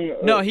something along?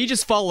 No, he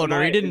just followed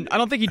her. He didn't. I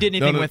don't think he did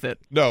anything with it.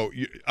 No,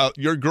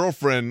 your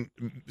girlfriend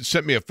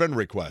sent me a friend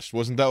request.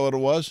 Wasn't that what it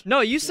was?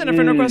 No, you sent a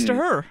friend request to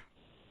her.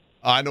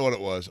 I know what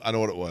it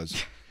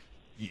was.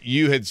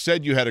 You had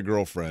said you had a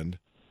girlfriend.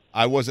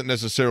 I wasn't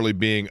necessarily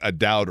being a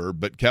doubter,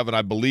 but Kevin,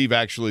 I believe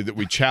actually that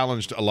we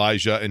challenged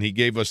Elijah, and he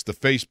gave us the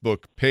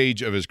Facebook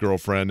page of his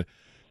girlfriend,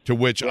 to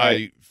which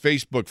I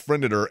Facebook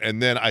friended her,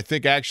 and then I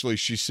think actually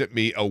she sent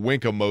me a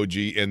wink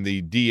emoji in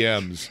the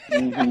DMs,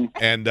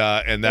 and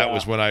that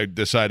was when I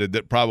decided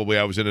that probably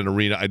I was in an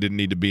arena I didn't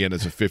need to be in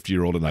as a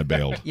 50-year-old, and I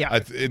bailed. Yeah.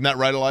 Isn't that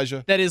right,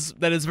 Elijah? That is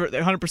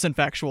 100%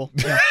 factual.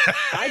 Yeah.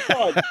 I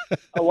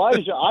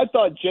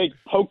thought Jake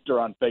poked her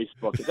on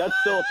Facebook. Is that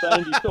still a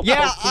thing? You still poke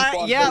people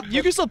on Facebook?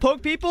 You can still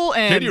poke people.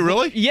 And Can you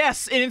really?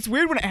 Yes, and it's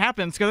weird when it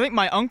happens because I think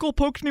my uncle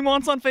poked me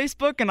once on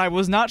Facebook, and I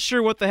was not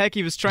sure what the heck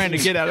he was trying to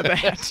get out of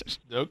that.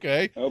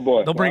 Okay. Oh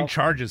boy, They'll bring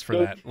charges for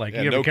that. Like,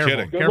 Yeah, you gotta be no careful.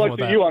 kidding. Good Careful luck with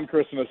to that. you on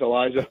Christmas,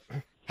 Elijah.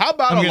 How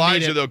about I'm gonna need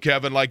Elijah, it. though,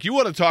 Kevin? Like, you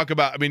want to talk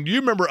about, I mean, do you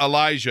remember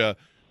Elijah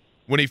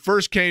when he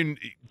first came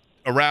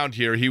around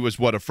here? He was,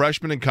 a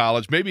freshman in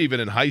college, maybe even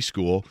in high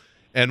school,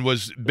 and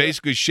was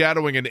basically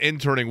shadowing and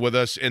interning with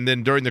us, and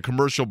then during the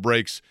commercial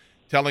breaks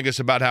telling us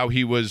about how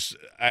he was,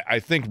 I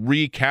think,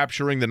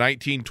 recapturing the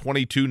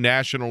 1922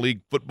 National League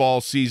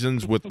football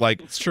seasons with,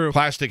 like, It's true.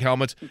 plastic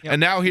helmets. Yep.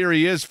 And now here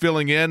he is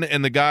filling in,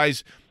 and the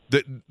guys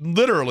that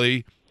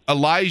literally,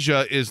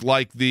 Elijah is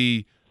like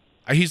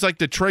he's like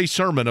the Trey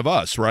Sermon of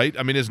us, right?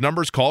 I mean, his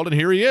number's called, and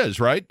here he is,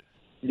 right?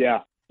 Yeah,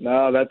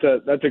 no, that's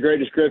a great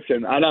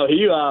description. I know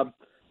he,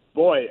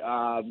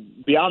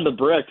 beyond the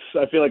bricks.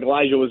 I feel like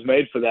Elijah was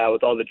made for that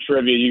with all the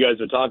trivia you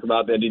guys are talking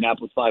about, the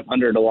Indianapolis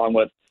 500, along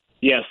with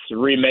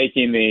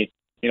remaking the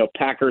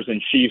Packers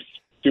and Chiefs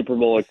Super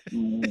Bowl,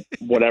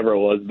 whatever it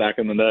was back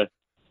in the day.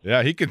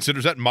 Yeah, he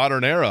considers that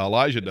modern era.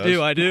 Elijah does.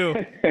 I do.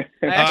 I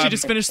actually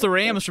just finished the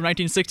Rams from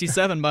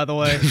 1967, by the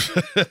way.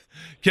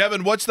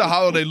 Kevin, what's the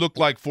holiday look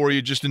like for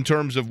you, just in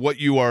terms of what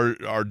you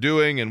are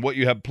doing and what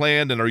you have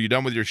planned, and are you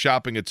done with your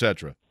shopping,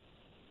 etc.?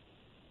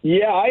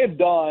 Yeah, I have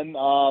done.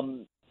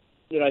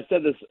 I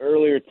said this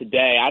earlier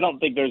today. I don't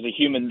think there's a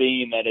human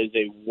being that is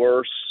a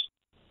worse.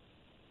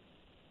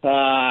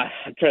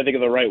 I'm trying to think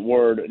of the right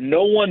word.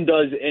 No one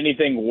does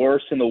anything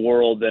worse in the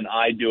world than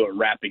I do at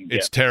wrapping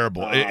gifts. It's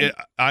terrible.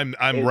 I'm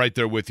right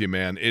there with you,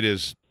 man. It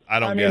is. I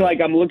don't get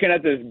it. I'm looking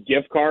at this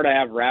gift card I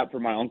have wrapped for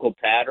my Uncle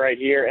Tad right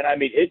here,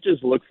 and it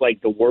just looks like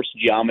the worst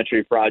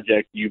geometry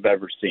project you've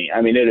ever seen.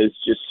 It is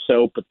just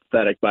so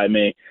pathetic by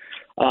me.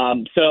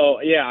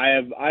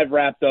 I've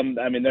wrapped them.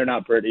 They're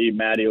not pretty.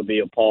 Maddie will be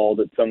appalled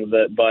at some of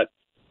it, but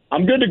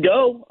I'm good to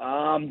go.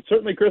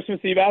 Certainly Christmas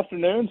Eve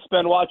afternoon,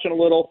 spend watching a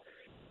little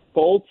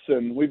Colts,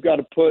 and we've got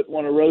to put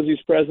one of Rosie's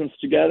presents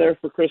together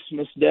for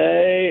Christmas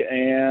Day,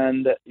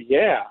 and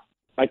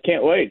I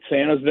can't wait.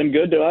 Santa's been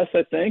good to us,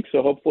 I think,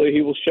 so hopefully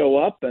he will show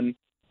up, and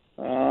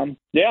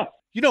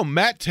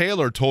Matt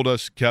Taylor told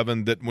us,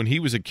 Kevin, that when he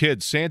was a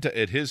kid, Santa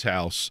at his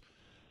house,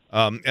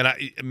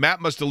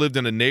 Matt must have lived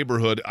in a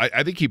neighborhood.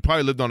 I think he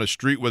probably lived on a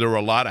street where there were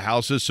a lot of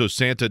houses, so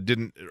Santa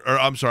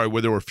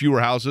where there were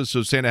fewer houses,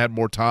 so Santa had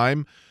more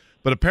time.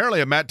 But apparently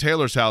at Matt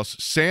Taylor's house,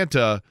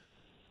 Santa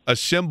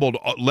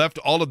left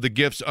all of the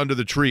gifts under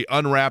the tree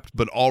unwrapped,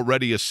 but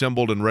already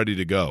assembled and ready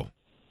to go.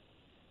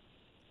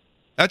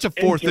 That's a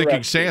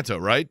forward-thinking Santa,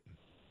 right?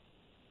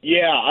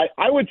 Yeah,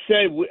 I would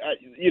say,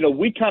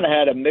 we kind of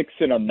had a mix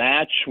and a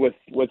match with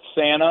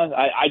Santa.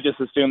 I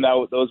just assumed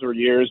that those were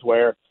years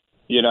where,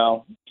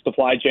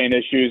 supply chain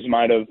issues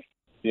might have,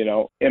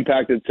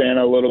 impacted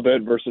Santa a little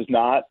bit versus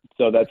not.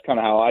 So that's kind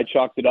of how I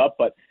chalked it up.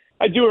 But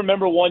I do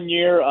remember one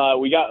year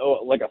we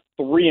got like a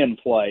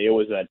 3-in-play. It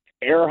was an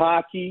air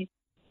hockey,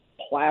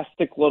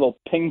 plastic little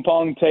ping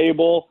pong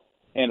table,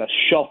 and a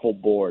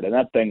shuffleboard, and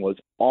that thing was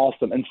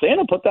awesome. And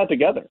Santa put that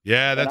together.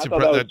 Yeah, that's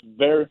impressive.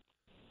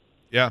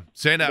 Yeah,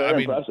 Santa.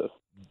 Very impressive.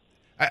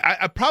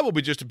 I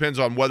probably just depends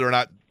on whether or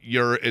not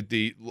you're at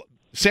the.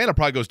 Santa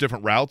probably goes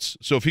different routes.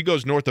 So if he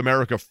goes North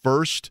America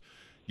first,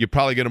 you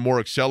probably get him more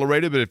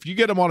accelerated. But if you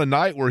get him on a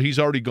night where he's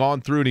already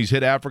gone through and he's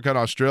hit Africa and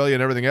Australia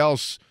and everything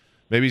else,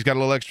 maybe he's got a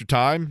little extra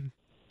time,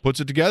 puts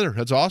it together.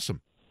 That's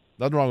awesome.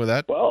 Nothing wrong with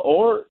that. Well,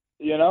 or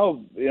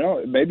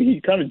maybe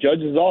he kind of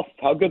judges off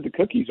how good the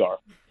cookies are.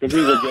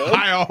 Cookies are good.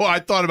 I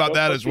thought about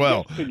that as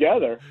well.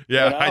 Together,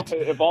 yeah.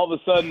 If all of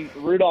a sudden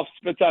Rudolph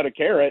spits out a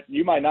carrot,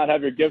 you might not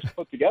have your gifts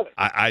put together.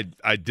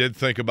 I did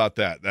think about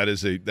that. That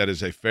is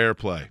a fair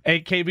play.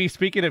 Hey, KB,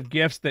 speaking of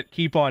gifts that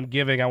keep on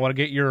giving, I want to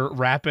get your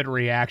rapid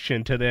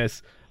reaction to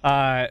this.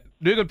 New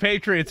England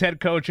Patriots head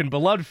coach and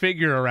beloved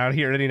figure around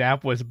here in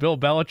Indianapolis, Bill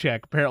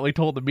Belichick, apparently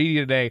told the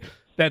media today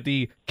that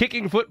the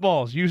kicking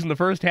footballs used in the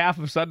first half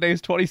of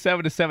Sunday's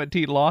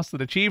 27-17 loss to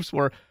the Chiefs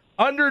were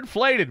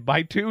underinflated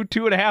by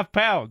 2.5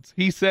 pounds.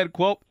 He said,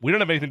 quote, "We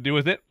don't have anything to do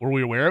with it. Were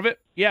we aware of it?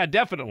 Yeah,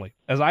 definitely.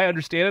 As I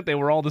understand it, they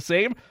were all the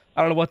same.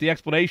 I don't know what the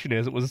explanation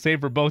is. It was the same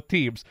for both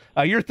teams."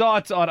 Your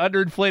thoughts on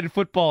underinflated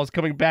footballs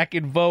coming back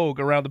in vogue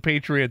around the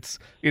Patriots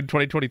in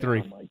 2023?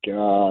 Oh, my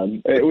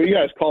God. Hey, will you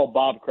guys call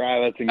Bob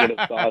Kravitz and get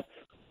his thoughts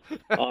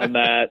on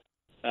that?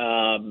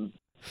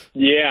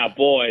 Yeah,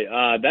 boy,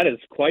 that is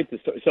quite the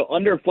story. So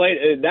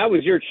underinflated, that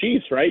was your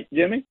Chiefs, right,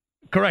 Jimmy?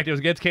 Correct. It was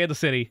against Kansas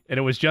City, and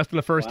it was just in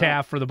the first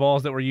half for the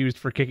balls that were used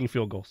for kicking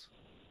field goals.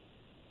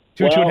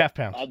 2.5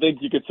 pounds. I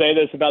think you could say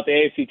this about the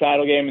AFC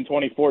title game in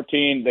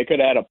 2014. They could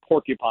have had a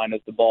porcupine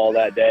as the ball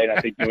that day, and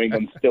I think New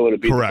England still would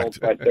have beat the Colts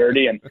by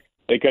 30, and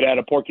they could have had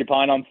a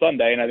porcupine on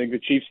Sunday, and I think the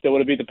Chiefs still would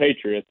have beat the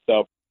Patriots.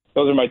 So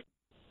those are my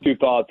 2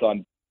 thoughts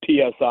on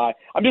PSI.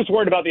 I'm just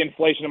worried about the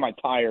inflation of my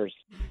tires.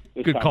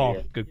 Good call.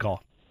 Good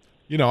call.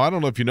 You know, I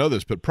don't know if you know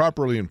this, but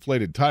properly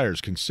inflated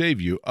tires can save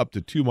you up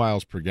to 2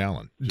 miles per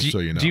gallon, so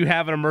you know. Do you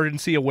have an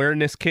emergency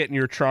awareness kit in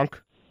your trunk,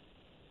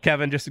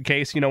 Kevin, just in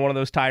case, one of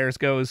those tires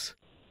goes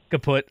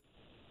kaput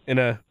in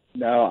a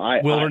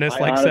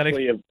wilderness-like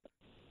setting?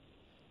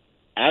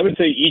 I would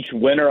say each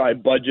winter I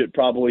budget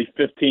probably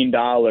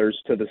 $15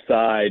 to the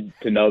side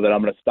to know that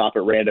I'm going to stop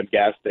at random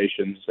gas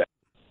stations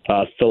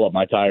and fill up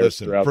my tires.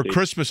 Listen, for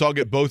Christmas, I'll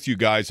get both you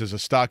guys as a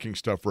stocking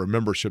stuffer a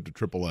membership to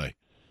AAA.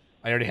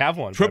 I already have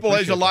one.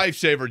 AAA's a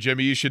lifesaver,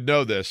 Jimmy. You should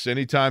know this.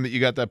 Anytime that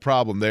you got that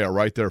problem, they are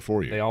right there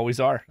for you. They always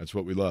are. That's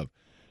what we love.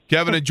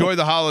 Kevin, enjoy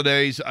the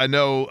holidays. I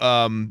know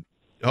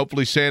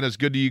hopefully Santa's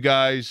good to you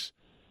guys,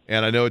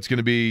 and I know it's going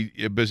to be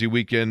a busy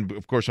weekend,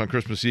 of course, on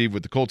Christmas Eve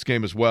with the Colts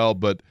game as well,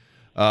 but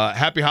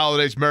happy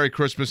holidays, Merry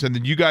Christmas, and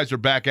then you guys are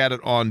back at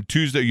it on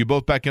Tuesday. Are you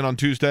both back in on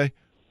Tuesday?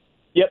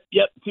 Yep.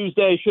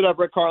 Tuesday, should have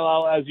Rick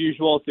Carlisle as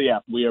usual. So, yeah,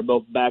 we are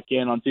both back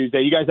in on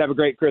Tuesday. You guys have a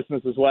great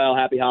Christmas as well.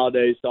 Happy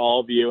holidays to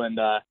all of you and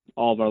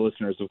all of our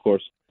listeners, of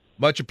course.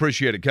 Much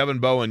appreciated. Kevin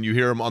Bowen, you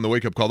hear him on the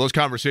Wake Up Call. Those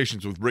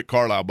conversations with Rick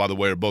Carlisle, by the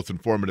way, are both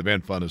informative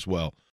and fun as well.